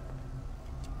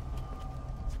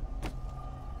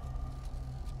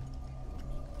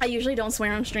 I usually don't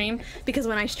swear on stream because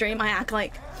when I stream I act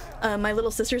like my little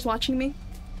sister's watching me.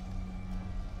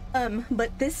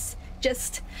 But this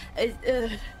just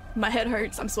my head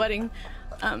hurts. I'm sweating.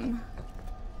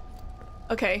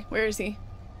 Okay, where is he?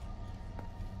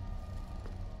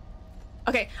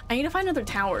 Okay, I need to find another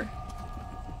tower.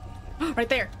 Right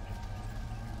there.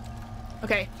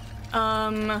 Okay.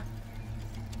 And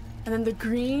then the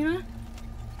green.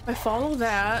 If I follow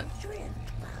that.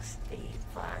 Must be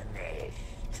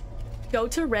punished. Go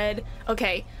to red.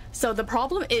 Okay, so the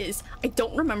problem is I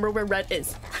don't remember where red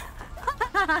is.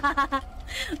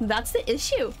 That's the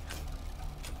issue.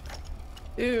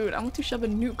 Dude, I want to shove a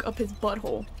nuke up his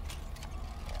butthole.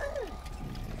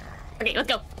 Okay, let's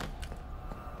go.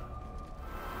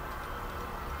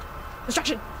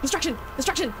 Destruction! Destruction!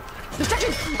 Destruction!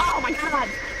 Destruction! Oh my god!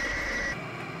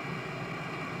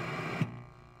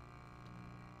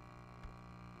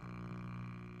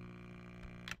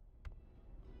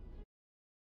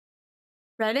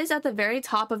 Red is at the very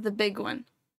top of the big one.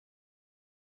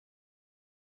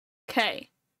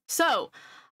 Okay, so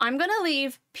I'm gonna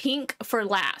leave pink for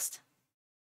last.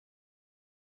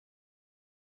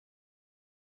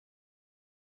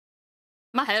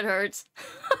 My head hurts.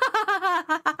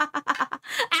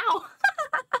 Ow!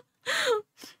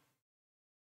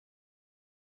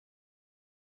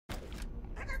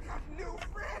 New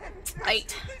friends.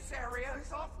 Right. This area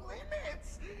is off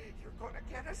limits. You're gonna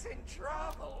get us in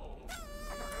trouble.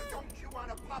 Don't you want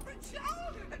a puppet show?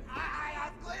 I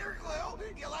have glitter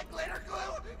glue. You like glitter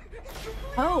glue?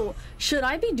 Oh, should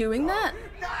I be doing that?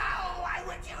 No, why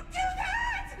would you do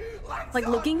that? Like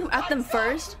looking at them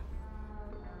first?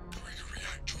 Gregory,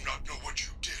 I do not know what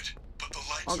you did, but the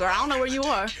lights Oh, girl, I don't know where you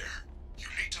are. You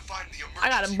need to find the I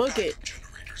gotta book it. backup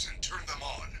generators and turn them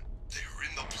on. They are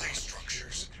in the play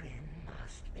structures.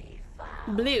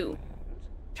 Blue.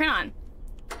 Turn on.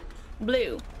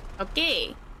 Blue.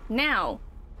 Okay. Now.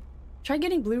 Try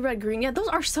getting blue, red, green. Yeah, those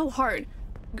are so hard.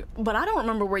 But I don't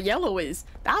remember where yellow is.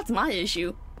 That's my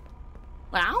issue.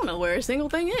 Like, I don't know where a single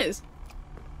thing is.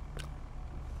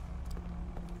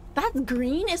 That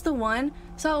green is the one.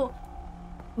 So,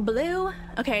 blue.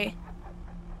 Okay.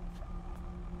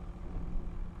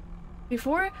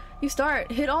 Before you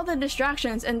start, hit all the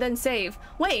distractions and then save.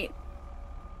 Wait.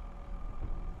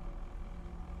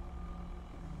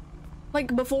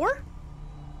 Like before?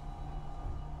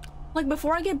 Like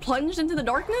before I get plunged into the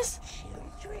darkness?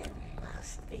 Children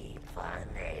must be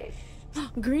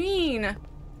punished. Green.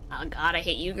 Oh god, I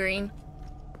hate you, green.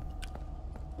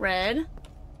 Red.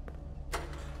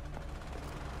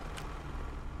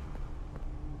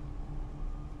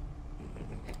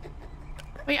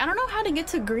 Wait, I don't know how to get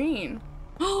to green.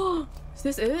 Oh, is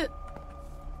this it?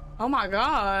 Oh my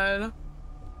god.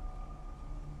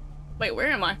 Wait, where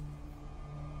am I?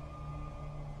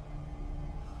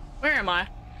 Where am I?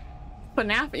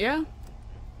 FNAF, yeah.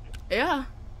 Yeah.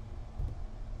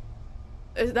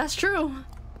 That's true.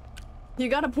 You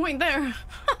got a point there.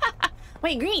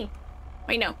 Wait, green.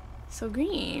 Wait, no. So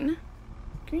green.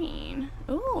 Green.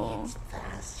 Ooh. It's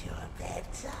past your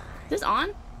bedtime. Is this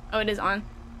on? Oh, it is on.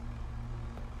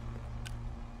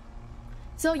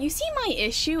 So you see my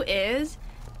issue is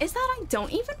that I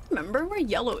don't even remember where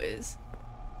yellow is.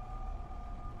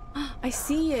 I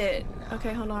see it.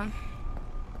 Okay, hold on.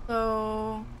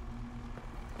 So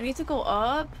I need to go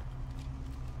up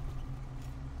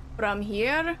from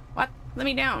here. What? Let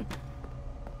me down.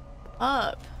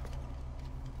 Up.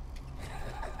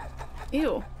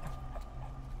 Ew.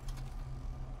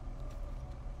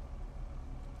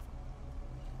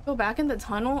 Go back in the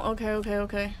tunnel? Okay, okay,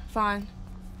 okay. Fine.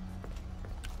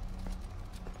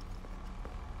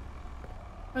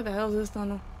 Where the hell is this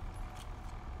tunnel?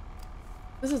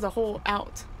 This is a hole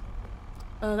out.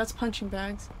 That's punching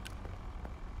bags.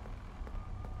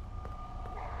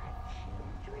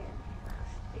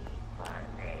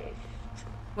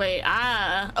 Wait,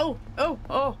 oh, oh,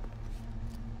 oh.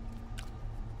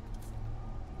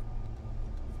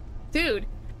 Dude,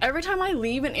 every time I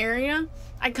leave an area,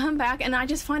 I come back and I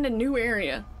just find a new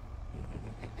area.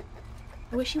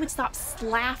 I wish he would stop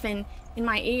slapping in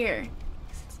my ear.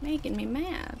 It's making me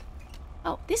mad.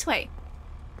 Oh, this way.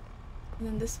 And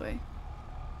then this way.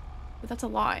 But that's a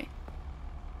lie.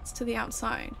 It's to the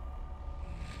outside.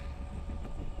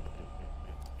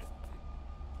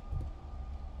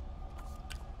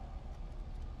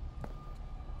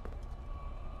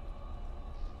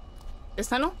 This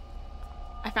tunnel?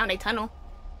 I found a tunnel.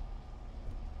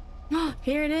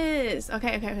 Here it is.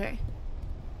 Okay, okay, okay.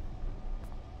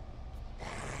 The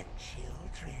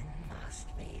children must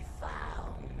be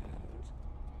found.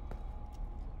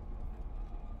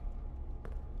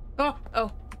 Oh,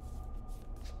 oh.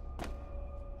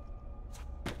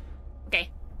 Okay,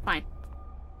 fine.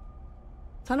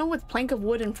 Tunnel with plank of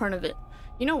wood in front of it.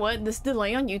 You know what? This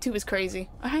delay on YouTube is crazy.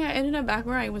 I ended up back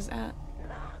where I was at.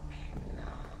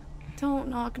 Don't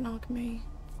knock me.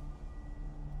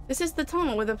 This is the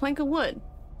tunnel with a plank of wood.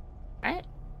 Right?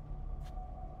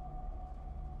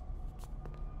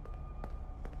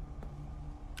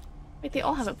 Wait, they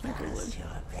all have a plank of wood.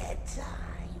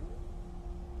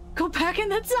 Go back in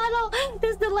the tunnel!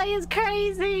 This delay is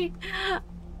crazy!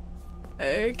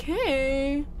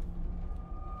 Okay.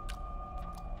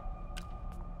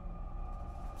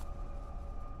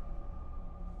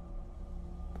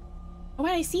 Oh,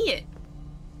 wait, I see it.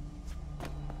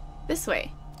 This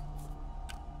way.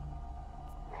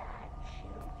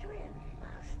 Children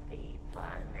must be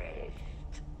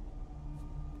punished.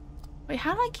 Wait,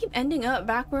 how do I keep ending up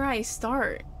back where I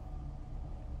start?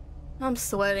 I'm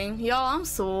sweating. Y'all, I'm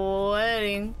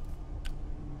sweating.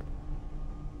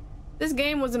 This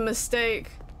game was a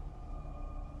mistake.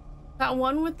 That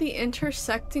one with the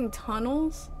intersecting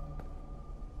tunnels?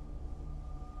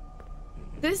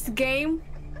 This game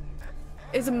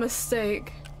is a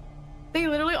mistake. They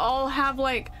literally all have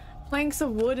like planks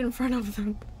of wood in front of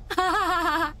them.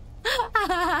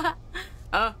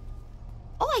 Oh,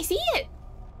 I see it.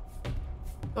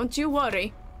 Don't you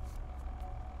worry.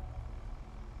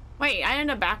 Wait, I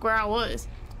ended up back where I was.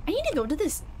 I need to go to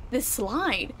this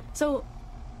slide. So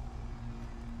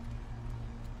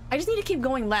I just need to keep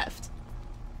going left.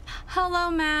 Hello,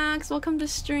 Max. Welcome to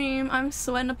stream. I'm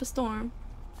sweating up a storm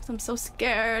because I'm so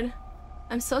scared.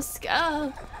 I'm so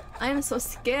scared. I am so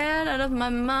scared out of my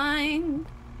mind.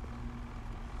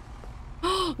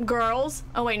 Girls.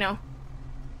 Oh, wait, no.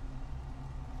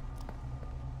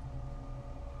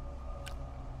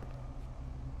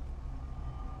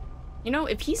 You know,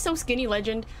 if he's so skinny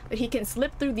legend that he can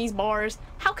slip through these bars,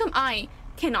 how come I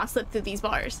cannot slip through these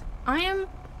bars? I am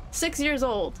 6 years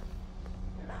old.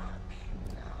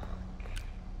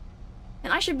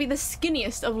 And I should be the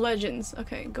skinniest of legends.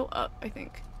 Okay, go up, I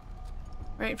think.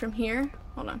 Right from here.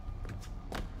 Hold on.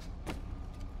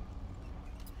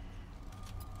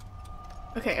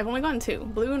 Okay, I've only gotten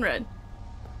 2. Blue and red.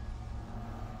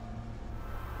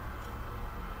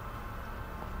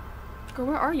 Girl,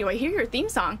 where are you? I hear your theme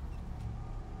song.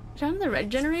 Down to the red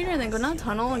generator and then go down the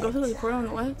tunnel and go through the portal on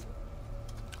the left.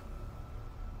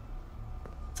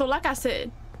 So like I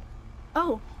said,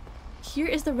 oh, here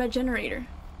is the red generator.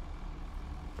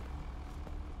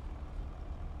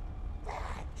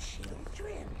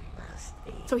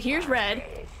 So here's red.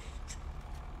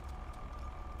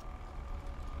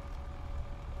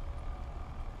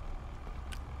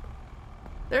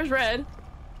 There's red.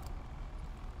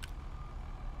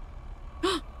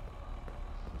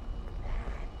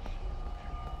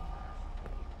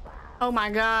 Oh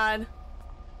my god.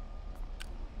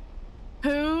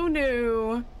 Who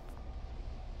knew?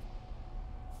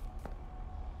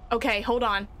 Okay, hold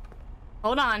on.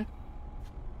 Hold on.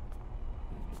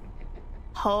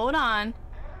 Hold on.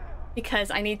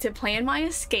 Because I need to plan my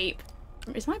escape.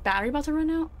 Is my battery about to run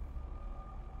out?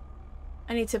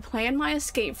 I need to plan my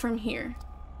escape from here.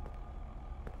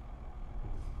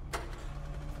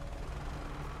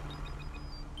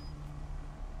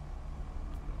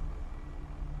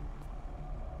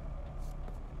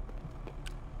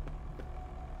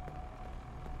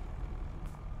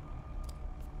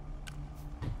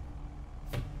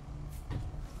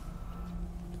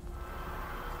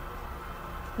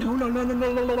 No.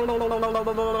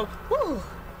 Woo.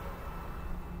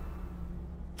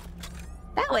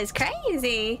 That was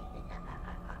crazy.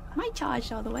 Might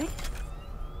charge all the way.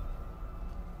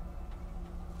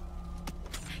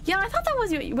 Yeah, I thought that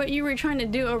was what you were trying to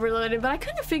do, Overloaded, but I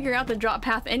couldn't figure out the drop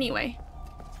path anyway.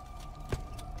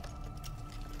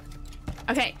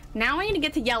 Okay, now I need to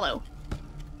get to yellow.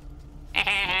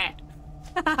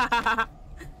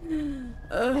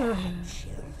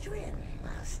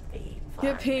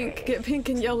 Get pink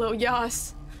and yellow,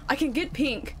 yes. I can get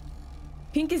pink.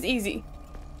 Pink is easy.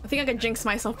 I think I could jinx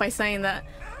myself by saying that,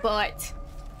 but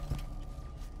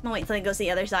I'll wait till it goes to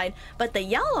the other side. But the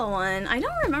yellow one, I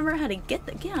don't remember how to get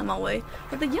out of my way.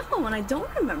 But the yellow one, I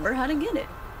don't remember how to get it.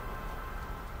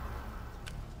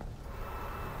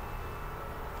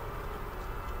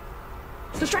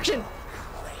 Distraction!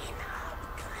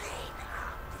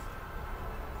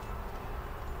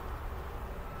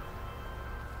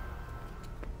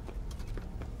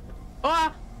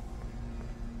 Ah!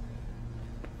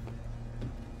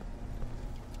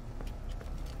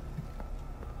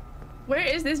 Where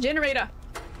is this generator?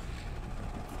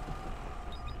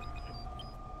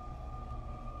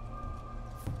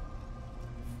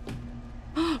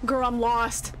 Girl, I'm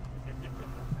lost.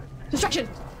 Distraction!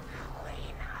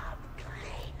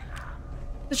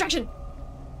 Distraction!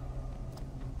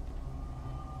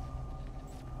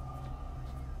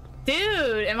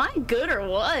 Dude, am I good or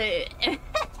what?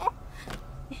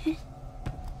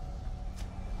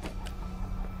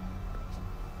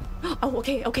 Oh,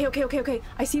 okay.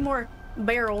 I see more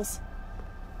barrels.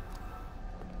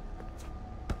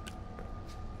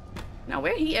 Now,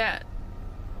 where he at?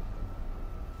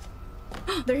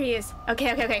 There he is.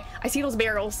 Okay. I see those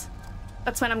barrels.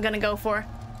 That's what I'm gonna go for.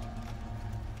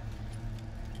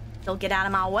 Don't get out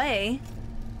of my way.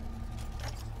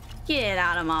 Get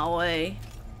out of my way.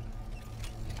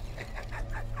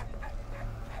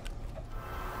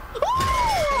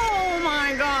 Oh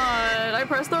my god! I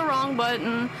pressed the wrong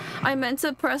button. I meant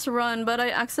to press run, but I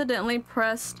accidentally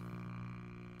pressed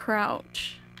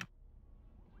crouch.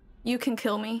 You can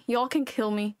kill me. Y'all can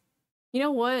kill me. You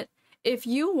know what? If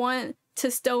you want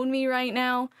to stone me right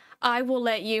now, I will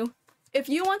let you. If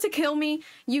you want to kill me,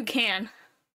 you can.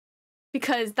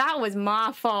 Because that was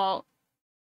my fault.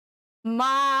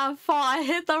 My fault. I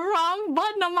hit the wrong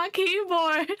button on my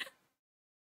keyboard.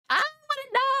 I want to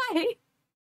die.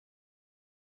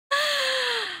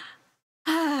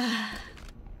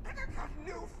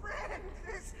 New friend,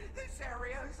 this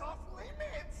area is off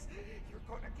limits. You're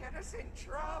gonna get us in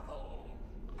trouble.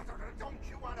 Don't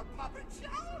you want a puppet show?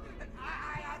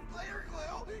 I have glitter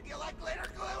glue. You like glitter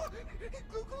glue?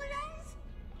 Glue.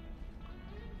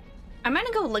 I'm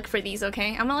gonna go look for these,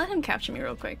 okay? I'm gonna let him capture me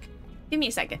real quick. Give me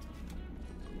a second.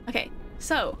 Okay,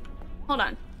 so, hold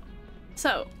on.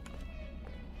 So,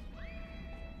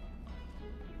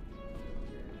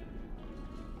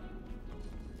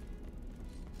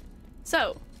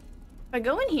 if I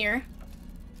go in here,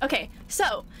 okay,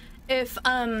 so if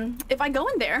I go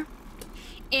in there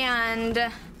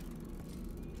and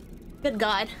good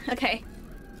God, okay.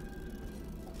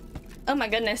 Oh my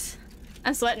goodness,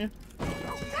 I'm sweating.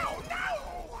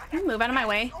 Can you move out of my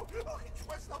way?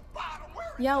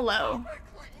 Yellow.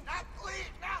 Let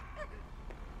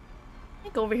me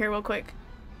go over here real quick.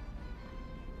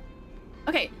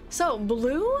 Okay, so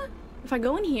blue, if I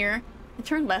go in here and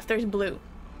turn left, there's blue.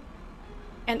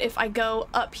 And if I go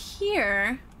up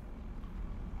here,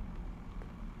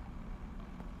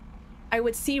 I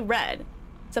would see red,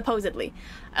 supposedly.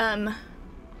 My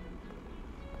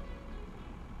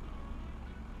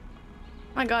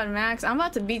god, Max, I'm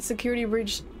about to beat security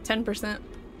breach 10%.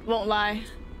 Won't lie.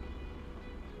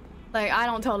 Like, I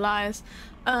don't tell lies.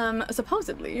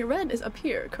 Supposedly, red is up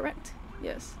here, correct?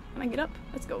 Yes. Can I get up?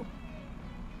 Let's go.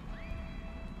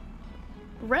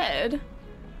 Red?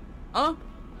 Oh.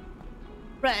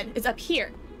 Red is up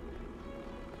here.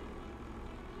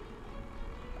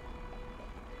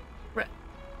 Red.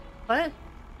 What?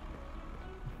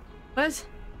 What?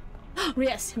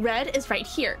 Yes, red is right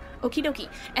here. Okie dokie.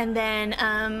 And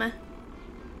then,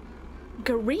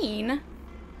 green.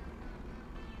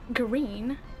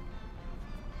 Green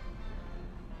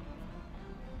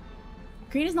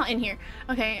is not in here.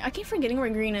 Okay, I keep forgetting where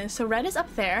green is. So red is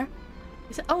up there.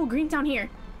 Oh, green's down here.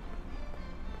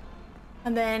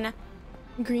 And then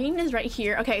green is right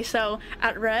here. Okay, so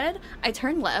at red, I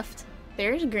turn left.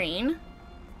 There's green.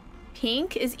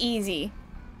 Pink is easy.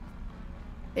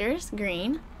 There's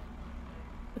green.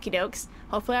 Okie dokes.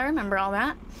 Hopefully I remember all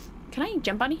that. Can I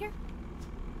jump out of here?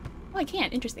 Oh, I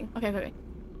can't. Interesting. Okay.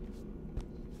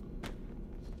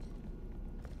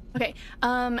 Okay,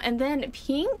 and then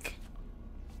pink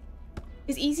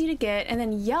is easy to get, and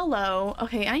then yellow.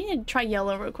 Okay, I need to try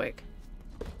yellow real quick.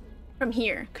 From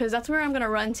here, because that's where I'm gonna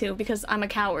run to, because I'm a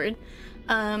coward.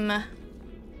 Run!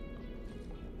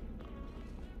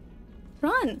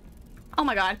 Oh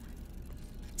my god.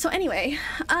 So anyway,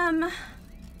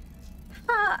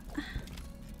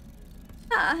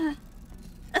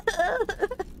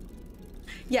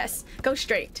 yes, go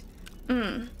straight.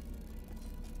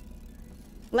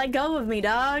 Let go of me,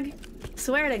 dog.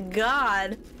 Swear to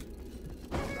God.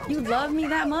 You love me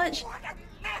that much?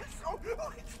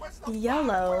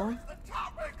 Yellow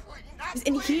is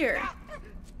in here.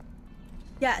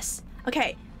 Yes.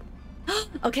 Okay.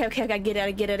 Okay, okay, I get it,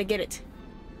 I get it, I get it.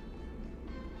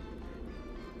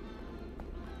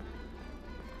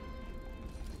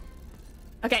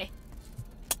 Okay.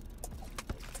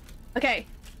 Okay.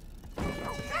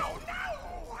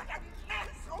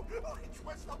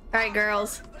 Alright,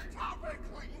 girls.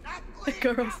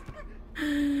 Girls.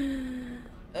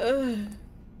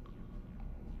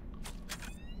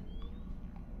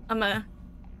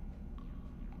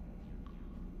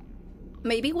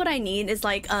 Maybe what I need is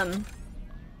like,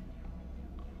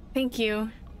 thank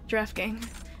you, Giraffe Gang.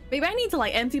 Maybe I need to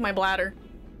like empty my bladder.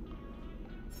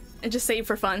 And just save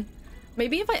for fun.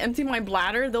 Maybe if I empty my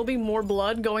bladder, there'll be more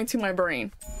blood going to my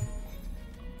brain.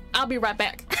 I'll be right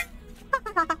back.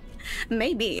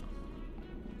 Maybe.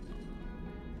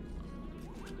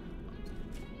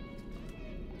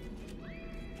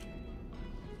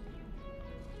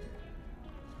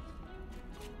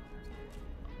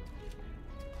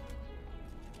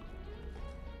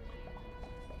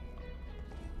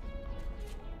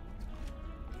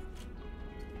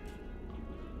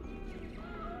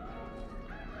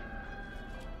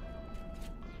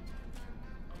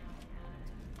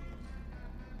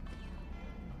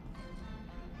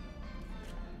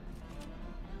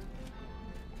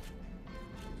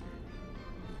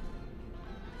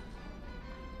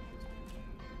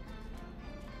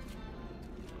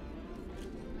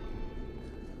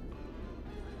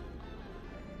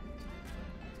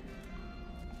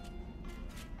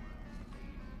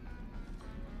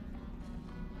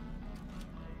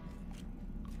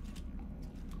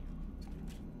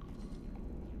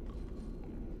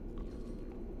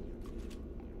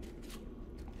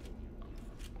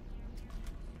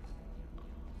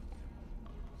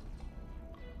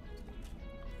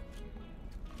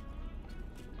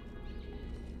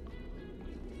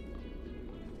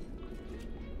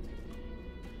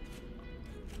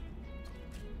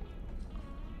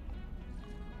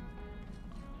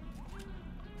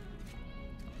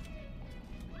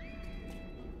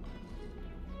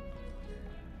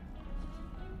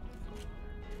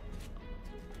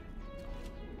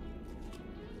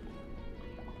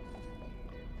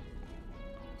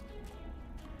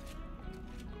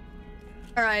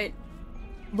 Alright.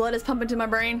 Blood is pumping to my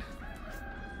brain.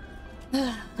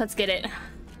 Let's get it.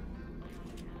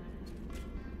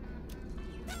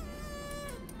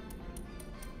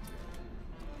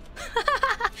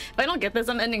 If I don't get this,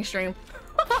 I'm ending stream.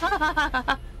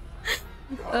 Why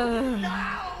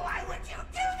would you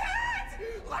do that?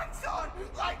 Lights on!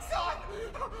 Lights on!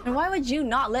 And why would you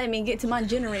not let me get to my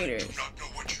generators? Do not know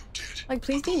what you did. Like,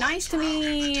 please be nice to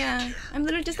me. I'm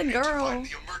literally just a girl. Find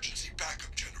the emergency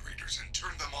backup generators and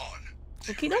turn them on.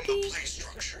 Okie They run the dokie. play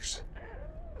structures.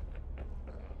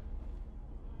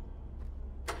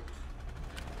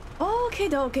 Okay,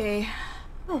 dokie.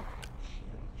 Oh.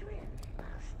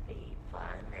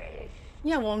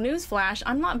 Yeah, well, newsflash,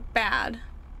 I'm not bad.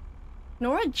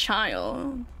 Nor a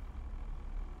child.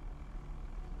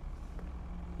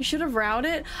 You should have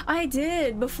routed? I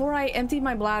did, before I emptied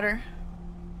my bladder.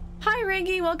 Hi,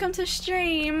 Reggie, welcome to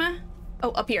stream. Oh,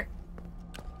 up here.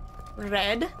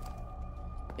 Red.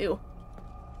 Ew.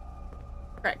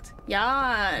 Correct.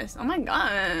 Yes. Oh my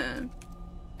god.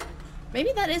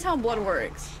 Maybe that is how blood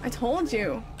works. I told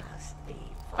you.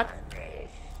 What?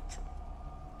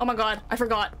 Oh my god, I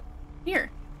forgot.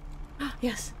 Here.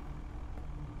 Yes.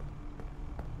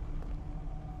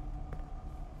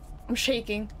 I'm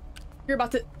shaking. You're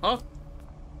about to... Oh.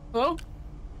 Hello?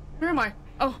 Where am I?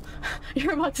 Oh.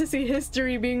 You're about to see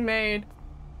history being made.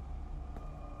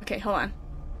 Okay, hold on.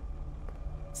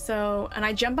 So, and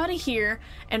I jump out of here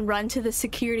and run to the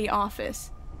security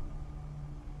office.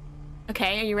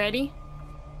 Okay, are you ready?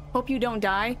 Hope you don't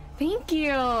die. Thank you.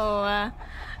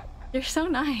 You're so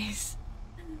nice.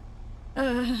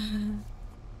 Oh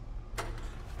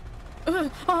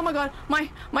my god, my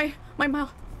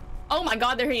mouth. Oh my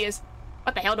god, there he is.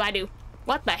 What the hell do I do?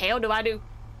 What the hell do I do?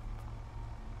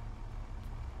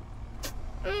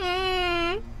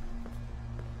 I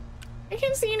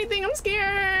can't see anything, I'm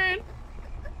scared.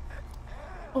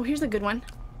 Oh, here's a good one.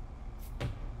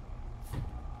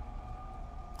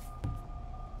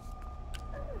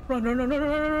 Run, run, run, run,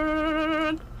 run, run,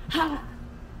 run. Ha.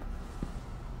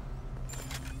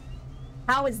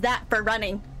 How is that for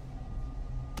running?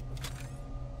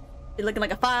 You're looking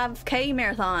like a 5K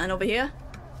marathon over here.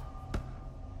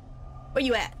 Where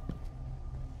you at?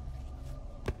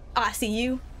 Oh, I see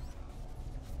you.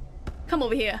 Come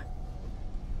over here.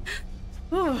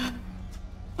 Oh,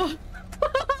 oh.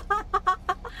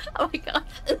 Oh my god.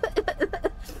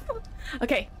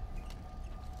 Okay.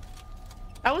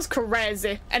 That was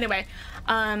crazy. Anyway,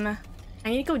 I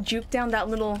need to go juke down that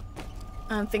little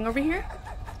thing over here.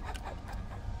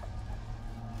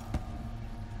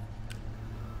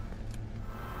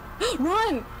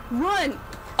 Run!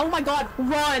 Oh my god,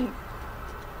 run!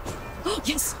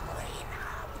 Yes!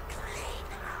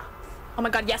 Oh my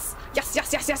god, yes! Yes,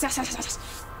 yes, yes, yes, yes, yes, yes,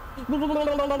 yes!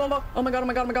 Oh my god, oh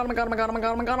my god, oh my god, oh my god, oh my god, oh my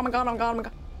god, oh my god, oh my god, oh my god, oh my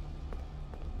god.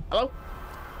 Hello?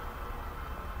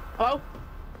 Hello?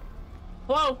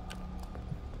 Hello?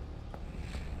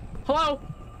 Hello?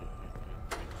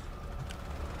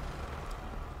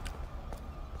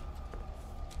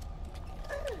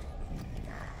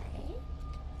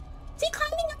 Is he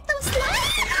climbing up those slides?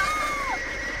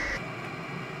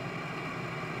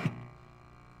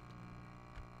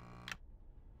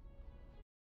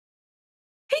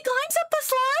 He climbs up the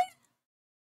slide?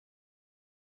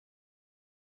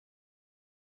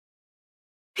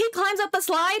 He climbs up the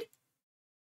slide?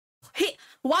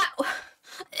 Why?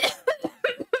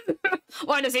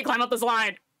 Why does he climb up the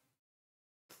slide?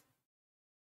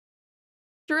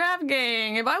 Giraffe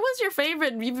Gang, if I was your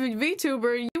favorite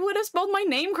VTuber, you would have spelled my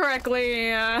name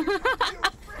correctly. I'm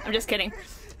just kidding.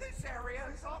 This area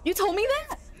is off You told me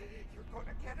that? You're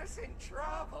gonna get us in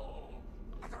trouble.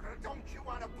 Don't you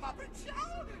want a puppet show?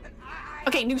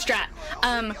 Okay, new strat.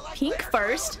 Pink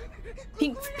first.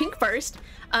 Pink first.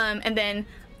 And then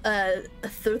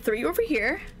throw you over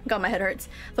here. God, my head hurts.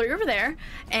 Throw you over there.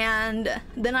 And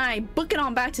then I book it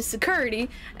on back to security,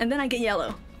 and then I get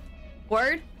yellow.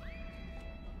 Word?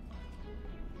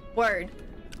 Word.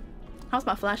 How's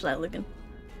my flashlight looking?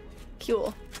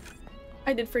 Cool.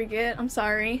 I did forget. I'm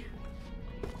sorry.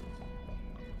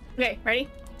 Okay, ready?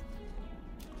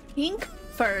 Pink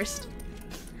first.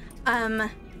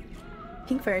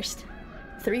 Pink first.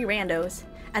 3 randos.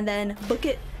 And then book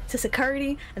it to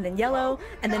security, and then yellow,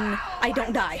 and then I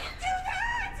don't die.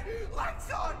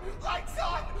 Lights on! Lights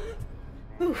on!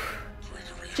 Oof.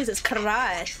 Gregory, Jesus I don't know what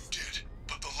Christ. you did,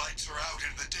 but the lights are out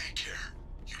in the daycare.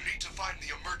 You need to find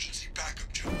the emergency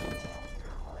backup generator.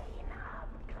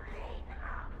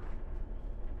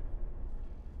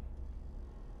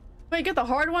 Wait, get the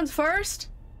hard ones first?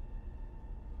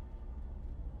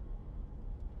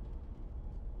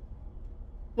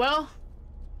 Well,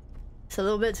 it's a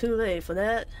little bit too late for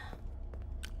that.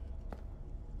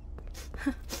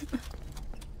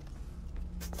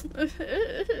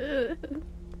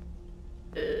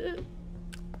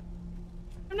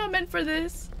 I'm not meant for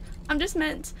this. I'm just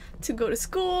meant to go to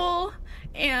school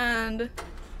and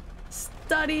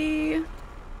study.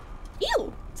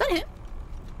 Ew! Is that him?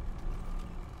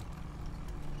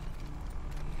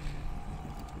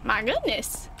 My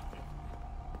goodness.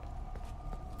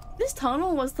 This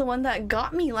tunnel was the one that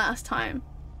got me last time.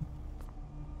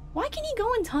 Why can he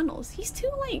go in tunnels? He's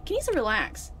too late. He needs to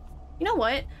relax. You know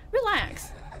what?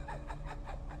 Relax.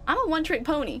 I'm a one-trick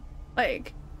pony.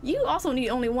 Like, you also need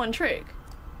only one trick.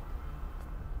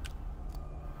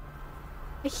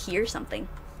 I hear something.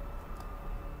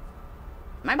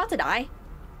 Am I about to die?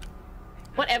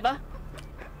 Whatever.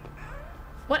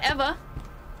 Whatever.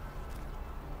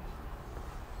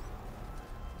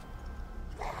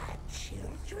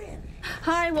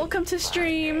 Hi, welcome to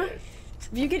stream. If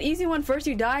you get easy one first,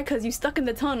 you die because you stuck in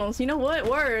the tunnels. You know what?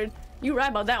 Word. You right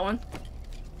about that one.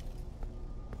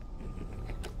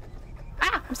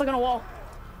 Ah! I'm stuck on a wall.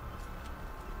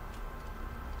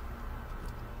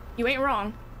 You ain't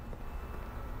wrong.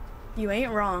 You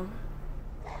ain't wrong.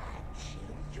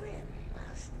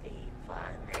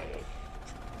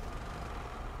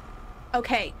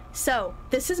 Okay, so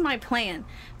this is my plan.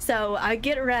 So I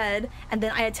get red, and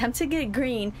then I attempt to get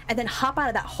green, and then hop out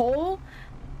of that hole,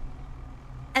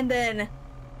 and then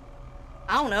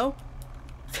I don't know.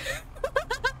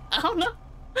 I don't know.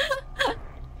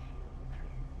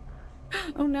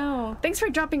 Oh no. Thanks for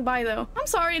dropping by though. I'm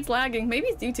sorry it's lagging. Maybe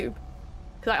it's YouTube.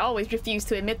 Because I always refuse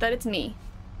to admit that it's me.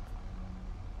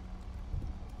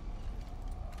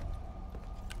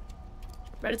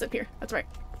 Reddit's up here. That's right.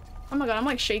 Oh my god, I'm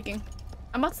like shaking.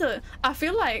 I'm about to, I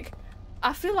feel like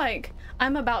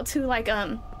I'm about to like,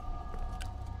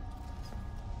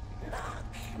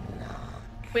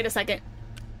 wait a second.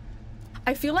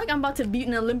 I feel like I'm about to beat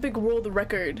an Olympic world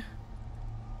record.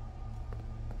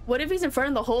 What if he's in front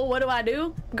of the hole? What do I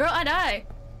do? Girl, I die.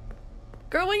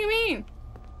 Girl, what do you mean?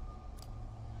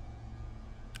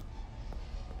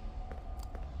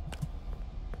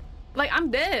 Like, I'm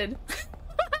dead.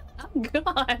 Oh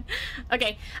god.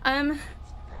 Okay,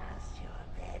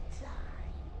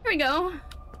 here we go.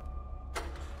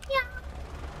 Yeah.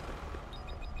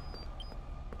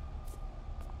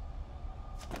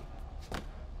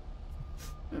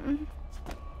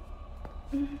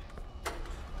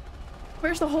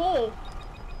 Where's the hole?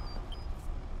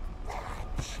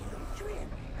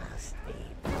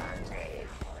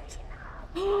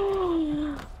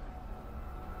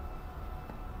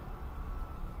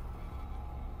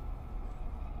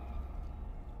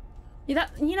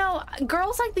 You know,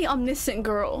 girls like the omniscient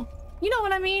girl. You know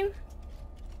what I mean?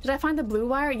 Did I find the blue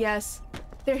wire? Yes.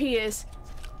 There he is.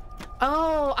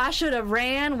 Oh, I should have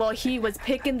ran while he was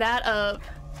picking that up.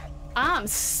 I'm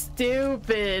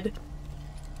stupid.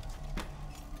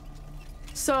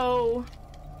 So,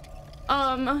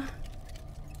 my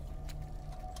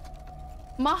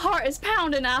heart is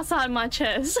pounding outside my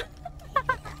chest.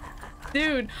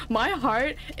 Dude, my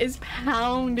heart is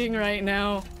pounding right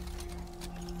now.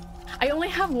 I only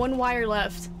have one wire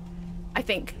left, I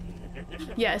think.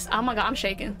 Yes, oh my god, I'm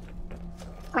shaking.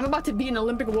 I'm about to beat an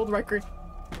Olympic world record.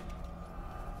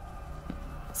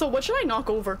 So what should I knock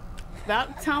over?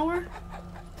 That tower?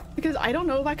 Because I don't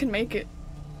know if I can make it.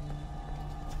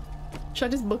 Should I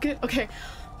just book it? Okay.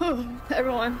 Oh,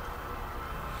 everyone.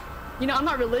 You know, I'm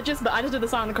not religious, but I just did the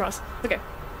sign on the cross. Okay.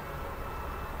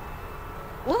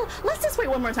 Well, let's just wait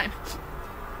one more time.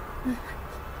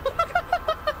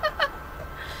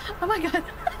 Oh my god.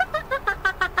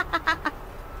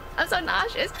 I'm so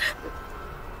nauseous.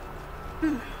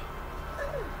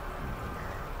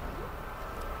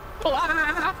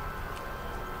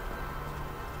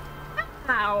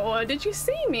 Ow, did you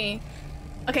see me?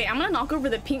 Okay, I'm gonna knock over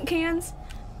the pink cans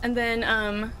and then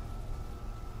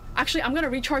actually I'm gonna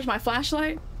recharge my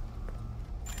flashlight.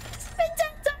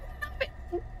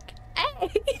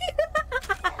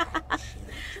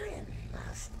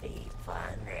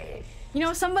 You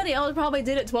know, somebody else probably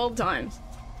did it 12 times.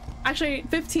 Actually,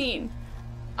 15.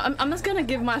 I'm just gonna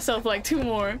give myself like 2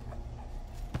 more.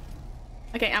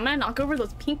 Okay, I'm gonna knock over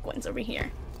those pink ones over here.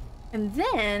 And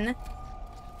then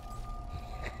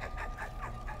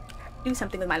do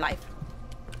something with my life.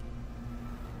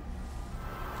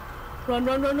 Run,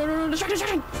 run, run, run, run, run, distract,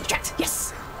 distract, distract,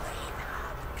 yes!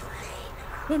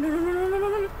 Run, run, run, run, run,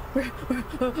 run,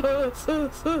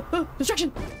 run.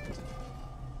 Distraction!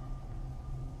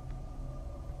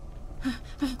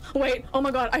 Wait, oh my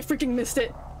god, I freaking missed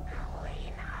it.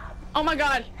 Oh my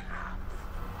god.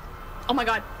 Oh my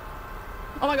god.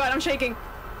 Oh my god, I'm shaking.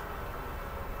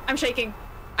 I'm shaking.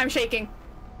 I'm shaking.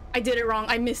 I did it wrong.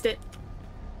 I missed it.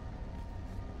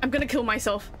 I'm gonna kill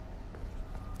myself.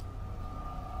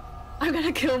 I'm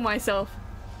gonna kill myself.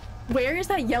 Where is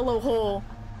that yellow hole?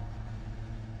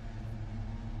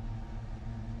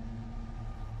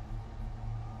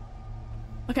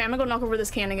 Okay, I'm gonna go knock over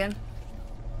this can again.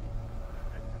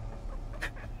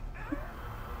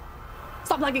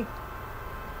 Stop lagging.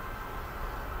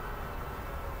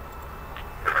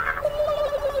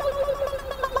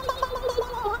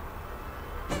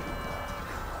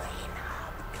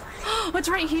 What's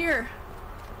right here?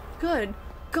 Good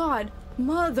God,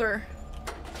 mother.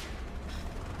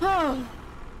 Oh.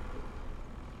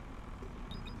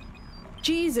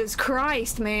 Jesus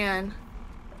Christ, man.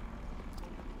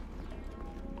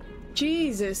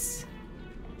 Jesus.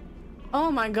 Oh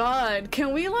my god.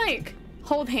 Can we like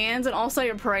hold hands and all say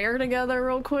a prayer together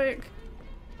real quick?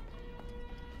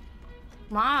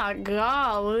 My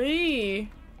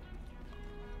golly.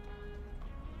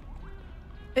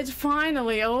 It's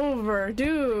finally over,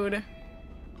 dude.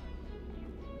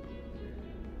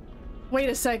 Wait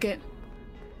a second.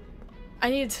 I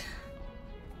need...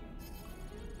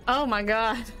 Oh my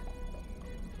god.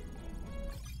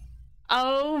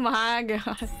 Oh my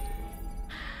god.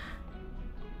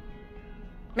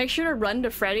 Make sure to run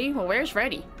to Freddy. Well, where's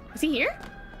Freddy? Is he here?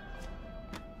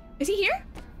 Is he here?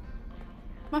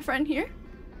 My friend here?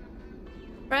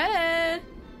 Fred!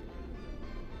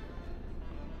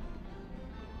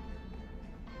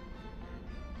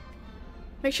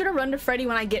 Make sure to run to Freddy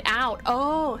when I get out.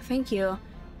 Oh, thank you.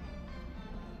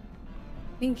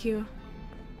 Thank you.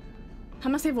 I'm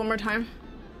gonna save one more time.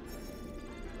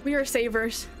 We are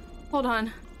savers. Hold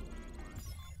on.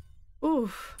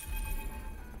 Oof.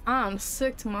 I'm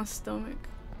sick to my stomach.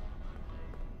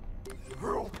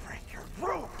 Rule breaker,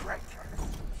 rule breaker.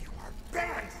 You are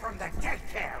banned from the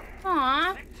daycare.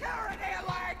 Aww. Security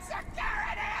alert,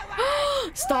 security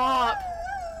alert. Stop.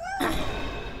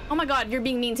 Oh my god, you're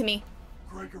being mean to me.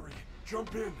 Gregory,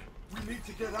 jump in. We need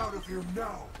to get out of here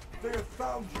now. They have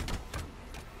found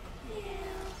you.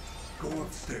 Go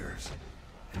upstairs.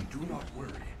 And do not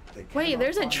worry. Wait,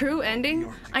 there's a true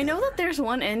ending? I know that there's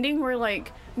one ending where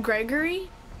like Gregory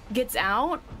gets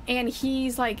out and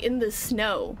he's like in the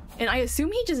snow. And I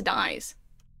assume he just dies.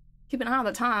 Keep an eye on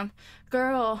the time.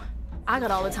 Girl, I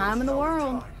got all the time in the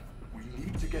world. We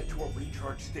need to get to a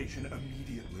recharge station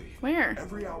immediately. Where?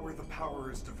 Every hour the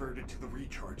power is diverted to the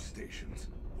recharge stations.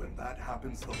 When that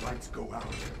happens, the lights go out.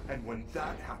 And when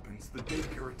that happens, the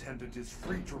daycare attendant is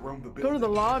free to roam the building. Go to the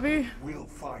lobby. We'll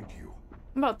find you.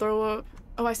 I'm about to throw up.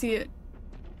 Oh, I see it.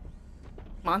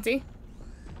 Monty?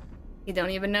 You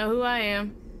don't even know who I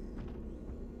am.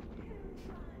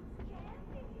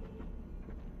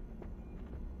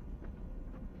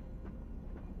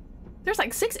 There's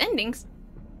like 6 endings.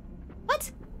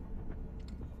 What?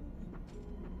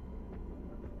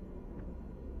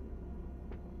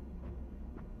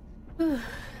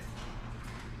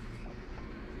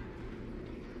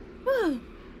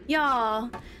 Y'all,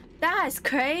 that's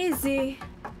crazy.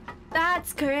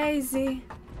 That's crazy.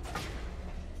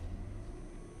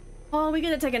 Oh, we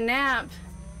gotta take a nap.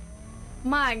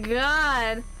 My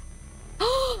god.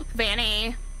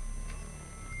 Vanny.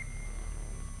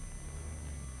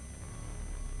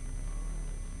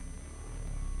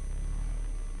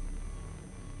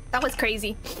 That was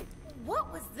crazy.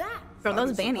 What was that? Bro, that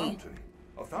was is a Vanny. fountain.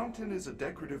 A fountain is a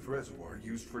decorative reservoir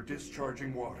used for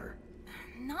discharging water.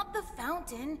 Not the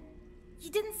fountain. You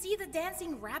didn't see the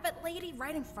dancing rabbit lady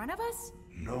right in front of us?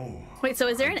 No. Wait, so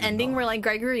is there I an did ending not. where like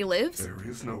Gregory lives? There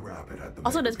is no rabbit at the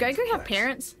Also, does Megabeast Gregory have Plex.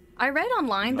 parents? I read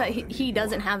online that Not he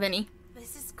doesn't anymore. have any.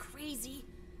 This is crazy.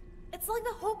 It's like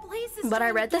the whole place is But I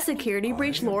trying read to the get me. security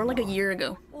breach lore like a year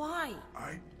ago. Why?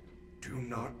 I do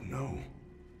not know.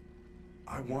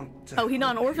 I want to Oh, he's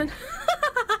not an help orphan?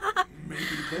 you. Maybe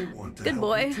they want to Good help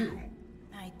boy. you too.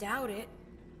 I doubt it.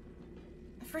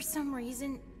 For some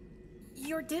reason,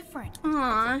 you're different.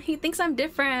 Aw, he thinks I'm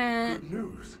different. Good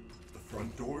news. The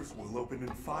front doors will open in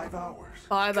 5 hours.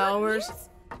 5 hours. Yes?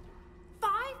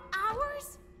 5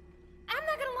 hours? I'm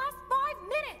not gonna last 5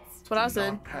 minutes. That's what I Do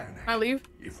said. not panic. I leave.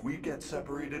 If we get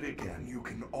separated again, you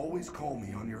can always call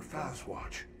me on your fast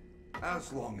watch.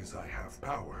 As long as I have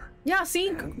power. Yeah, see,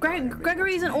 And I am able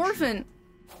Gregory's to an reach you. orphan.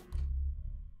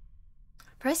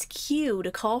 Press Q to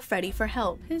call Freddy for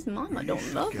help. His mama We don't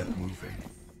should love get him. moving.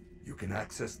 You can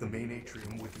access the main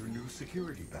atrium with your new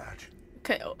security badge.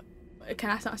 Okay, oh, can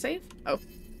I not save? Oh.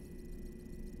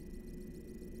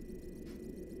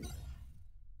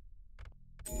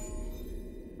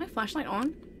 My flashlight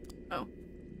on? Oh.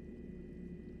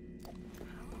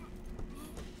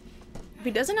 If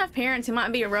he doesn't have parents, he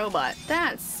might be a robot.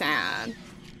 That's sad.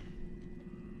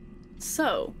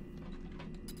 So,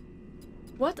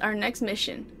 what's our next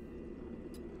mission?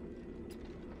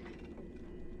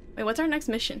 Wait, what's our next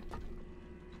mission?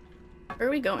 Where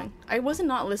are we going? I wasn't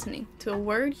not listening to a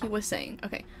word he was saying.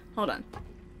 Okay, hold on.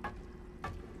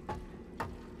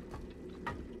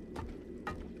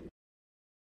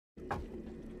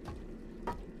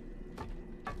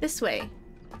 This way.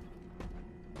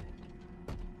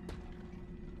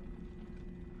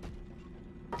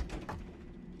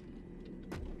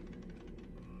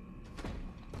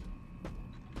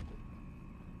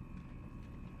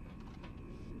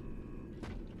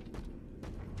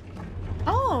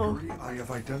 Oh! Gregory, I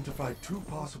have identified 2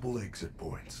 possible exit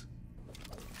points.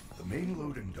 The main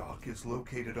loading dock is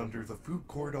located under the food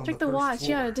court on Check the the first watch. floor.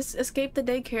 Yeah, just escape the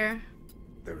daycare.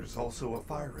 There is also a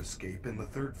fire escape in the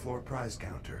 3rd floor prize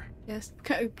counter. Yes. Oh,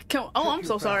 Check I'm your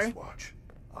so sorry. fast watch.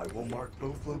 I will mark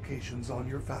both locations on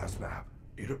your fast map.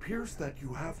 It appears that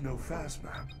you have no fast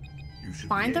map. You should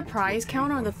Find be the able to prize obtain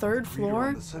counter on one the from 3rd greeter floor.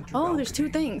 on the center Oh, there's 2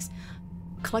 balcony. things.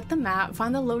 Collect the map.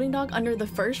 Find the loading dock under the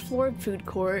 1st floor food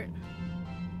court.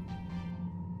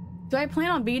 Do I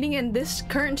plan on beating in this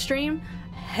current stream?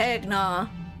 Heck nah.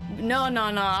 No.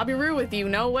 I'll be real with you.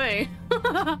 No way.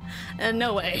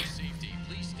 No way. Safety,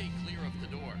 please stay clear of the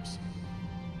doors.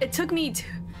 It took me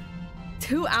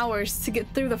 2 hours to get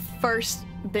through the first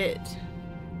bit.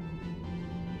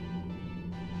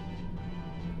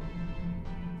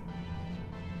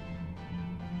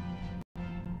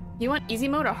 You want easy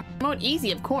mode or hard mode?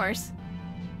 Easy, of course.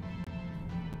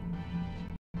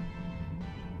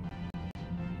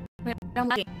 Wait, I'm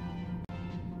lagging.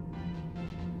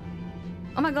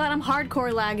 Oh my god, I'm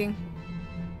hardcore lagging.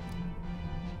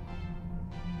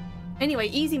 Anyway,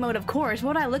 easy mode, of course.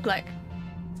 What do I look like?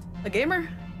 A gamer?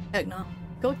 Heck no.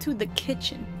 Go to the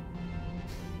kitchen.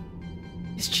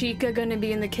 Is Chica gonna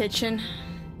be in the kitchen?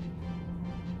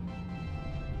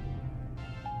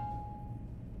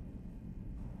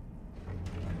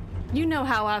 You know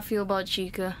how I feel about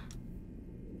Chica.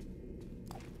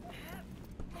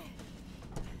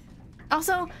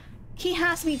 Also, he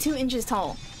has to be 2 inches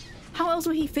tall. How else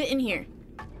would he fit in here?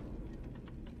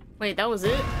 Wait, that was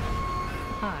it?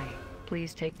 Hi,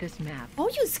 please take this map. Oh,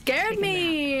 you scared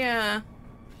me!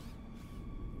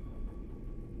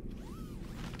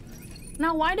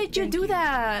 Now, why did you Thank do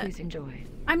that? Please enjoy.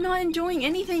 I'm not enjoying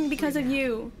anything because of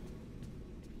you.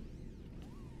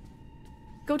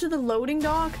 Go to the loading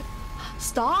dock?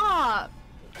 Stop!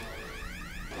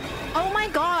 Oh my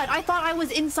god, I thought I was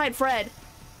inside Fred.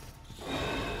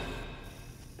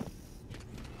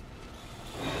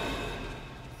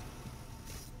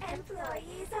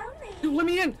 Employees only. Let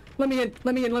me in! Let me in!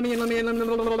 Let me in! Let me in! Let me in! Let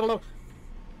me in!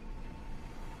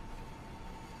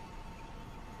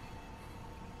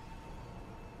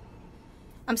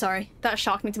 I'm sorry. That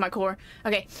shocked me to my core.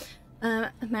 Okay.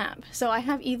 Map. So I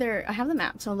have the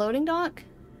map. So loading dock.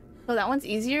 Oh, that one's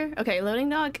easier. Okay, loading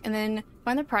dock, and then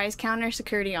find the prize counter,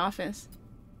 security office.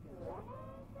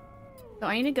 So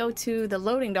I need to go to the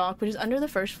loading dock, which is under the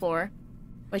first floor,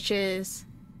 which is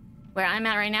where I'm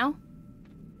at right now.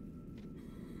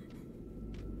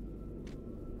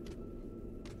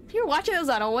 You're watching this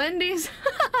at a Wendy's?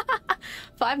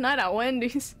 Five Night at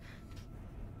Wendy's.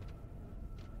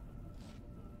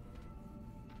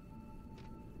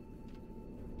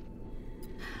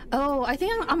 Oh, I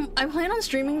think I plan on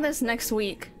streaming this next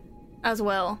week as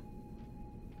well.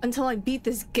 Until I beat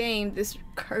this game, this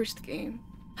cursed game.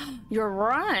 You're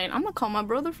right. I'm gonna call my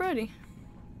brother Freddy.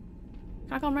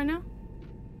 Can I call him right now?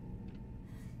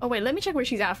 Oh wait, let me check where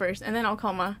she's at first, and then I'll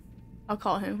call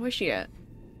him. Where's she at?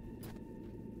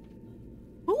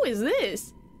 Who is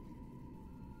this?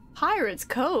 Pirates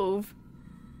Cove.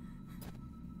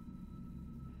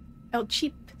 El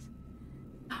Cheap.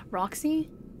 Roxy?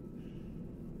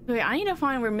 Okay, I need to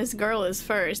find where Miss Girl is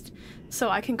first, so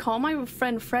I can call my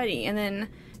friend Freddy and then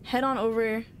head on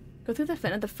over, go through the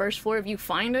vent at the first floor. If you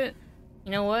find it,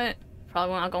 you know what?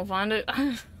 Probably not gonna find it.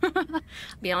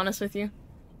 Be honest with you.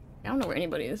 I don't know where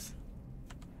anybody is.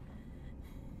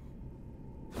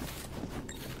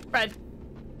 Fred.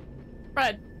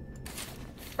 Fred.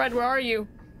 Fred, where are you?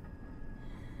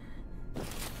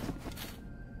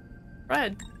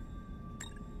 Fred.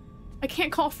 I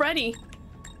can't call Freddy.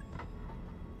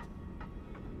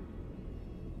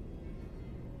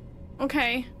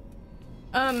 Okay.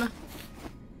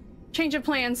 Change of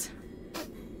plans.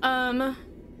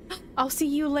 I'll see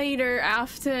you later,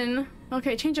 Afton.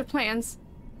 Okay, change of plans.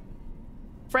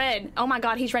 Fred. Oh my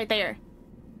god, he's right there.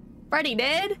 Freddy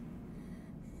dead?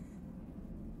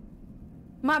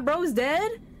 My bro's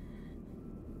dead?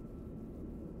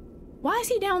 Why is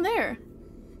he down there?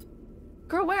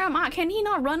 Girl, where am I? Can he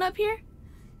not run up here?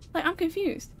 Like, I'm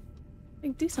confused.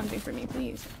 Like, do something for me,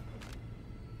 please.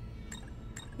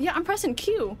 Yeah, I'm pressing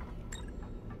Q.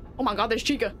 Oh my god, there's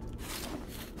Chica.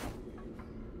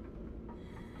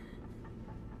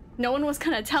 No one was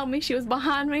gonna tell me she was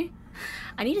behind me.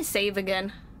 I need to save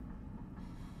again.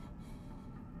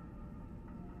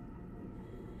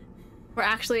 Or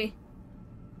actually,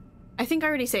 I think I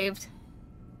already saved,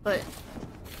 but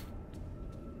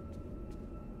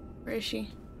where is she?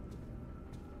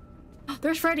 Oh,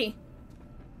 there's Freddy.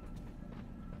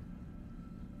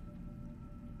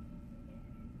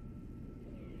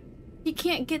 He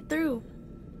can't get through.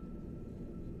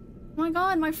 Oh my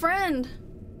god, my friend.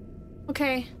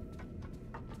 Okay.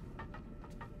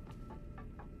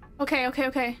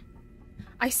 Okay.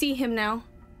 I see him now.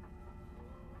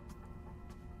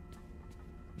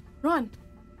 Run.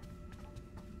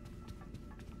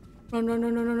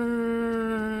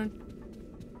 Run.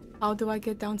 How do I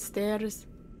get downstairs?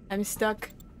 I'm stuck.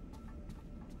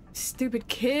 Stupid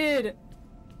kid.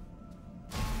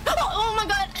 Oh my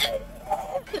god.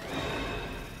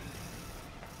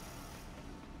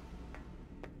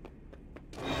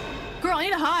 Girl, I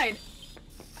need to hide.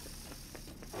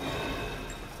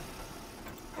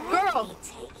 Girl.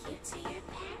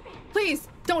 Please,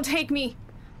 don't take me.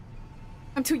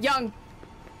 I'm too young.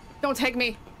 Don't take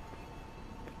me.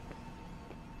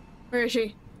 Where is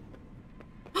she?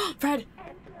 Fred.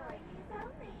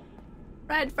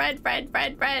 Fred,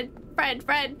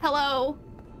 hello.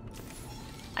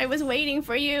 I was waiting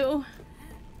for you.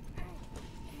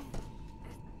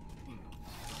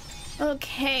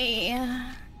 Okay. I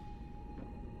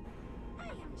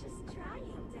am just trying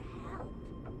to help.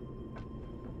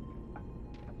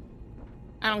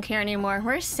 I don't care anymore.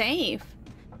 We're safe.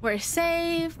 We're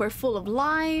safe. We're full of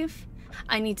life.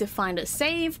 I need to find a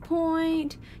save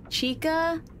point.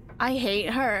 Chica, I hate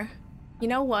her. You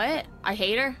know what? I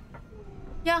hate her.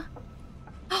 Yeah.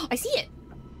 Oh, I see it.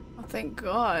 Oh, thank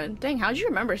God. Dang, how'd you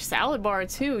remember salad bar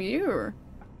too? You're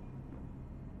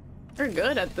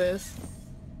good at this.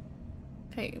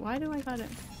 Okay, why do I got it?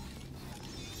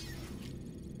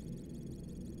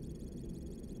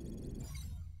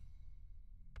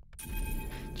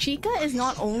 Chica is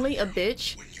not only a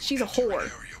bitch, she's a whore.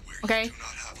 Okay? Do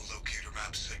not have a locator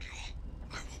map signal.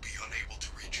 I will be unable to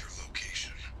reach your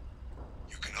location.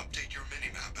 You can update your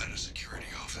minimap at a security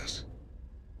office.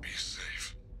 Be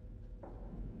safe.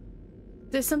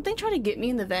 Did something try to get me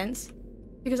in the vents?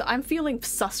 Because I'm feeling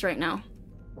sus right now.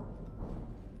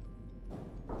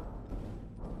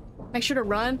 Make sure to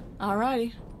run.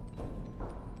 Alrighty.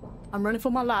 I'm running for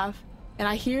my life. And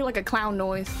I hear like a clown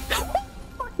noise.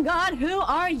 God, who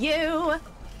are you?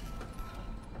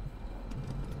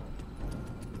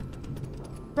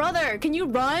 Brother, can you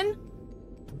run?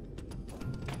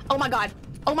 Oh my god.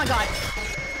 Oh my god.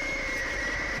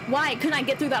 Why couldn't I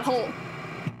get through that hole?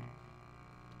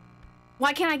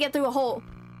 Why can't I get through a hole?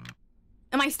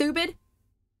 Am I stupid?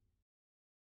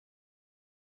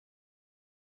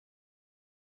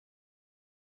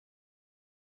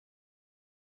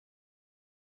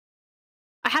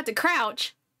 I had to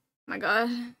crouch. Oh my god.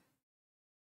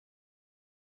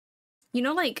 You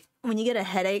know, like when you get a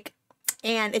headache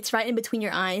and it's right in between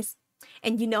your eyes,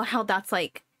 and you know how that's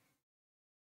like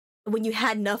when you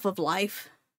had enough of life.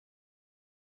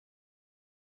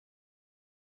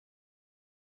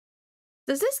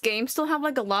 Does this game still have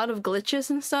like a lot of glitches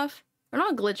and stuff? Or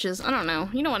not glitches, I don't know.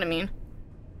 You know what I mean.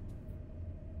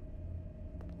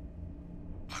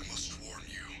 I must warn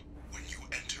you, when you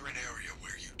enter an area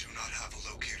where you do not have a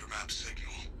locator map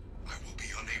signal, I will be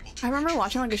unable to. I remember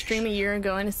watching like a stream a year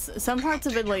ago, and some parts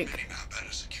of it like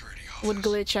would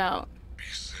glitch out. Be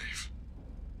safe.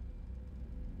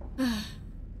 A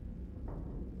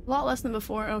lot less than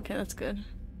before. Okay, that's good.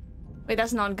 Wait,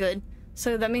 that's not good.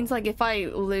 So that means like if I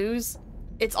lose,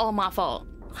 it's all my fault.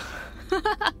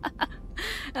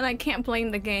 And I can't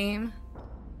blame the game.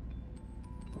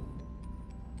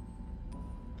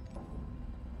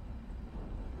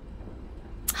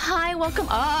 Hi, welcome.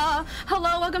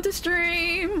 Hello, welcome to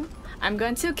stream. I'm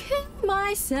going to kill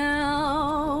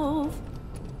myself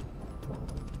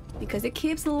because it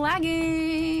keeps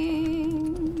lagging.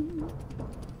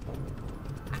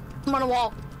 I'm on a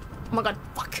wall. Oh my god,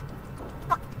 fuck.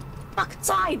 Fuck. Fuck,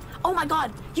 side. Oh my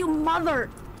god, you mother.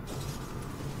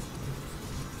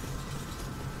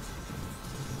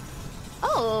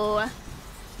 Oh.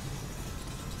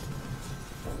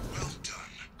 Well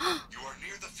done. You are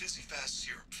near the fizzy fast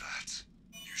syrup vats.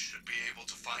 You should be able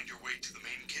to find your way to the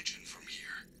main kitchen from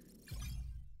here.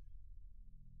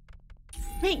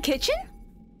 Main kitchen?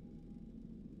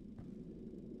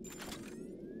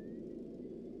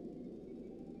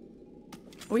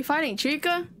 Are we fighting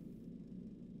Chica?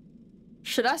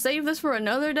 Should I save this for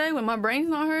another day when my brain's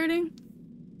not hurting?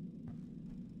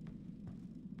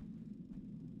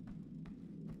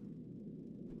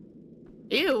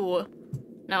 Ew.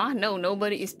 Now I know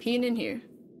nobody is peeing in here.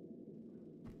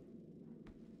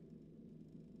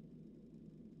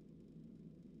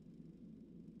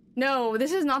 No,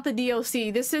 this is not the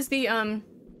DLC. This is the,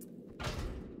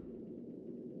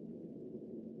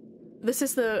 This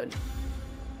is the...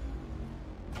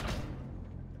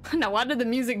 Now, why did the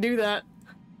music do that?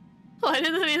 Why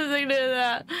did the music do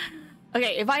that?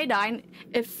 Okay, if I die,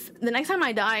 if the next time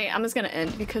I die, I'm just gonna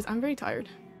end because I'm very tired.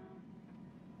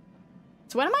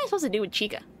 So what am I supposed to do with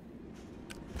Chica?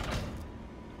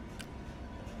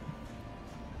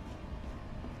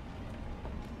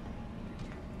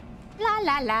 La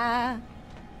la la.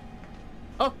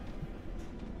 Oh.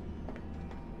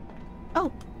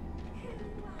 Oh.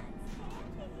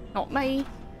 Not me.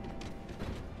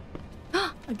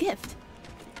 A gift.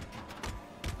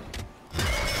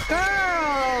 Girl!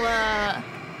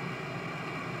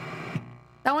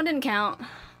 That one didn't count.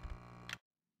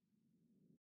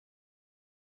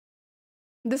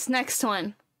 This next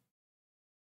one.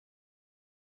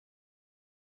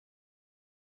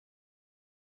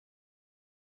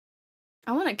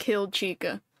 I want to kill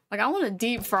Chica. Like, I want to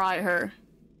deep fry her.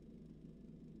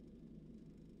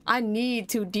 I need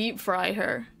to deep fry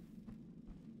her.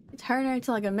 Turn her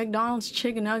into like a McDonald's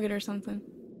chicken nugget or something.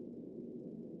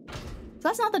 So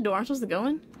that's not the door I'm supposed to go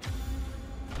in.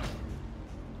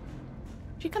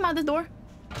 Should you come out this door?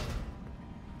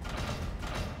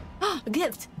 A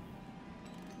gift!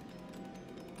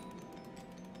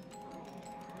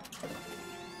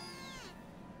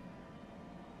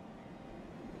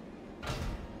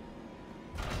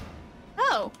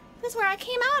 Oh, this is where I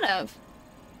came out of.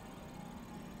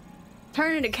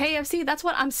 Turn into KFC, that's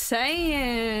what I'm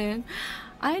saying.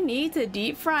 I need to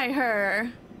deep fry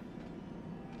her.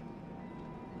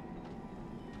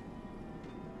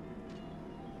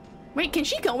 Wait, can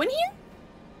she go in here?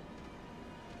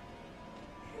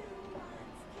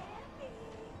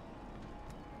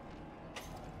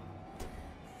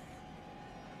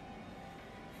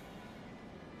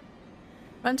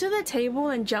 Run to the table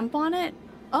and jump on it?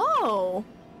 Oh!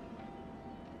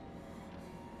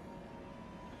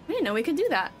 I didn't know we could do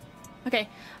that. Okay,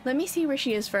 let me see where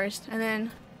she is first, and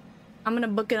then I'm gonna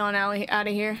book it on out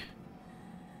of here.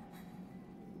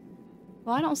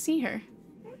 Well, I don't see her.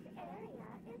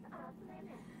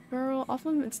 Girl, off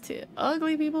limits to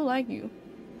ugly people like you.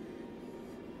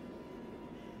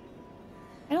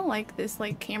 I don't like this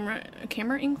like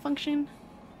camera ink function.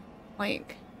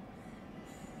 Like,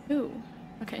 ooh,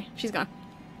 okay, she's gone.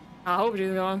 I hope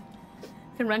she's gone.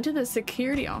 Can run to the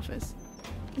security office.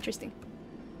 Interesting.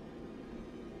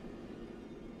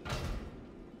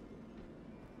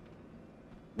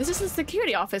 This is the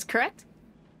security office, correct?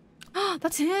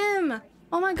 That's him!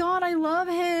 Oh my god, I love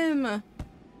him!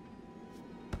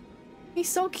 He's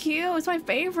so cute, it's my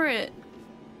favorite.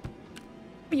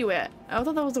 Where you at? I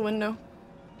thought that was the window.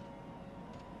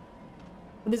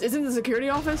 This isn't the security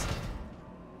office?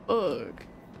 Ugh.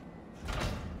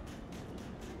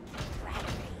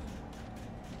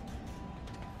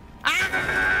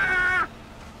 Ah!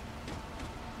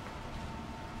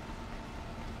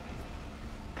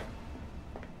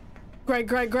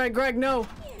 Greg, no! Your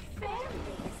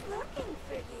family is looking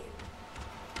for you.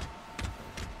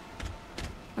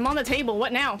 I'm on the table,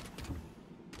 what now?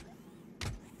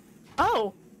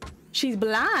 Oh! She's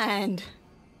blind!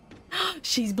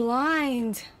 She's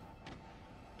blind!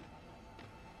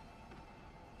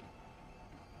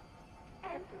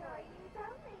 Employees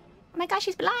only. Oh my gosh,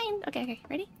 she's blind! Okay,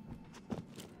 ready?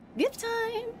 Gift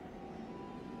time!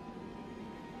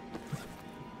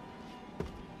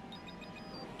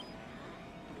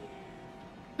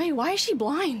 Wait, why is she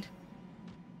blind?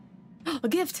 A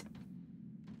gift!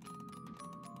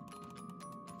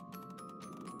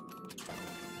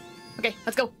 Okay,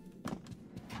 let's go.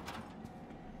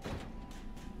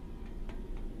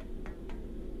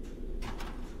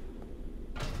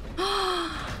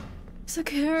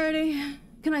 Security.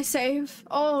 Can I save?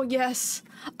 Oh, yes.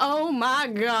 Oh my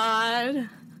god.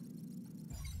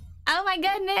 Oh my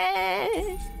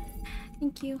goodness.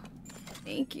 Thank you.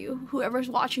 Thank you. Whoever's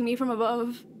watching me from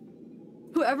above.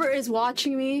 Whoever is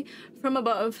watching me from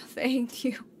above. Thank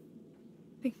you.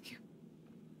 Thank you.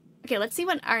 Okay, let's see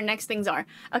what our next things are.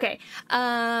 Okay.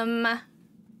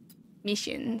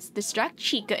 Missions. Distract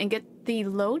Chica and get the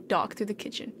load dock through the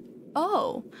kitchen.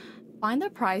 Oh. Find the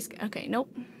prize. Okay,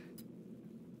 nope.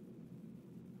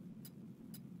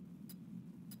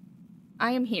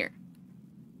 I am here.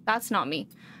 That's not me.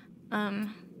 I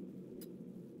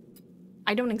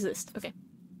don't exist. Okay.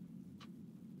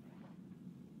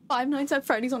 5 Nights at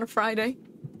Freddy's on a Friday.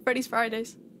 Freddy's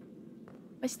Fridays.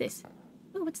 What's this?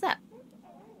 Ooh, what's that?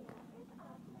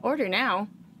 Order now.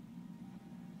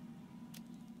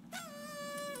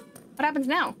 What happens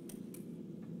now?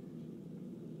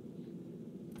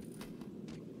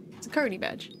 Security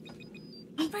badge.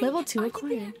 Level 2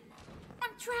 acquired. I'm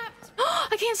trapped.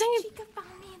 I can't save. Chica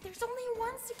found me and there's only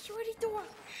one security door.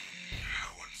 How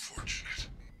unfortunate.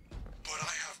 But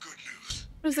I have good news.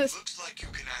 What is this? It looks like you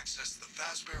can access the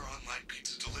Fazbear Online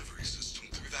Pizza delivery system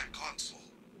through that console.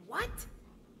 What?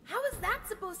 How is that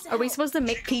supposed to Are we help? supposed to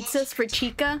make pizzas for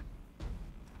Chica?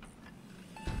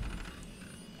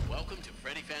 Welcome to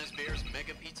Freddy Fazbear's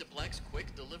Mega Pizzaplex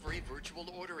Quick Delivery Virtual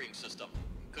Ordering System.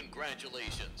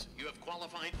 Congratulations, you have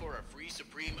qualified for a free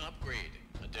Supreme upgrade.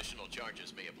 Additional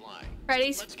charges may apply.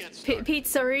 Freddy's Let's get started.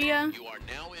 Pizzeria. You are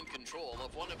now in control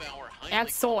of one of our highly Add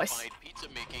sauce. qualified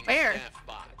pizza-making Where? staff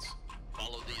bots.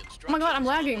 Follow the instructions Oh my god, I'm on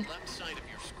lagging. the left side of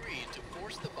your screen to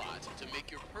force the bot to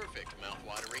make your perfect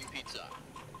mouth-watering pizza.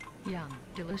 Yum,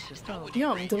 delicious dough.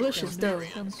 Yum, delicious dough.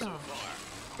 Experience so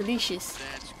far. Delicious.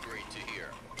 That's great to hear.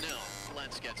 Now,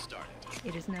 let's get started.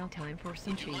 It is now time for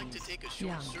some Would you cheese. like to take a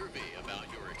short Yum. survey about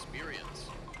your experience?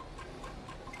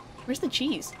 Where's the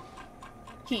cheese?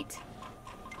 Heat.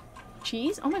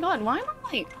 Cheese? Oh my god, why am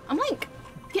I like... I'm like...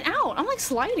 Get out! I'm like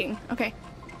sliding. Okay.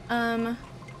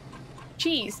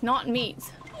 Cheese, not meat.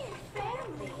 Your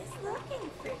family is looking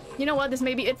for you. You know what? This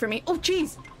may be it for me. Oh,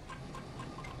 cheese!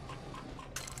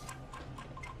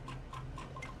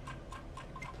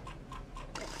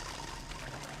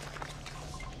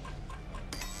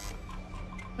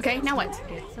 Okay, now what?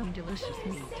 Get some delicious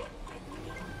meat.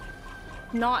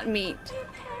 Not meat. Your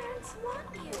parents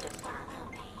want you to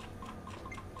follow me.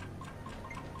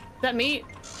 Is that meat?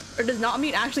 Or does not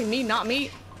meat actually mean not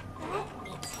meat? Let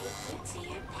me take you to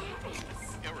your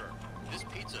parents. Error. This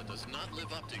pizza does not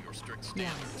live up to your strict Yum,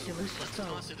 standards. delicious Let's dough.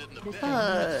 toss it in the This bin. time,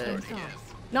 Uh, Start sauce. again.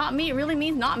 Not meat really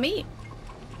means not meat.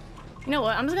 You know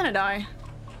what? I'm just gonna die.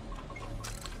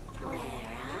 Where are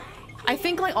I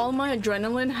think like all my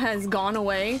adrenaline has gone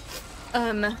away.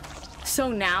 So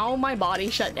now my body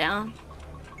shut down.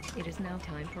 It is now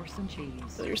time for some cheese.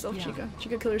 Kill yourself, Yum. Chica.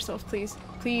 Chica, kill yourself, please.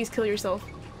 Please kill yourself.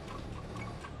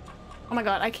 Oh my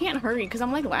god, I can't hurry because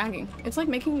I'm like lagging. It's like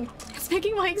making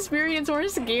my experience more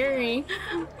scary.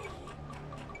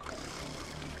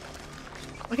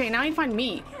 Okay, now I need to find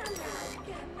meat.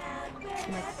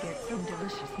 Let's get some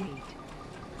delicious meat.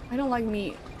 I don't like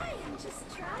meat. I am just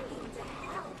trying to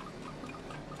help.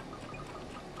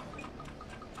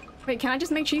 Wait, can I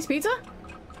just make cheese pizza?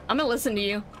 I'm gonna listen to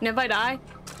you. And if I die...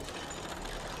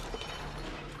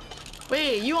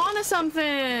 Wait, you onto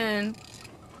something!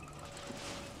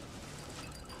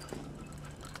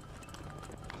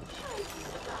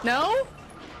 No?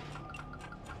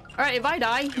 Alright, if I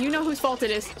die, you know whose fault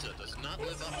it is. Pizza does not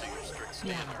live up to your strict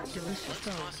Yeah, standards. delicious Let's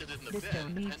though. toss it in the This bin don't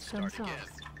and need some start again.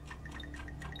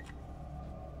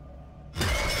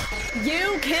 sauce.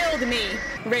 You killed me,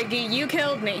 Reggie. You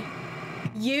killed me.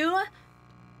 You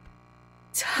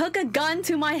took a gun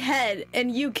to my head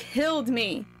and you killed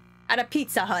me at a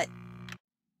Pizza Hut.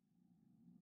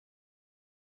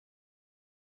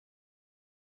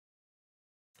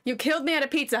 You killed me at a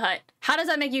Pizza Hut. How does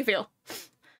that make you feel?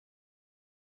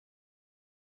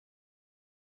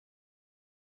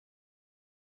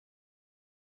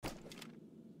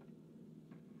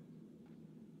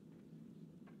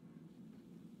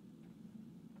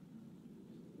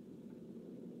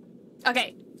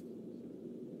 Okay.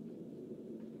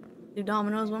 Do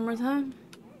Domino's one more time.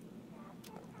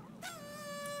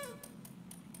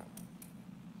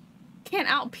 Can't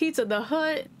out Pizza the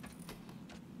Hut.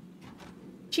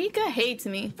 Chica hates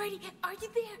me. Freddy, are you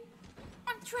there?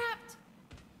 I'm trapped.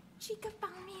 Chica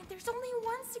found me and there's only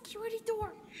one security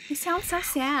door. You sound so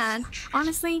sad.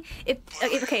 Honestly, if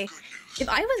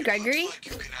I was Gregory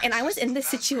and I was in this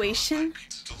situation,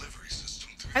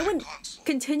 I would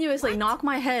continuously knock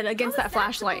my head against that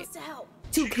flashlight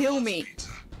to kill me.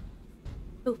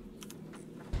 Ooh.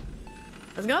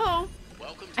 Let's go.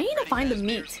 I need to find the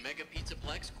meat. Mega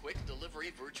Pizzaplex quick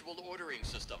delivery virtual ordering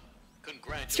system.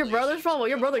 It's your brother's fault. Well,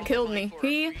 your brother killed me.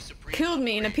 He killed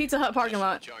me in a Pizza Hut parking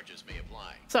lot.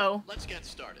 So. Let's get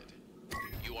started.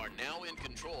 You are now in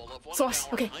control of one Sauce.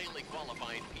 of our Okay. highly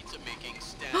qualified pizza making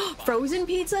staff. Frozen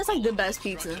pizza is like the best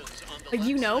pizza. Like,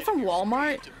 you know, from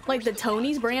Walmart, like the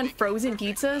Tony's brand frozen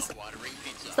pizzas.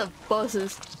 It's the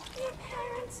buses.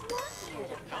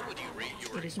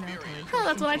 It is now time. Oh,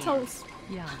 that's what I told.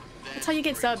 Yeah. That's how you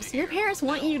get subs. Your parents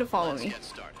want you to follow me.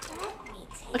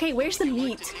 Okay, where's the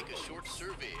meat?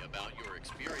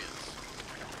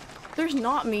 There's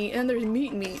not meat, and there's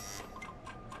meat.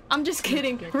 I'm just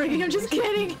kidding, Ricky, I'm just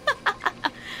kidding.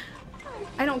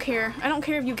 I don't care. I don't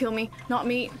care if you kill me. Not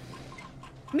meat.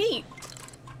 Meat!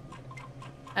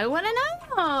 I wanna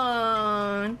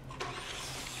know!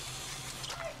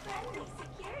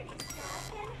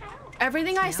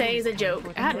 Everything I say is a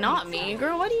joke. Not me.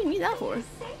 Girl, what do you need that for?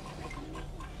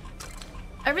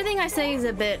 Everything I say is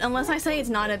a bit, unless I say it's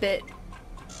not a bit.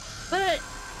 But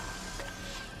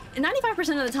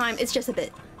 95% of the time, it's just a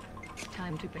bit.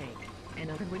 Time to bake.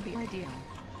 Another would be ideal.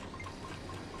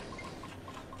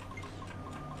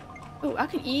 Oh, I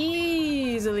could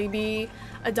easily be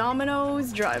a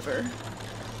Domino's driver.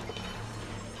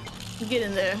 Get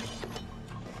in there.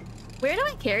 Where do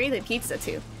I carry the pizza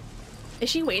to? Is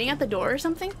she waiting at the door or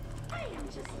something?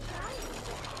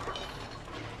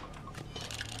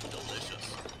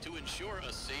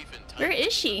 Where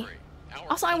is she?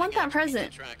 Also, I want that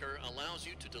present. Tracker allows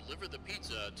you to deliver the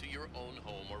pizza to your own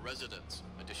home or residence.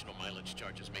 Additional mileage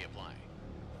charges may apply.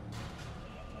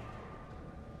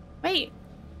 Wait.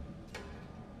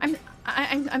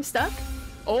 I'm stuck?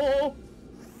 Oh.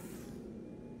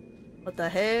 What the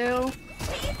hell?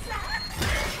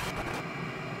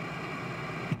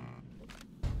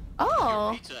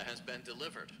 Oh. Your pizza has been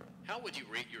delivered. How would you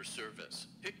rate your service?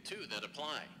 Pick 2 that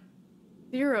apply.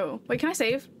 0. Wait, can I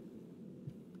save?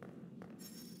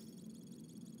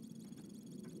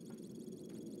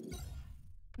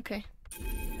 Okay.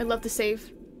 I'd love to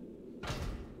save.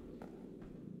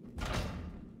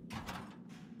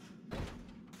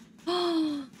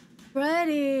 Oh,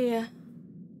 Freddy!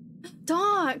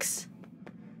 Docs!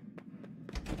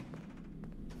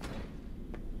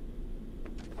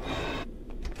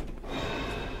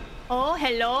 Oh,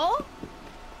 hello?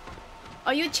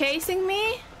 Are you chasing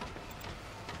me?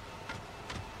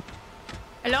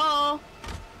 Hello?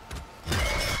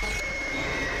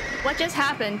 What just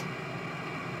happened?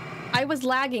 I was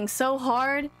lagging so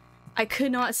hard, I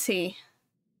could not see.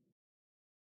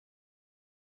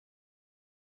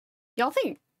 Y'all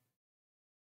think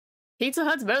Pizza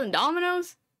Hut's better than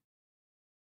Domino's?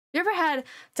 You ever had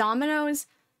Domino's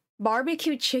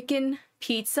barbecue chicken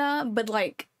pizza, but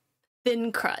like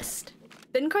thin crust?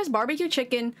 Thin crust barbecue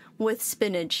chicken with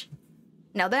spinach.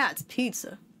 Now that's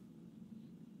pizza.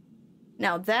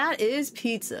 Now that is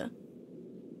pizza.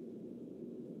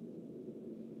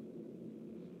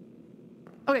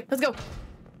 Okay, let's go.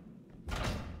 Oh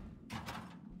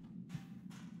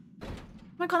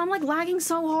my god, I'm like lagging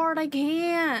so hard, I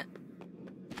can't.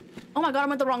 Oh my god, I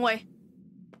went the wrong way.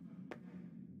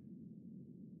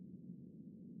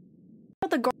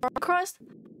 What the garlic crust?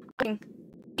 I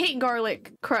hate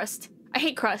garlic crust. I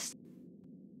hate crust.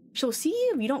 She'll see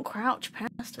you if you don't crouch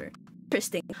past her.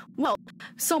 Interesting. Well,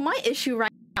 so my issue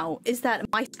right now is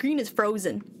that my screen is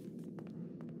frozen.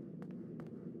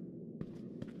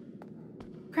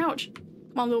 Crouch.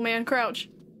 Come on, little man, crouch.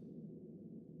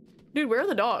 Dude, where are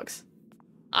the dogs?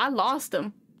 I lost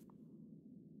them.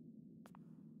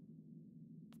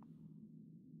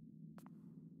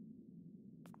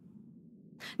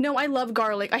 No, I love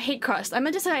garlic. I hate crust. I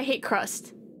meant to say I hate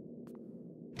crust.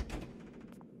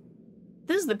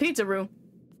 This is the pizza room.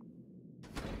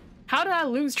 How did I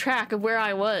lose track of where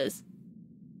I was?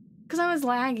 Because I was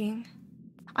lagging.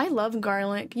 I love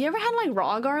garlic. You ever had like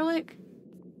raw garlic?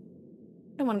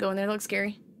 I don't want to go in there. It looks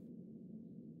scary.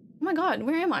 Oh my god,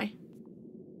 where am I?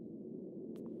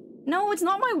 No, it's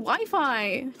not my Wi-Fi.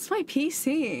 It's my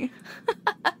PC.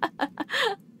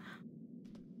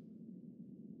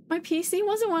 My PC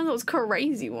wasn't one of those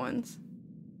crazy ones.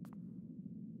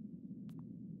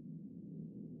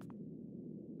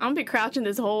 I'm gonna be crouching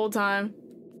this whole time.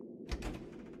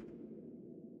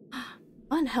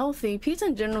 Unhealthy. Pizza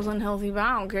in general is unhealthy, but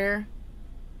I don't care.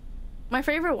 My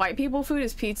favorite white people food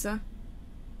is pizza.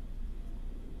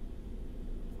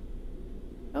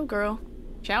 Oh, girl.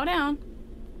 Chow down.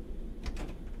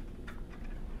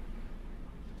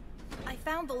 I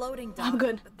found the loading dock. I'm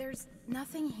good. But there's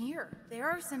nothing here. There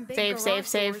are some big Save, garage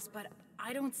save. doors, but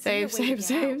I don't see Save, a way to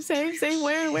save, get out. save,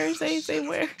 where, save,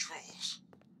 where?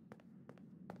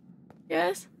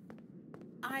 Yes?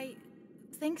 I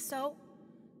think so.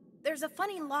 There's a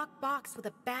funny locked box with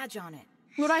a badge on it.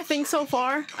 What I think so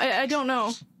far? I don't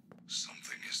know.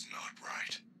 Something is not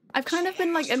right. I've kind of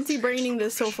been like empty braining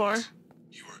this so far.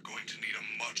 You are going to need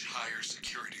a much higher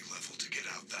security level to get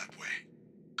out that way.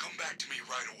 Come back to me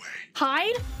right away.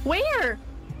 Hide? Where?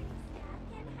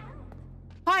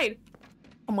 Hide.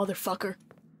 Oh, motherfucker.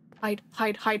 Hide,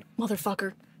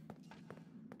 motherfucker.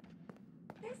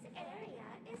 This area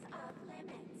is off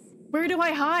limits. Where do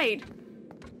I hide?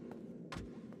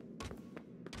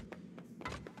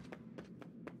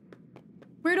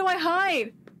 Where do I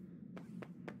hide?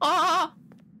 Ah!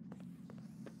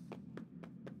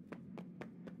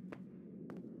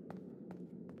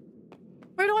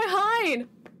 Where do I hide?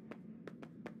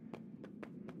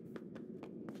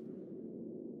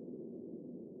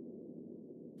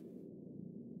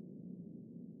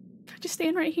 Can I just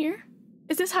stand right here?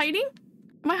 Is this hiding?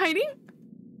 Am I hiding?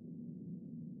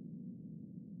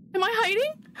 Am I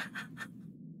hiding?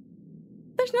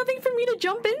 There's nothing for me to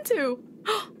jump into.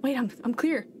 Wait, I'm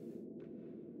clear.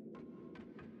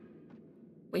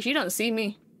 Wait, she doesn't see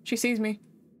me. She sees me.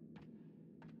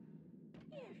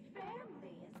 Your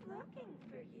family is looking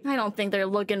for you. I don't think they're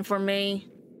looking for me.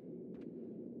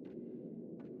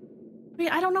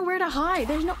 Wait, I don't know where to hide.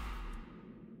 There's no...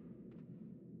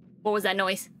 What was that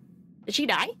noise? Did she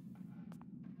die?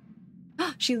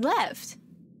 She left.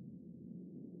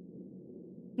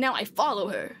 Now I follow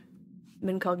her. I'm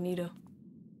incognito.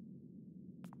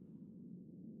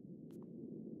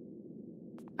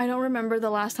 I don't remember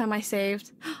the last time I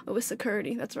saved. It was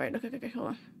security. That's right. Okay, hold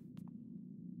on.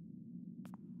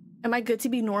 Am I good to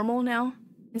be normal now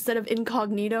instead of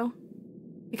incognito?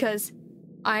 Because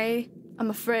I'm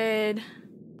afraid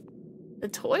the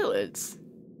toilets.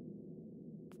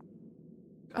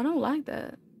 I don't like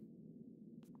that.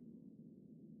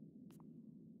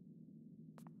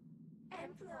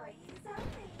 Employees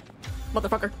only.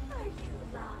 Motherfucker. Are you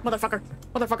lost?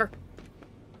 Motherfucker.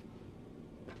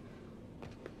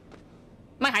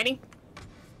 Am I hiding?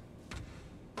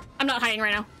 I'm not hiding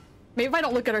right now. Maybe if I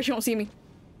don't look at her, she won't see me.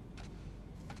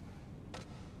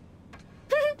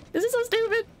 This is so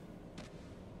stupid.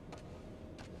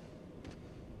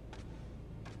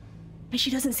 And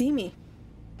she doesn't see me.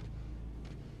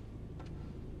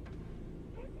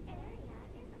 This area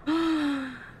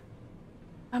is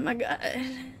Oh my god.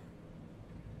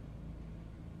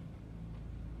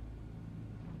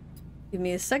 Give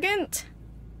me a second.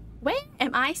 Where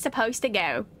am I supposed to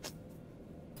go?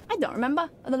 I don't remember.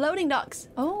 The loading docks.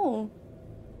 Oh.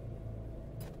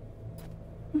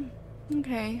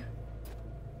 Okay.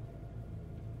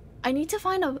 I need to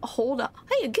find a hole to...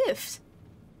 Hey, a gift.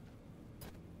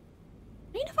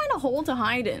 I need to find a hole to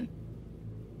hide in.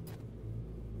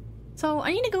 So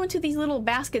I need to go into these little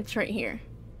baskets right here.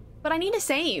 But I need to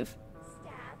save.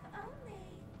 staff only.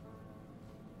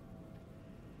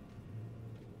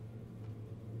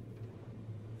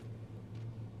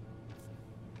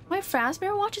 My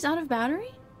Fazbear watch is out of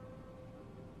battery?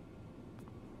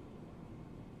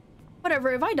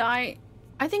 Whatever, if I die,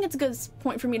 I think it's a good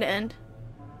point for me to end.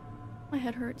 My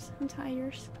head hurts. I'm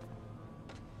tired.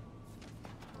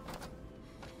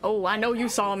 Oh, I know you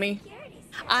saw me.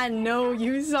 I know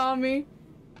you saw me.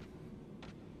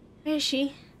 Where is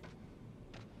she?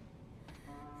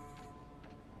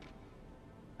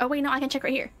 Oh wait, no, I can check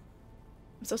right here.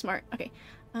 I'm so smart. Okay.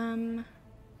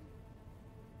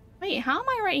 Wait, how am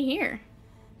I right here?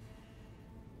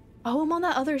 Oh, I'm on the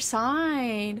other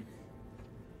side.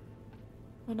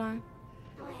 Hold on.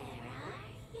 Where are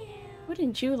you?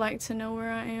 Wouldn't you like to know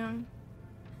where I am?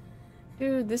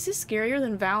 Dude, this is scarier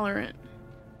than Valorant.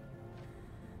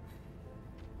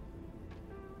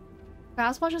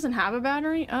 Fastwatch doesn't have a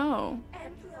battery? Oh.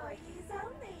 Employees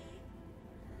only.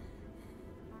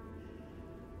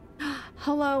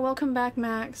 Hello, welcome back,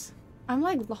 Max. I'm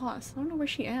like lost. I don't know where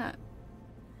she at.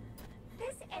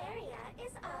 This area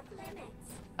is off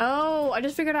limits. Oh, I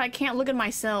just figured out I can't look at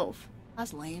myself.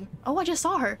 That's lame. Oh, I just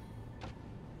saw her.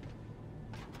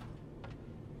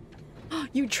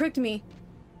 You tricked me.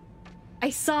 I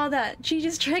saw that. She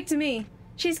just tricked me.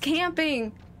 She's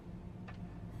camping.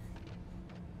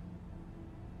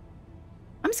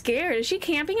 I'm scared. Is she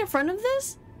camping in front of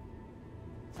this?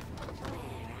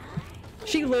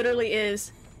 She literally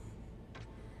is.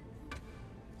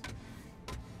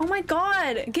 Oh my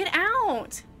god, get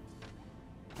out!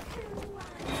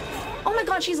 Oh my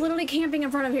god, she's literally camping in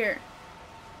front of here.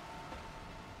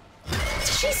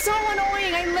 She's so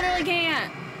annoying, I literally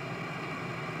can't.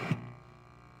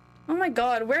 Oh my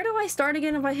god, where do I start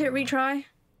again if I hit retry?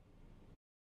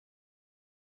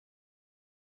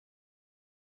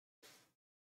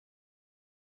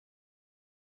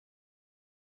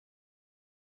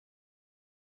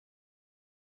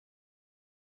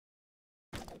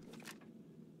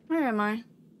 Where am I?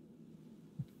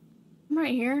 I'm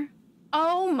right here.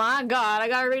 Oh my god, I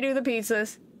gotta redo the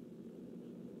pizzas.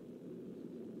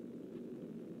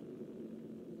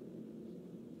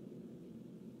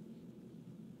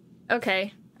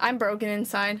 Okay, I'm broken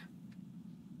inside.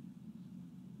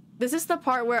 This is the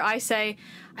part where I say,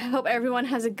 I hope everyone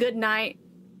has a good night,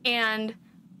 and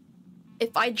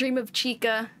if I dream of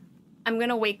Chica, I'm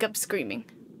gonna wake up screaming.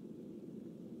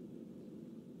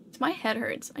 My head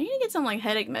hurts. I need to get some like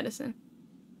headache medicine.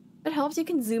 It helps you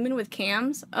can zoom in with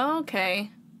cams.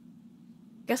 Okay.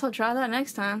 Guess I'll try that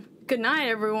next time. Good night,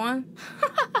 everyone.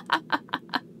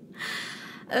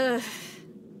 Ugh.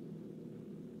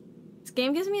 This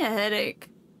game gives me a headache.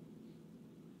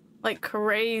 Like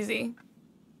crazy.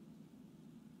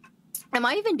 Am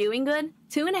I even doing good?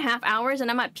 2.5 hours and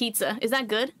I'm at pizza. Is that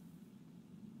good?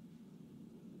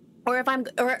 Or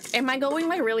am I going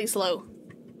like really slow?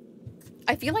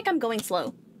 I feel like I'm going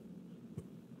slow.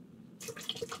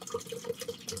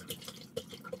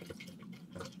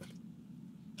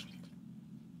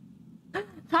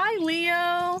 Hi,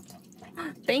 Leo.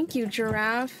 Thank you,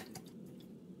 Giraffe.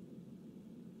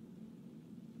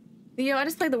 Leo, I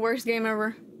just played the worst game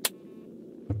ever.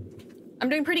 I'm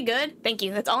doing pretty good. Thank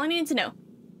you. That's all I needed to know.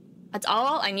 That's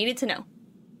all I needed to know.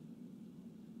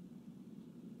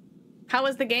 How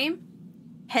was the game?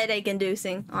 Headache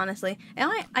inducing, honestly.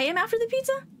 I am after the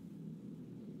pizza?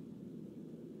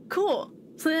 Cool.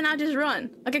 So then I'll just run.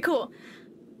 Okay, cool.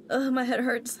 Ugh, my head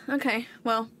hurts. Okay,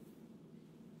 well.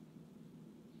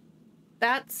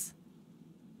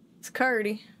 It's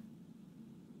Curdy.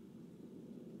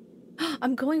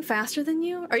 I'm going faster than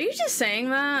you? Are you just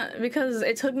saying that? Because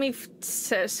it took me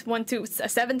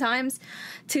 7 times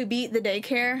to beat the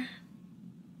daycare.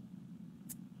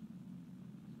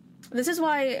 This is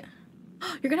why...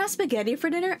 You're gonna have spaghetti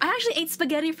for dinner? I actually ate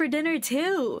spaghetti for dinner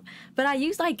too, but I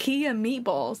used IKEA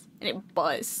meatballs and it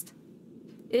bust.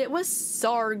 It was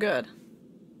so good.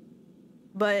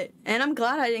 And I'm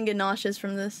glad I didn't get nauseous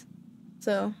from this.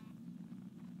 So,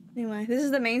 anyway, this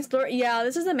is the main story. Yeah,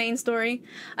 this is the main story.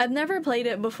 I've never played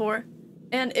it before.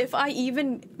 And if I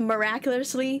even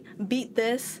miraculously beat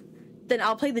this, then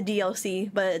I'll play the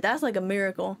DLC, but that's like a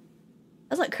miracle.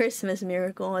 That's like Christmas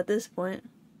miracle at this point.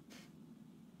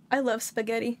 I love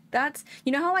spaghetti.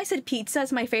 You know how I said pizza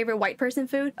is my favorite white person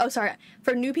food? Oh, sorry.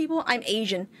 For new people, I'm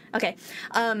Asian. Okay.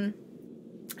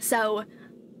 So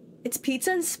it's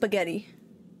pizza and spaghetti.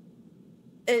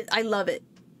 I love it.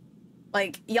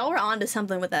 Like, y'all were onto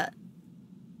something with that.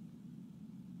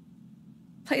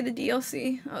 Play the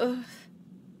DLC. Ugh.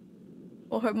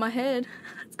 Will hurt my head.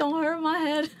 It's gonna hurt my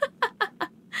head.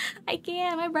 I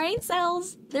can't. My brain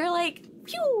cells. They're like,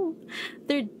 phew.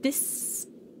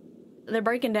 They're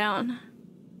breaking down.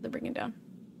 They're breaking down.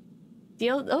 The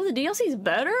DLC's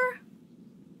better?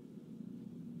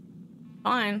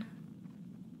 Fine.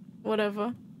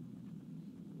 Whatever.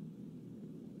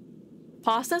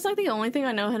 Pasta's like the only thing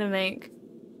I know how to make.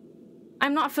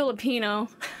 I'm not Filipino.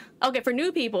 Okay, for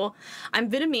new people, I'm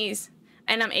Vietnamese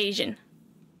and I'm Asian.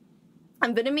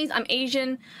 I'm Vietnamese, I'm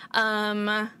Asian.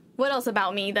 What else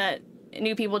about me that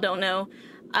new people don't know?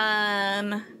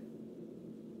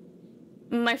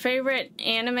 My favorite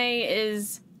anime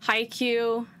is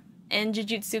Haikyuu and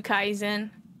Jujutsu Kaisen.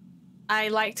 I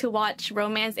like to watch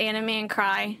romance anime and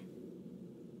cry.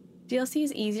 DLC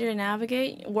is easier to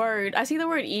navigate. Word. I see the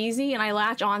word easy and I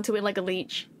latch onto it like a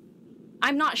leech.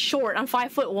 I'm not short. I'm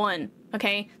 5'1".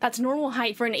 Okay? That's normal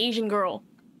height for an Asian girl.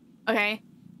 Okay?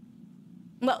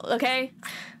 Well, okay?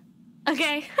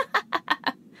 Okay?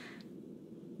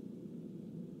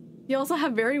 You also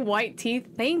have very white teeth.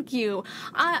 Thank you.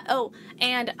 Oh,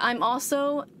 and I'm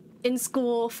also in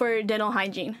school for dental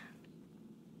hygiene.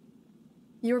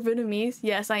 You're Vietnamese?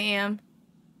 Yes, I am.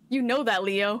 You know that,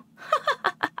 Leo.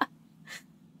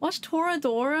 Watch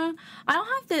Toradora? I don't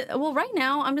have to... Well, right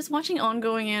now, I'm just watching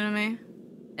ongoing anime.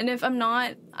 And if I'm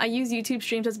not, I use YouTube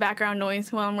streams as background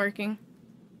noise while I'm working.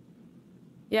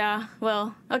 Yeah,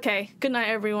 well, okay. Good night,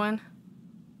 everyone.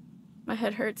 My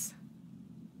head hurts.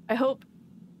 I hope...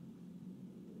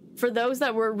 For those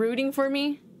that were rooting for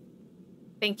me,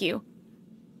 thank you.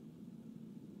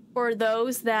 For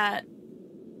those that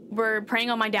were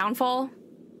preying on my downfall,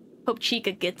 hope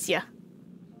Chica gets ya.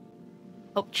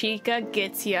 Hope Chica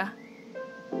gets ya.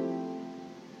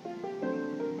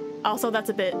 Also, that's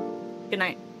a bit. Good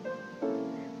night.